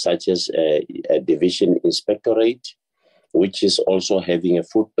 such as a division inspectorate, which is also having a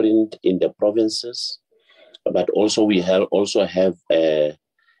footprint in the provinces. But also we also have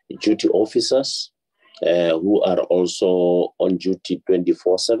duty officers who are also on duty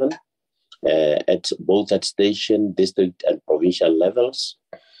 24/7 at both at station, district, and provincial levels.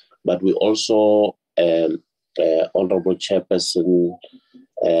 But we also, Honorable Chairperson,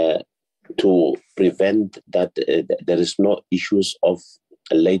 to prevent that there is no issues of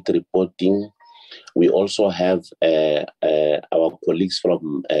late reporting, we also have our colleagues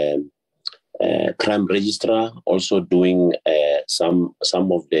from Crime Registrar also doing some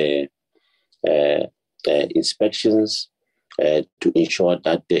of the inspections to ensure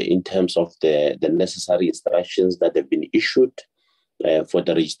that in terms of the necessary instructions that have been issued for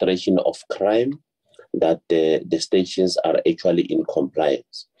the registration of crime, that the stations are actually in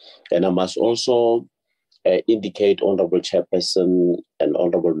compliance. And I must also indicate, Honorable Chairperson and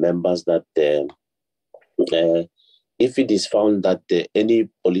honorable members, that if it is found that any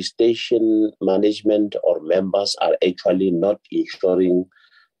police station management or members are actually not ensuring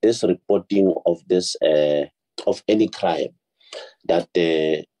this reporting of this of any crime, that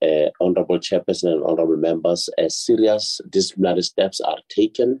the Honorable Chairperson and honorable members, serious disciplinary steps are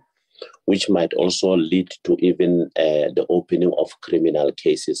taken, which might also lead to even the opening of criminal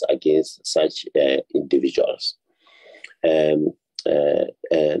cases against such individuals. And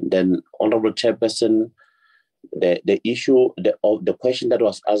then, Honorable Chairperson, the issue, the question that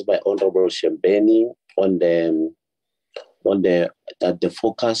was asked by Honorable Shembeni on the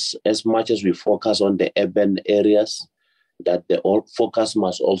focus, as much as we focus on the urban areas, that the focus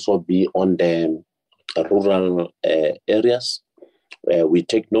must also be on the rural areas. We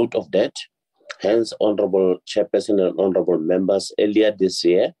take note of that. Hence, Honorable Chairperson and honorable members, earlier this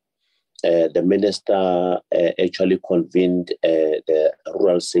year, the Minister actually convened the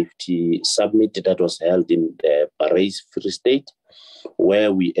Rural Safety Summit that was held in Parys, Free State,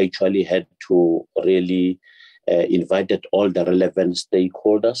 where we actually had to really invited all the relevant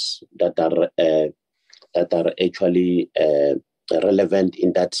stakeholders that are actually relevant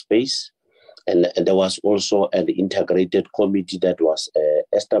in that space. And there was also an integrated committee that was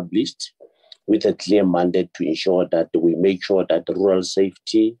established with a clear mandate to ensure that we make sure that the rural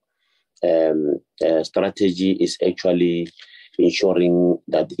safety strategy is actually ensuring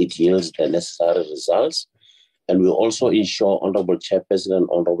that it yields the necessary results. And we also ensure, Honorable Chairperson and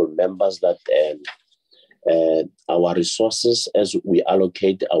honorable members, that our resources, as we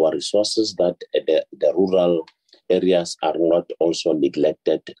allocate our resources, that the rural areas are not also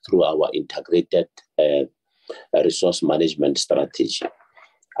neglected through our integrated resource management strategy.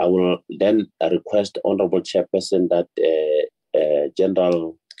 I will then request, Honorable Chairperson, that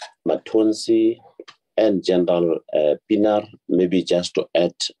General Matonsi and General Pienaar, maybe just to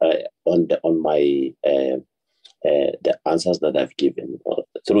add on my the answers that I've given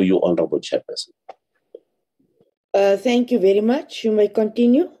through you, Honorable Chairperson. Thank you very much. You may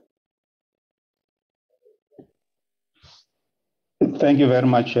continue. Thank you very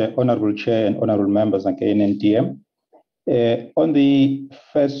much, Honorable Chair and honorable members and KNNDM. On the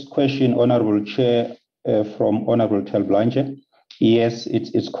first question, Honorable Chair, from Honorable Tel Blanche, yes,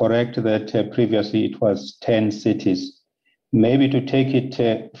 it's correct that previously it was 10 cities. Maybe to take it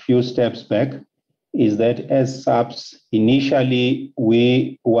a few steps back, is that as SAPS, initially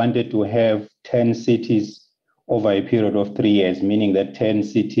we wanted to have 10 cities over a period of 3 years, meaning that 10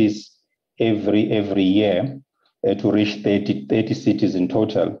 cities every year to reach 30 cities in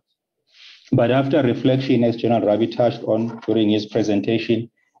total. But after reflection, as General Rabi touched on during his presentation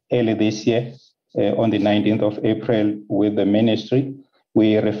early this year, on the 19th of April with the ministry,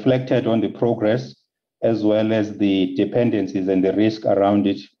 we reflected on the progress as well as the dependencies and the risk around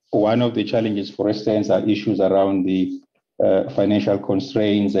it. One of the challenges, for instance, are issues around the financial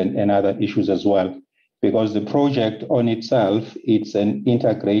constraints and other issues as well. Because the project on itself, it's an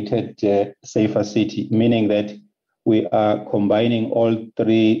integrated safer city, meaning that we are combining all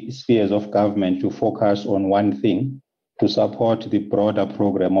three spheres of government to focus on one thing to support the broader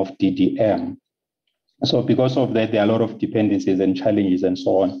program of DDM. So because of that, there are a lot of dependencies and challenges and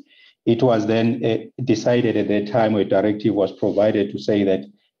so on. It was then decided at that time, a directive was provided to say that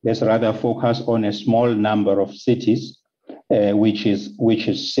let's rather focus on a small number of cities, which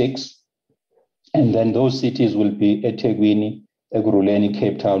is 6. And then those cities will be eThekwini, Ekurhuleni,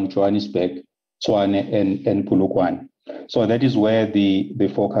 Cape Town, Johannesburg, Tshwane, and Polokwane. So that is where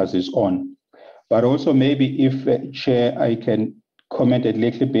the focus is on. But also maybe if, Chair, I can comment a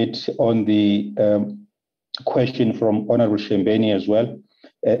little bit on the question from Honorable Shembeni as well,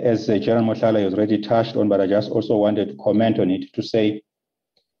 as General Mohlala has already touched on, but I just also wanted to comment on it to say,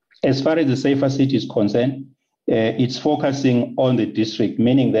 as far as the safer city is concerned, it's focusing on the district,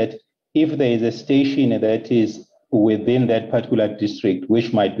 meaning that if there is a station that is within that particular district,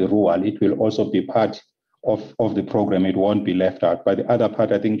 which might be rural, it will also be part of the program. It won't be left out. But the other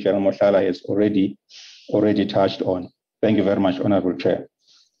part, I think General Mohlala has already touched on. Thank you very much, Honorable Chair.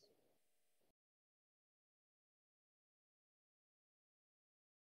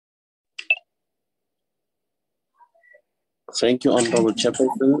 Thank you, Honorable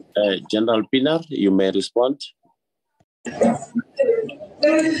Chairperson. General Pinar, you may respond.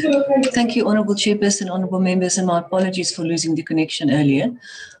 Thank you, Honorable Chairperson, Honorable Members, and my apologies for losing the connection earlier.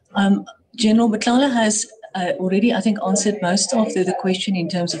 General Mohlala has already, I think, answered most of the question in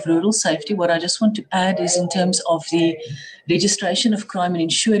terms of rural safety. What I just want to add is in terms of the registration of crime and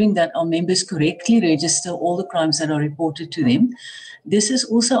ensuring that our members correctly register all the crimes that are reported to them. This is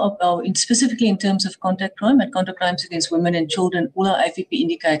also specifically in terms of contact crime and contact crimes against women and children, all our AVP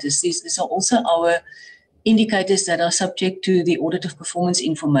indicators. These are also our indicators that are subject to the audit of performance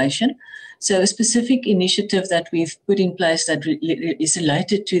information. So a specific initiative that we've put in place that is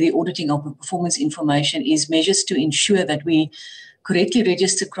related to the auditing of performance information is measures to ensure that we correctly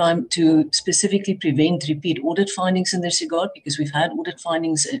register crime to specifically prevent repeat audit findings in this regard, because we've had audit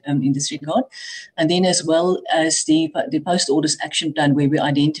findings in this regard. And then as well as the post-audit action plan, where we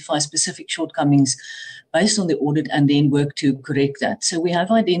identify specific shortcomings based on the audit and then work to correct that. So we have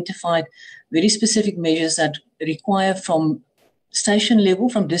identified very specific measures that require from station level,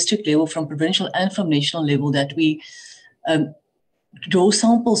 from district level, from provincial and from national level that we draw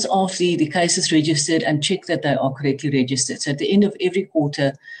samples of the cases registered and check that they are correctly registered. So at the end of every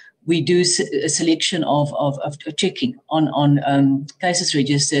quarter, we do a selection of checking on cases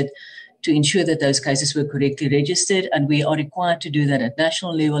registered to ensure that those cases were correctly registered, and we are required to do that at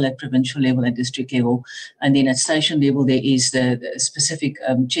national level, at provincial level, at district level, and then at station level there is the specific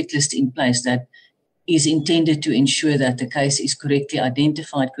checklist in place that is intended to ensure that the case is correctly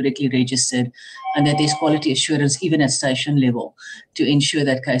identified, correctly registered, and that there's quality assurance even at station level to ensure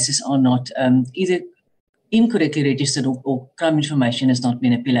that cases are not either incorrectly registered or crime information is not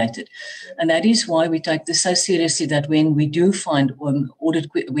manipulated. And that is why we take this so seriously that when we do find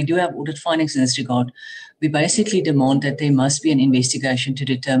we do have audit findings in this regard, we basically demand that there must be an investigation to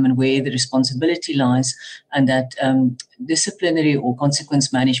determine where the responsibility lies and that disciplinary or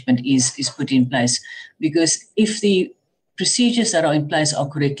consequence management is put in place. Because if the procedures that are in place are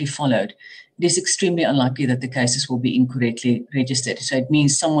correctly followed, it is extremely unlikely that the cases will be incorrectly registered. So it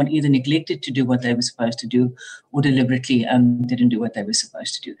means someone either neglected to do what they were supposed to do or deliberately didn't do what they were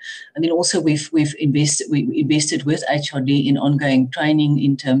supposed to do. And then also we invested with HRD in ongoing training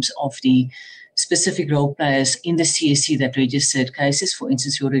in terms of the specific role players in the CSC that registered cases, for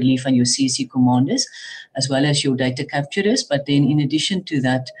instance, your relief and your CSC commanders, as well as your data capturers. But then in addition to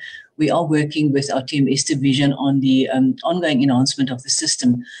that, we are working with our TMS division on the ongoing enhancement of the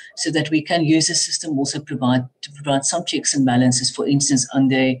system so that we can use the system also to provide some checks and balances, for instance, on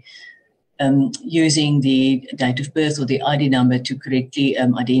the using the date of birth or the ID number to correctly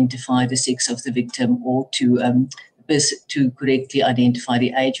identify the sex of the victim or to correctly identify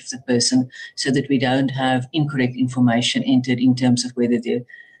the age of the person so that we don't have incorrect information entered in terms of whether the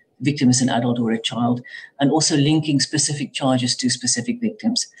victim is an adult or a child, and also linking specific charges to specific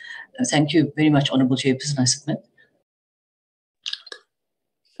victims. Thank you very much, Honourable Chairperson. I submit.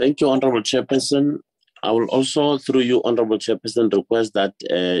 Thank you, Honourable Chairperson. I will also, through you, Honourable Chairperson, request that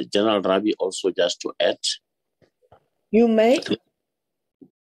General Rabi also just to add. You may.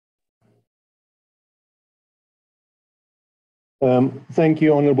 Thank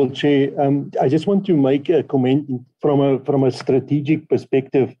you, Honourable Chair. I just want to make a comment from a strategic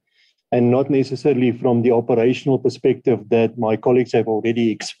perspective and not necessarily from the operational perspective that my colleagues have already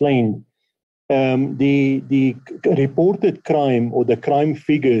explained. The reported crime or the crime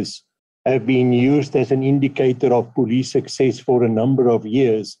figures have been used as an indicator of police success for a number of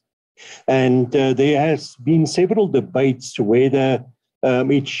years. And there has been several debates whether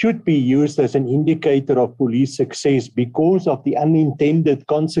it should be used as an indicator of police success because of the unintended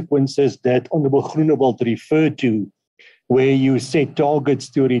consequences that Honourable Groenewald referred to, where you set targets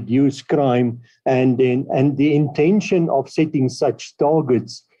to reduce crime, and the intention of setting such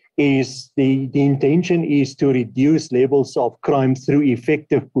targets is the intention is to reduce levels of crime through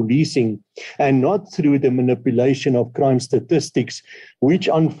effective policing and not through the manipulation of crime statistics, which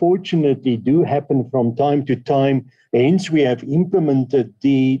unfortunately do happen from time to time. Hence, we have implemented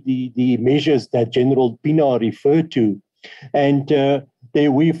the measures that General Pienaar referred to. And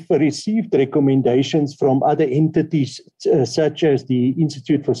we've received recommendations from other entities, such as the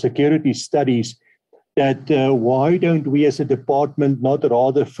Institute for Security Studies, that why don't we as a department not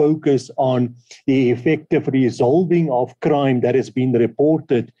rather focus on the effective resolving of crime that has been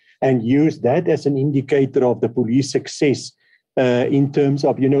reported and use that as an indicator of the police success in terms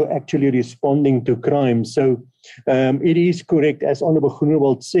of, actually responding to crime. So it is correct, as Honourable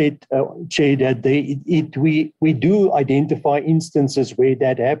Groenewald said, Chair, that we do identify instances where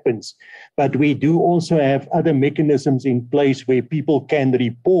that happens, but we do also have other mechanisms in place where people can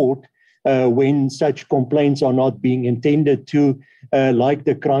report when such complaints are not being attended to, like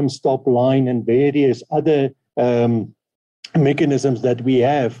the Crime Stop line and various other mechanisms that we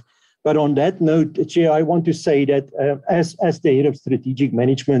have. But on that note, Chair, I want to say that as the head of strategic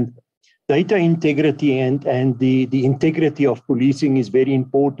management, data integrity and the integrity of policing is very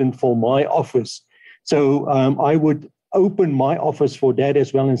important for my office. So I would open my office for that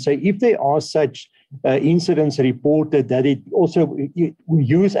as well and say, if there are such incidents reported, that it also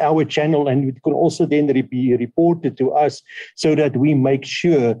use our channel and it could also then be reported to us so that we make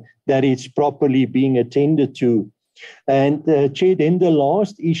sure that it's properly being attended to. And Chair, then the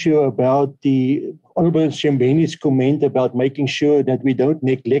last issue about the Honourable Shembeni's comment about making sure that we don't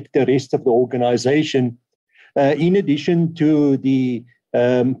neglect the rest of the organization. In addition to the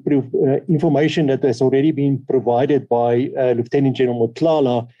information that has already been provided by Lieutenant General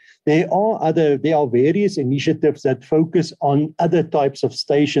Motlala, there are various initiatives that focus on other types of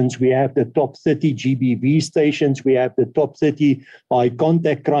stations. We have the top 30 GBV stations. We have the top 30 high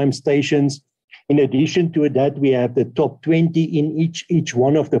contact crime stations. In addition to that, we have the top 20 in each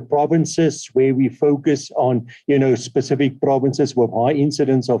one of the provinces, where we focus on, specific provinces with high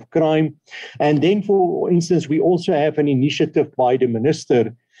incidence of crime. And then, for instance, we also have an initiative by the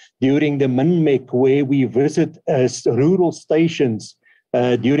Minister during the MINMEC, where we visit rural stations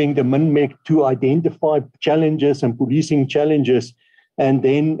during the MINMEC to identify challenges and policing challenges. And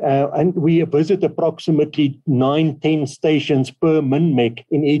then and we visit approximately 9-10 stations per MINMEC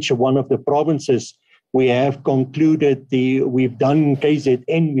in each one of the provinces. We have concluded we've done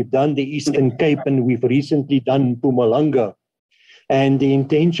KZN, we've done the Eastern Cape, and we've recently done Mpumalanga. And the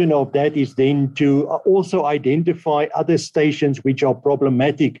intention of that is then to also identify other stations which are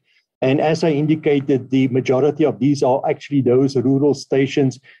problematic. And as I indicated, the majority of these are actually those rural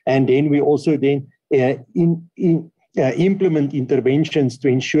stations. And then we also then implement interventions to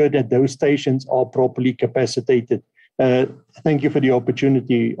ensure that those stations are properly capacitated. Thank you for the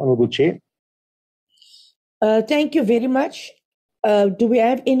opportunity, Honourable Chair. Thank you very much. Do we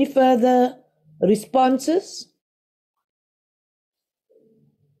have any further responses?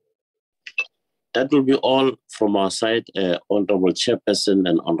 That will be all from our side, Honourable Chairperson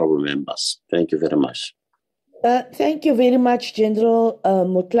and Honourable Members. Thank you very much. Thank you very much, General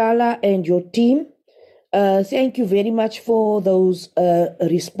Motlala and your team. Thank you very much for those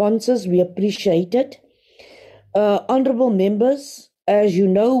responses. We appreciate it. Honourable members, as you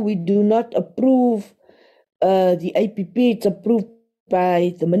know, we do not approve the APP. It's approved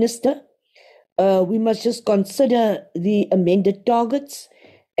by the Minister. We must just consider the amended targets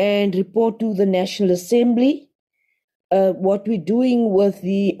and report to the National Assembly. What we're doing with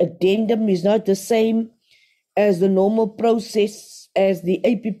the addendum is not the same as the normal process as the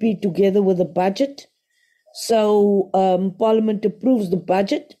APP together with the budget. So Parliament approves the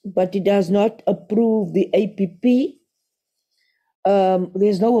budget, but it does not approve the APP.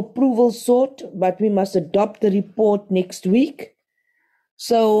 There's no approval sought, but we must adopt the report next week.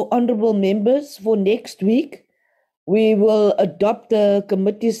 So, honourable members, for next week, we will adopt the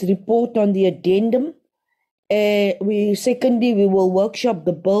committee's report on the addendum. Secondly, we will workshop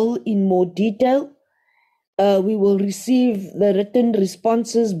the bill in more detail. We will receive the written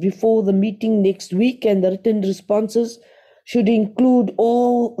responses before the meeting next week, and the written responses should include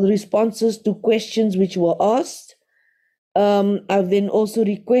all responses to questions which were asked. I've then also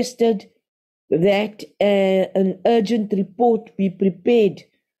requested that an urgent report be prepared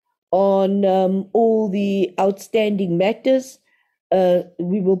on all the outstanding matters.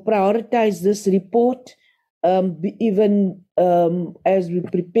 We will prioritize this report even as we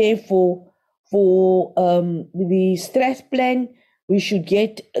prepare for the Strat plan. We should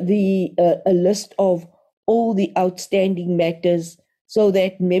get a list of all the outstanding matters so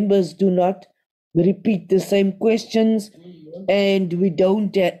that members do not repeat the same questions and we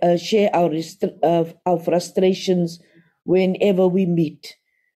don't share our frustrations whenever we meet.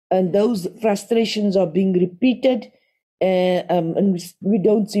 And those frustrations are being repeated, and we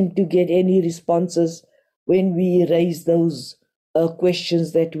don't seem to get any responses when we raise those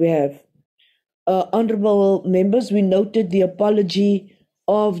questions that we have. Honorable members, we noted the apology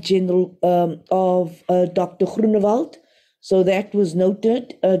of Dr. Groenewald. So that was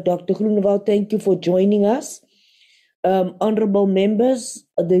noted. Dr. Groenewald, thank you for joining us. Honorable members,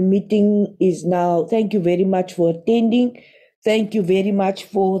 the meeting is now, thank you very much for attending. Thank you very much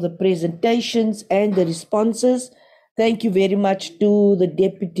for the presentations and the responses. Thank you very much to the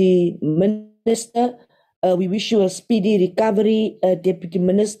Deputy Minister. We wish you a speedy recovery, Deputy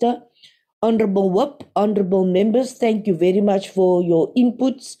Minister. Honorable Whip, honorable members, thank you very much for your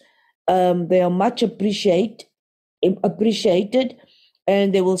inputs. They are much appreciated,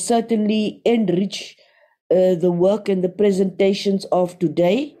 and they will certainly enrich the work and the presentations of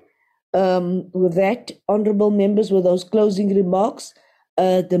today. With that, honorable members, with those closing remarks,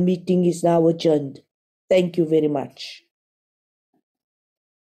 the meeting is now adjourned. Thank you very much.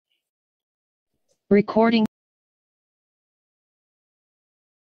 Recording.